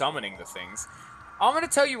resummoning the things. I'm going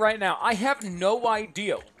to tell you right now, I have no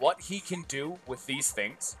idea what he can do with these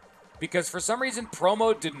things. Because for some reason,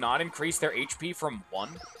 Promo did not increase their HP from 1.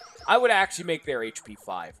 I would actually make their HP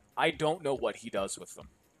 5. I don't know what he does with them.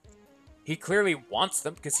 He clearly wants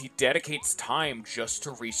them because he dedicates time just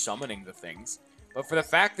to resummoning the things. But for the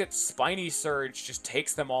fact that Spiny Surge just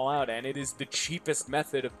takes them all out, and it is the cheapest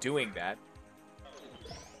method of doing that.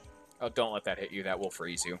 Oh, don't let that hit you. That will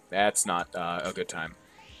freeze you. That's not a good time.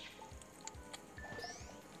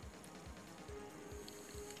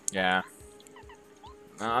 Yeah.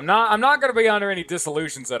 I'm not going to be under any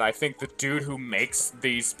disillusions that I think the dude who makes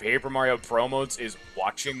these Paper Mario Pro modes is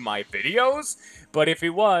watching my videos. But if he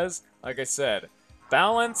was, like I said,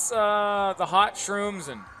 balance the hot shrooms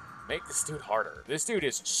and make this dude harder. This dude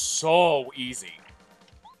is so easy.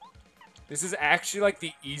 This is actually like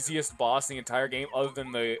the easiest boss in the entire game, other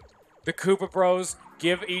than the Koopa Bros.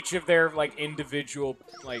 Give each of their like individual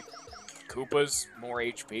like Koopas more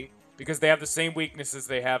HP because they have the same weaknesses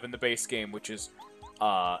they have in the base game, which is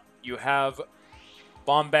you have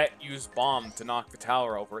Bombette use Bomb to knock the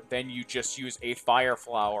tower over, then you just use a Fire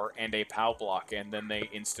Flower and a POW block, and then they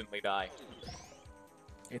instantly die.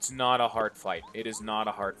 It's not a hard fight. It is not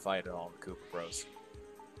a hard fight at all, the Koopa Bros.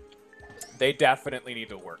 They definitely need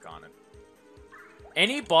to work on it.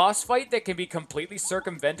 Any boss fight that can be completely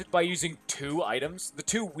circumvented by using 2 items, the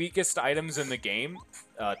 2 weakest items in the game,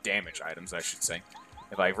 damage items, I should say,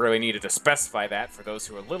 if I really needed to specify that for those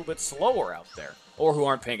who are a little bit slower out there, or who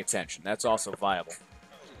aren't paying attention, that's also viable.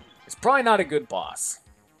 It's probably not a good boss.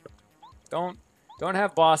 Don't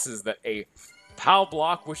have bosses that a POW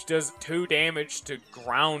block, which does 2 damage to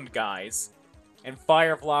ground guys, and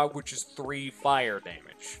Fire Block, which is 3 fire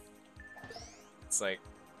damage. It's like,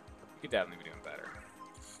 you could definitely be doing better.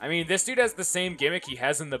 I mean, this dude has the same gimmick he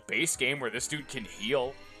has in the base game where this dude can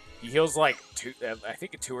heal. He heals like I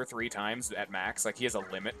think 2 or 3 times at max. Like, he has a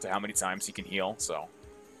limit to how many times he can heal, so.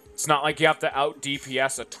 It's not like you have to out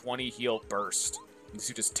DPS a 20 heal burst. This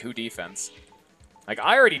dude does 2 defense. Like,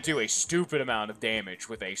 I already do a stupid amount of damage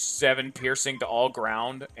with a 7 piercing to all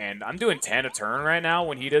ground, and I'm doing 10 a turn right now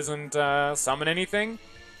when he doesn't summon anything.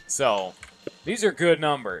 So, these are good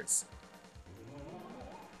numbers.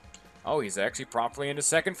 Oh, he's actually properly into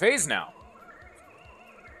second phase now.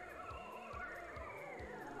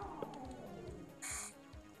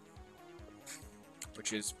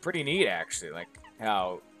 Which is pretty neat, actually. Like,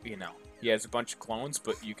 how, you know, he has a bunch of clones,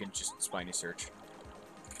 but you can just Spiny Search.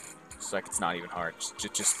 It's like, it's not even hard.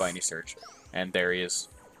 Just Spiny Search. And there he is.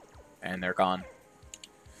 And they're gone.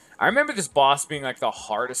 I remember this boss being, like, the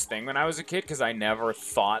hardest thing when I was a kid, because I never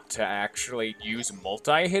thought to actually use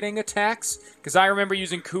multi-hitting attacks. Because I remember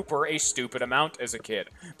using Cooper a stupid amount as a kid.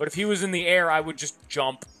 But if he was in the air, I would just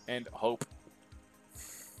jump and hope.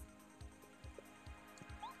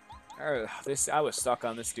 I was stuck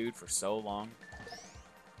on this dude for so long.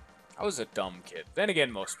 I was a dumb kid. Then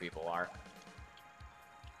again, most people are.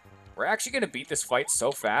 We're actually going to beat this fight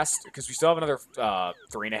so fast, because we still have another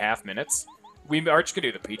 3.5 minutes. We are just going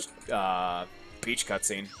to do the Peach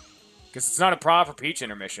cutscene. Because it's not a proper Peach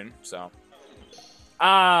intermission, so.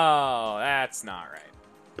 Oh, that's not right.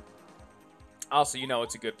 Also, you know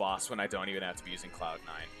it's a good boss when I don't even have to be using Cloud9.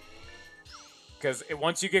 Because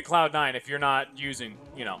once you get Cloud9, if you're not using,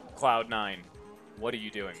 you know, Cloud9, what are you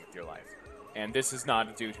doing with your life? And this is not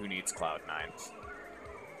a dude who needs Cloud9.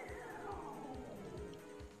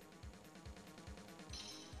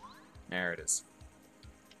 There it is.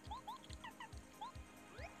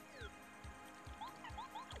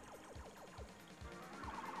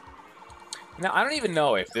 Now, I don't even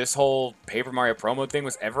know if this whole Paper Mario promo thing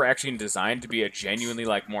was ever actually designed to be a genuinely,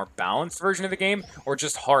 like, more balanced version of the game, or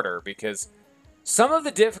just harder, because some of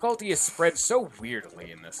the difficulty is spread so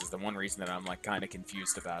weirdly in this is the one reason that I'm, like, kind of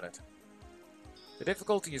confused about it. The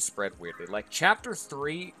difficulty is spread weirdly. Like, Chapter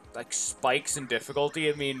 3, like, spikes in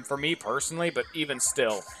difficulty, I mean, for me personally, but even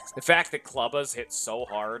still, the fact that Clubbas hit so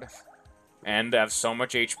hard and have so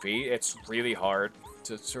much HP, it's really hard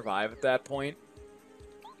to survive at that point.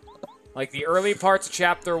 Like, the early parts of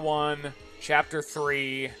Chapter 1, Chapter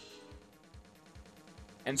 3,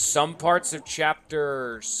 and some parts of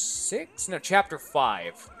Chapter 6? No, Chapter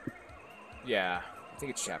 5. Yeah, I think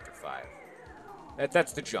it's Chapter 5.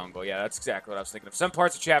 That's the jungle. Yeah, that's exactly what I was thinking of. Some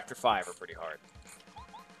parts of Chapter 5 are pretty hard.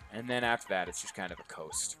 And then after that, it's just kind of a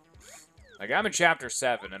coast. Like, I'm in Chapter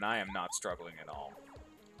 7, and I am not struggling at all.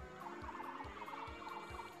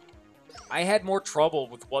 I had more trouble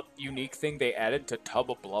with what unique thing they added to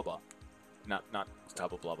Tubba Blubba. Not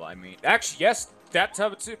Tubba Blubba, I mean... Actually, yes, that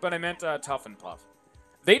Tubba too, but I meant Tuff and Puff.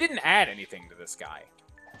 They didn't add anything to this guy.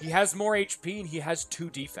 He has more HP, and he has 2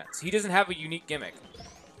 defense. He doesn't have a unique gimmick.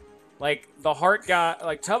 Like, the Heart guy...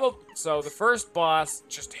 Like, Tubba... So, the first boss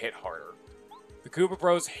just hit harder. The Koopa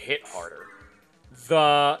Bros hit harder.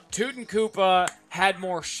 The Toot and Koopa had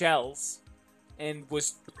more shells, and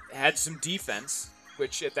had some defense,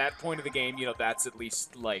 which at that point of the game, you know, that's at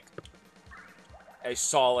least, like, a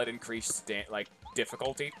solid increased,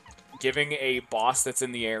 difficulty. Giving a boss that's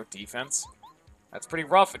in the air defense. That's pretty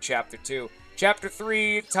rough at Chapter 2. Chapter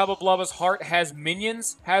 3, Tubba Blubba's heart has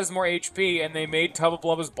minions, has more HP, and they made Tubba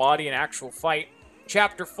Blubba's body an actual fight.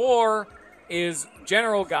 Chapter 4 is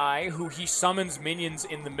General Guy, who he summons minions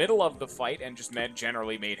in the middle of the fight, and just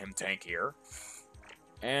generally made him tankier.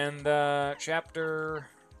 And, Chapter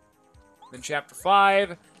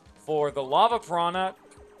 5, for the Lava Piranha,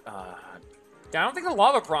 I don't think the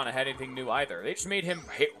Lava Piranha had anything new either. They just made him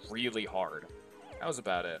hit really hard. That was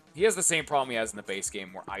about it. He has the same problem he has in the base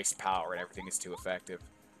game where ice power and everything is too effective.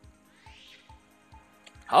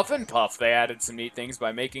 Huff and Puff, they added some neat things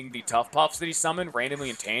by making the Tough Puffs that he summoned randomly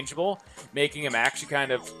intangible, making him actually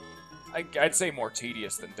kind of, I'd say more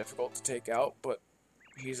tedious than difficult to take out, but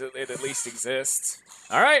it at least exists.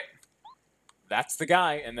 Alright, that's the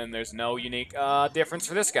guy, and then there's no unique difference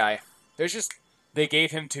for this guy. They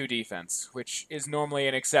gave him 2 defense, which is normally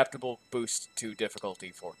an acceptable boost to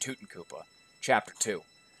difficulty for Toot and Koopa. Chapter 2.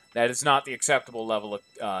 That is not the acceptable level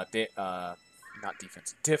of,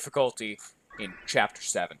 difficulty in Chapter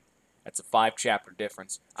 7. That's a 5-chapter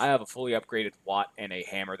difference. I have a fully upgraded Watt and a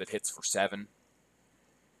hammer that hits for 7.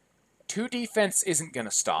 2 defense isn't going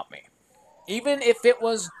to stop me. Even if it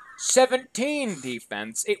was 17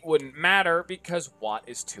 defense, it wouldn't matter because Watt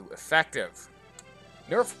is too effective.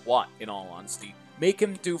 Nerf Watt, in all honesty. Make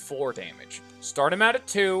him do 4 damage. Start him out at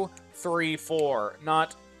 2, 3, 4,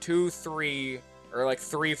 not 2, 3, Or like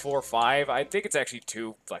 3, 4, 5. I think it's actually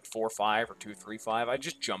 2, like 4, 5 or 2, 3, 5. I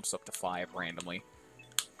just jumps up to 5 randomly.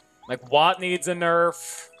 Like Watt needs a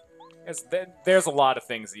nerf. There's a lot of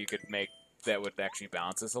things that you could make that would actually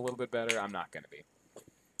balance this a little bit better. I'm not going to be,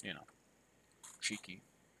 cheeky.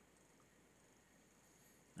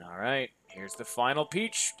 All right, here's the final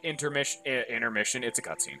Peach intermission. It's a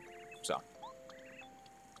cutscene, so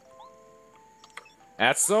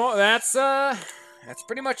that's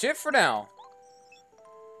pretty much it for now.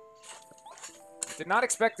 Did not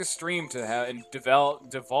expect the stream to have and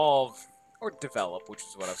devolve, which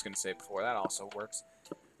is what I was going to say before. That also works.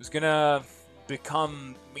 It was going to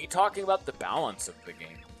become me talking about the balance of the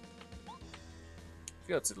game. I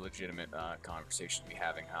feel it's a legitimate conversation to be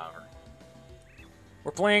having, however.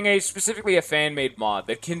 We're playing specifically a fan-made mod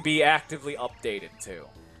that can be actively updated, too.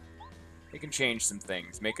 We can change some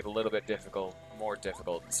things, make it a little bit more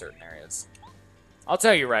difficult in certain areas. I'll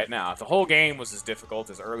tell you right now, if the whole game was as difficult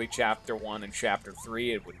as early Chapter 1 and Chapter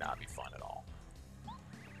 3, it would not be fun at all.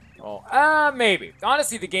 Well, maybe.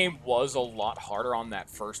 Honestly, the game was a lot harder on that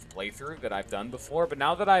first playthrough that I've done before, but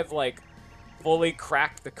now that I've, fully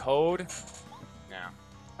cracked the code, yeah,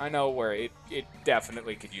 I know where it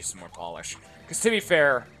definitely could use some more polish. Because to be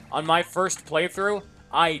fair, on my first playthrough,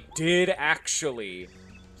 I did actually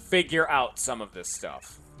figure out some of this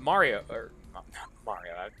stuff. Mario,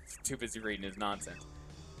 I'm too busy reading his nonsense.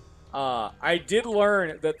 I did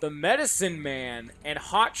learn that the Medicine Man and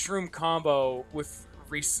Hot Shroom combo with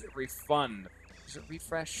Refund, is it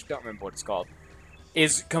Refresh? Don't remember what it's called,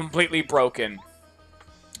 is completely broken.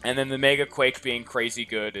 And then the Mega Quake being crazy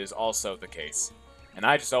good is also the case. And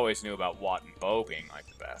I just always knew about Watt and Bo being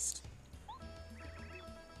the best.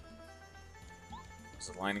 It's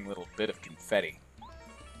a lining little bit of confetti.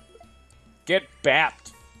 Get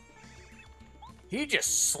bapped. He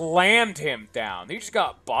just slammed him down. He just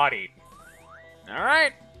got bodied.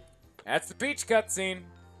 Alright. That's the Peach cutscene.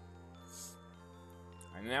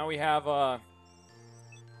 And now we have,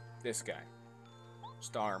 this guy.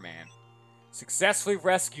 Starman. Successfully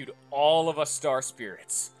rescued all of us Star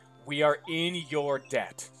Spirits. We are in your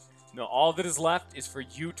debt. Now all that is left is for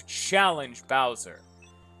you to challenge Bowser.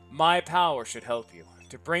 My power should help you.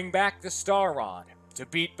 To bring back the Star Rod. To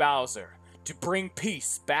beat Bowser. To bring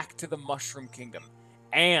peace back to the Mushroom Kingdom,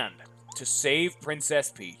 and to save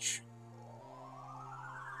Princess Peach.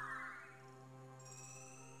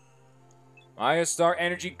 My star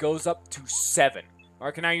energy goes up to 7. Or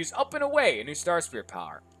I can now use Up and Away, a new Star Spirit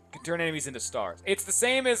power. Can turn enemies into stars. It's the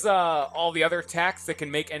same as all the other attacks that can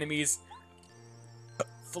make enemies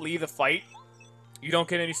flee the fight. You don't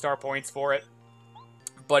get any star points for it,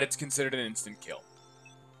 but it's considered an instant kill.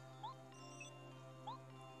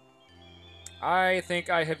 I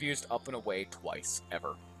think I have used Up and Away twice,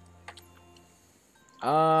 ever.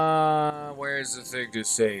 Where's the thing to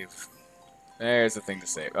save? There's the thing to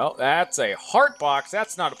save. Oh, that's a heart box.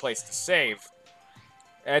 That's not a place to save.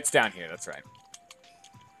 It's down here, that's right.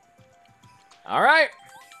 Alright.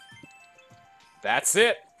 That's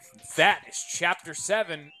it. That is Chapter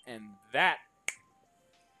 7, and that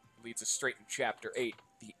leads us straight to Chapter 8,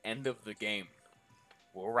 the end of the game.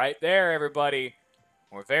 We're right there, everybody.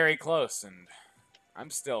 We're very close, and I'm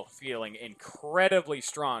still feeling incredibly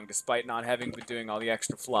strong despite not having been doing all the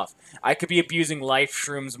extra fluff. I could be abusing Life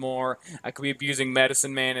Shrooms more. I could be abusing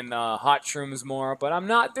Medicine Man and Hot Shrooms more, but I'm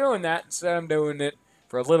not doing that. Instead, I'm doing it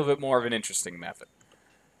for a little bit more of an interesting method.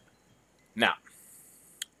 Now,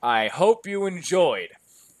 I hope you enjoyed.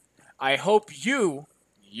 I hope you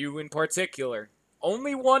in particular,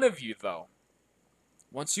 only one of you though,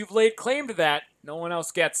 once you've laid claim to that, no one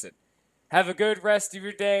else gets it. Have a good rest of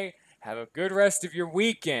your day. Have a good rest of your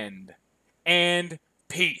weekend. And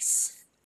peace.